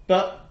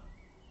 but,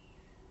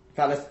 in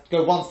fact, let's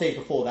go one stage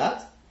before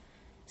that.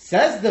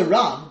 Says the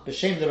Ram,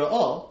 B'Shem the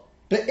Ra'ah,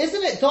 but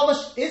isn't it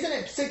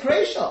Psik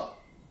Reisha?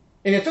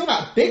 If you're talking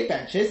about big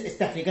benches, it's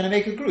definitely going to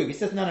make a groove. He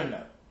says,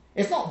 no.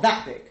 It's not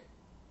that big.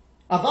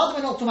 Avad,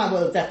 we're not talking about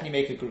what will definitely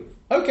make a groove.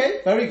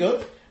 Okay, very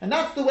good. And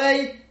that's the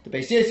way the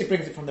Beis Yosef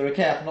brings it from the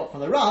Rekeach, not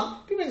from the Ram.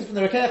 He brings it from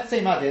the Rekeach,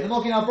 same idea. The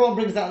Mokin Avraham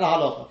brings that to the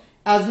Halacha.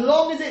 As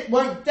long as it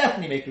won't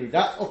definitely make a groove,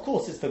 that, of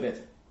course, is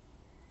forbidden.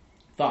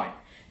 Fine.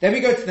 Then we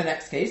go to the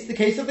next case, the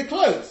case of the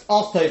clothes.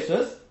 Ask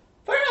Tosfos,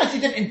 very nice,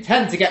 you didn't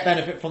intend to get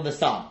benefit from the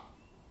sun.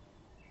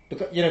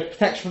 Because,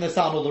 protection from the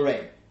sun or the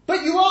rain.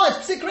 But you are,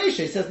 it's Psik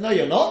Reisha. He says, no,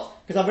 you're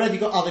not, because I've already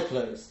got other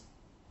clothes.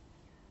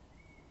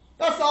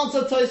 That's the answer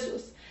of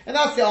Tosfos. And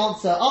that's the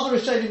answer. Other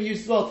Rishonim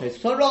use as well.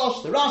 Tosfos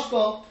Harash, the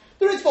Rashba,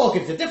 the Ritva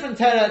gives a different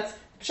teretz.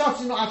 Pshat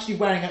is not actually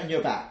wearing it on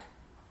your back.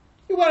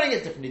 You're wearing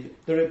it differently.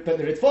 But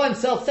the Ritva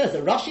himself says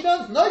that Rashi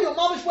does. No, your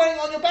mom is wearing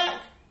it on your back.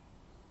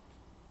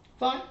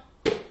 Fine.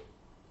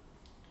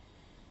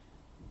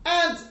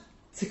 And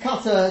to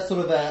cut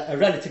a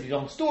relatively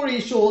long story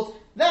short,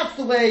 that's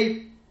the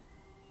way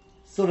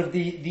sort of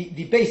the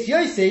Beis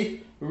Yosef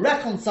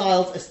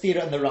reconciles a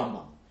stira and the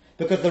Rambam.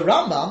 Because the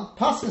Rambam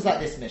passes like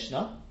this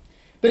Mishnah,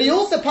 but he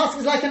also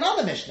passes like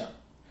another Mishnah,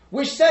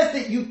 which says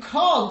that you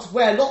can't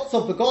wear lots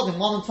of begodim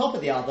one on top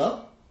of the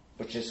other,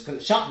 which is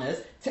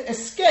shatnez, to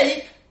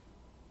escape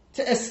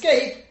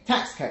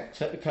tax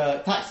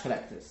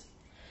collectors.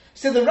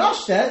 So the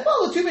Rush says,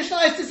 well, the two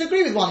Mishnayos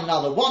disagree with one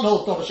another. One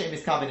holds Dov Hashem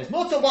is Kavin is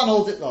Mutter, one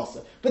holds it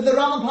also. But the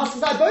Rambam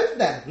passes out both of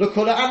them.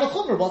 L'kula and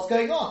l'chumra, what's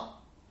going on?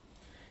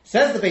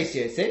 Says the Beis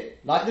Yosef,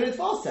 like the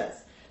Ritva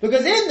says.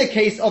 Because in the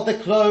case of the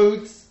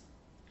clothes,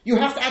 you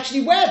have to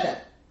actually wear them.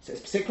 So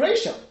it's Psik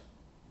Reisha.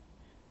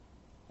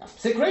 That's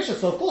Psik Reisha,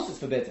 so of course it's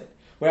forbidden.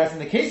 Whereas in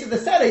the case of the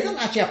seller, he doesn't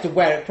actually have to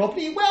wear it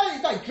properly. He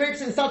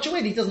drapes it in such a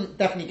way that he doesn't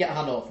definitely get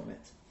hana from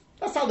it.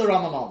 That's how the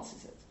Rambam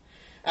answers it.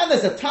 And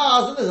there's a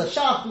Taz and there's a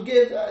Shach who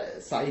give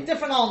a slightly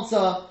different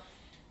answer,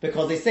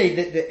 because they say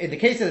that in the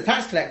case of the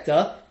tax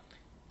collector,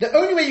 the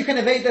only way you can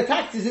evade the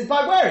taxes is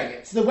by wearing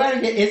it. So the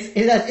wearing it is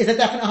a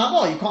definite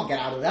hana. You can't get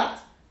out of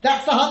that.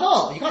 That's the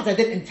hana. You can't say I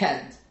didn't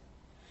intend.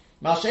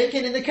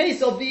 Mashakin, in the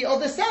case of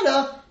the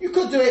seller, you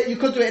could do it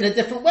in a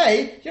different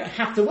way. You don't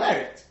have to wear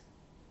it.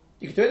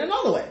 You could do it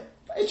another way.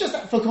 But it's just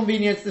that for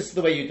convenience, this is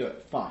the way you do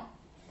it. Fine.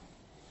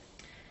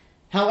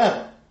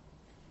 However,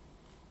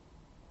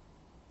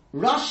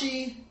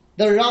 Rashi,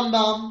 the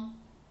Rambam,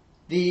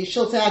 the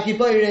Shotei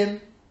HaGiborim,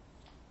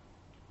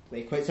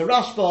 where he quotes a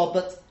Rashba,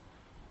 but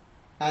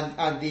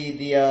and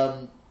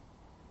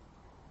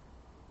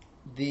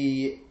the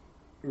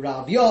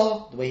Rav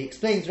Yor, the way he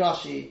explains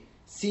Rashi,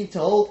 seem to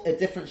hold a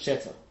different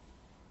shitta.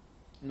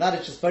 And that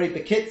is just very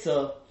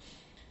bekitzer.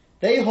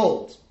 They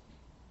hold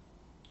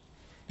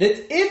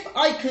that if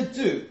I could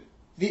do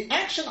the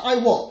action I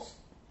want,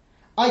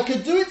 I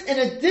could do it in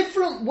a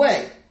different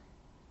way.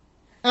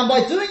 And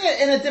by doing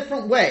it in a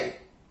different way,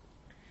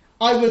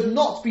 I would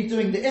not be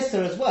doing the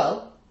Isser as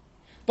well.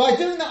 By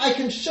doing that, I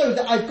can show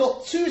that I've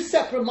got two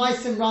separate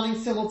Maisim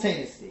running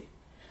simultaneously.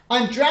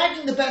 I'm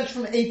dragging the bench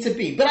from A to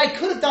B, but I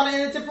could have done it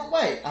in a different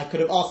way. I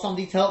could have asked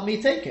somebody to help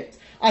me take it.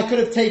 I could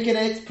have taken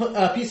it, put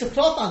a piece of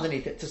cloth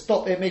underneath it to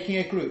stop it making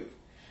a groove.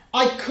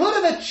 I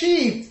could have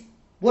achieved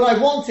what I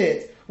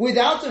wanted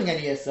without doing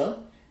any Isser.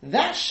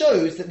 That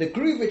shows that the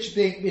groove which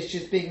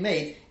is being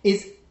made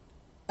is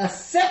a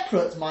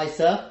separate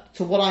Maisa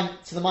to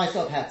the Maisa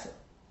of Heter.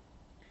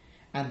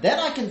 And then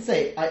I can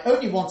say, I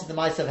only wanted the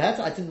Maisa of Heter,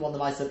 I didn't want the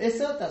Maisa of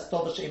Isser, that's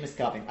Dov Hashem is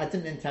Kavin. I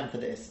didn't intend for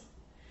the Isser.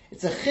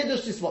 It's a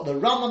Chiddush, this is what the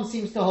Rambam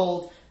seems to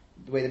hold,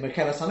 the way the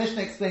Merkevas HaMishnah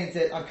explains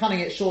it. I'm cutting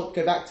it short,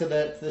 go back to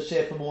the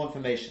share for more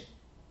information.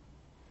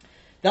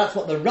 That's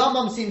what the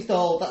Rambam seems to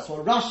hold, that's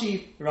what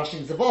Rashi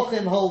in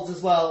Zavochim holds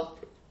as well.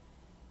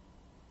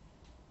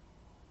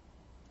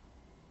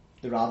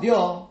 The Rav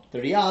Yor, the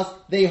Riaz,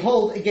 they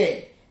hold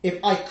again. If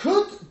I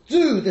could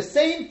do the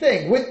same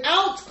thing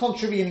without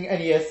contributing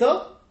any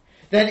Isser,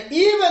 then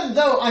even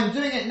though I'm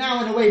doing it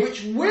now in a way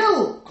which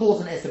will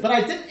cause an Isser, but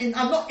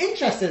I'm not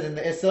interested in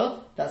the Isser,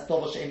 that's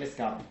Dov Hashem is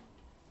Kavin.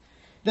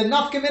 The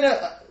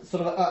nafkamina,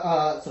 sort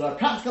of a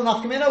practical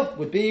nafkamina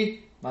would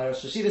be, my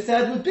Rosh Hashiva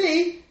said, would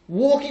be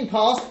walking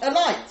past a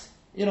light,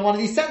 one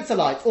of these sensor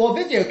lights, or a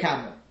video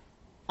camera.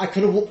 I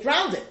could have walked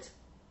around it,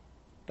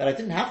 but I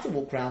didn't have to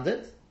walk around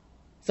it.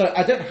 So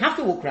I don't have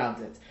to walk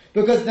around it.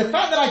 Because the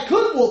fact that I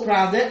could walk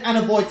around it and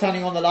avoid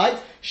turning on the light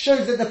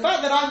shows that the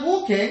fact that I'm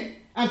walking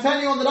and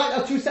turning on the light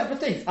are two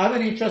separate things. I'm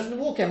only interested in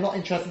walking, I'm not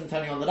interested in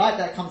turning on the light.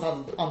 That comes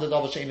under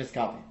Dov Hashem is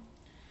Kavin.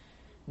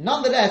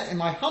 Nonetheless, in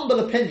my humble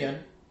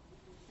opinion,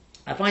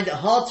 I find it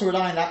hard to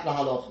rely on that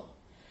lahalocha.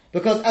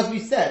 Because as we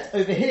said,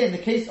 over here in the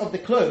case of the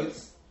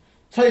clothes,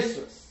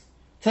 Tosfos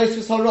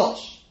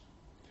Horosh,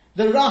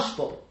 the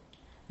Rashba,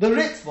 the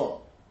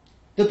Ritva,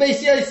 the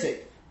Beis Yosef,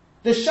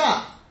 the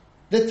Shach,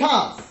 the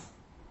Taz,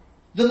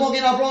 the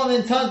Mogen Avraham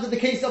in terms of the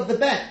case of the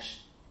bench,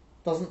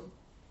 doesn't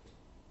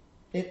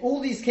in all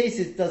these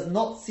cases does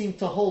not seem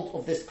to hold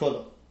of this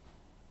kula.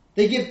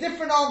 They give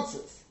different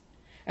answers.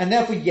 And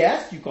therefore,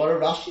 yes, you've got a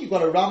Rashi, you've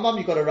got a Rambam,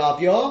 you've got a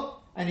Rav Yor,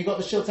 and you've got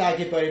the Shiltei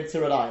HaGiborim to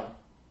rely on.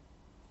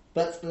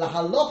 But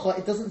lahalacha,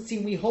 it doesn't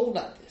seem we hold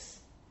like this.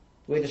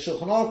 The way the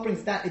Shulchan Aruch brings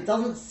it down, it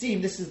doesn't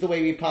seem this is the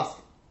way we pass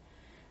it.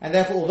 And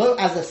therefore, although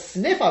as a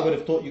sniff I would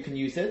have thought you can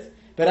use it,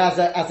 but as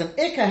an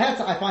ikka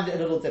heta I find it a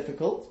little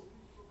difficult.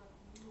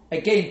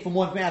 Again, from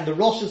one and the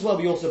Rosh as well,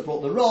 we also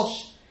brought the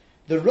Rosh.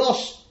 The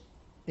Rosh,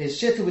 his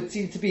shitta would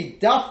seem to be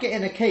dafka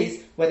in a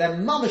case where they're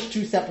mamish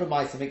two separate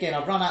meisim. Again,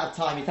 I've run out of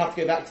time, you'd have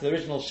to go back to the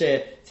original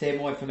share to hear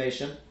more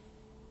information.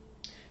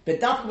 But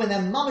dafka when they're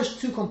mamish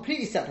two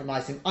completely separate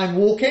meisim, I'm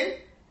walking,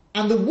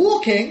 and the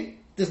walking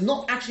does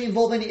not actually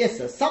involve any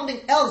issa.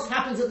 Something else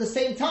happens at the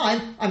same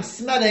time, I'm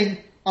smelling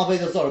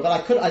Avodah Zarah.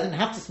 But I didn't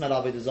have to smell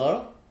Avodah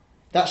Zarah.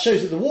 That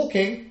shows that the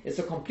walking is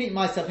a complete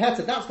ma'aseh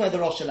heta. That's where the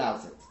Rosh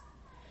allows it.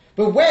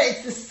 But where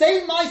it's the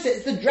same ma'aseh,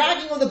 it's the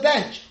dragging on the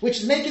bench, which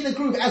is making the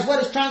groove as well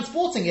as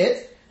transporting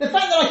it, the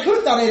fact that I could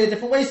have done it in a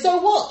different way,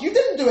 so what? You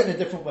didn't do it in a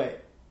different way.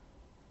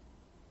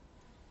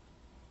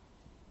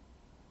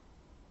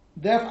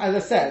 Therefore, as I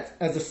said,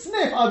 as a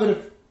sniff, I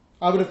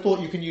would have thought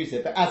you can use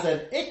it. But as an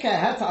ikka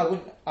heta,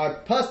 I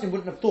personally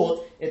wouldn't have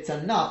thought it's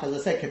enough. As I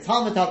said,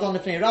 ketalmud hadon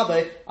lefnei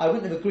rabbi, I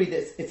wouldn't have agreed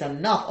that it's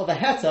enough of a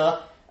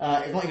heta.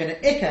 It's not even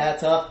an ikka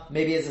heta,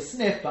 maybe as a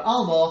sniff, but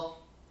alma.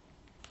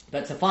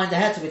 But to find a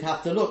heta, we'd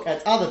have to look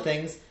at other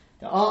things.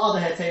 There are other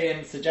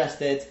heterim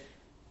suggested.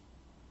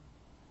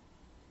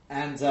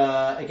 And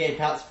again,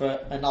 perhaps for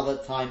another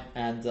time,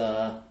 and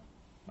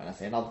when I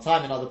say another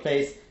time, another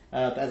place,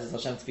 but as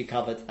Hashem to be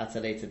covered at a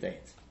later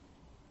date.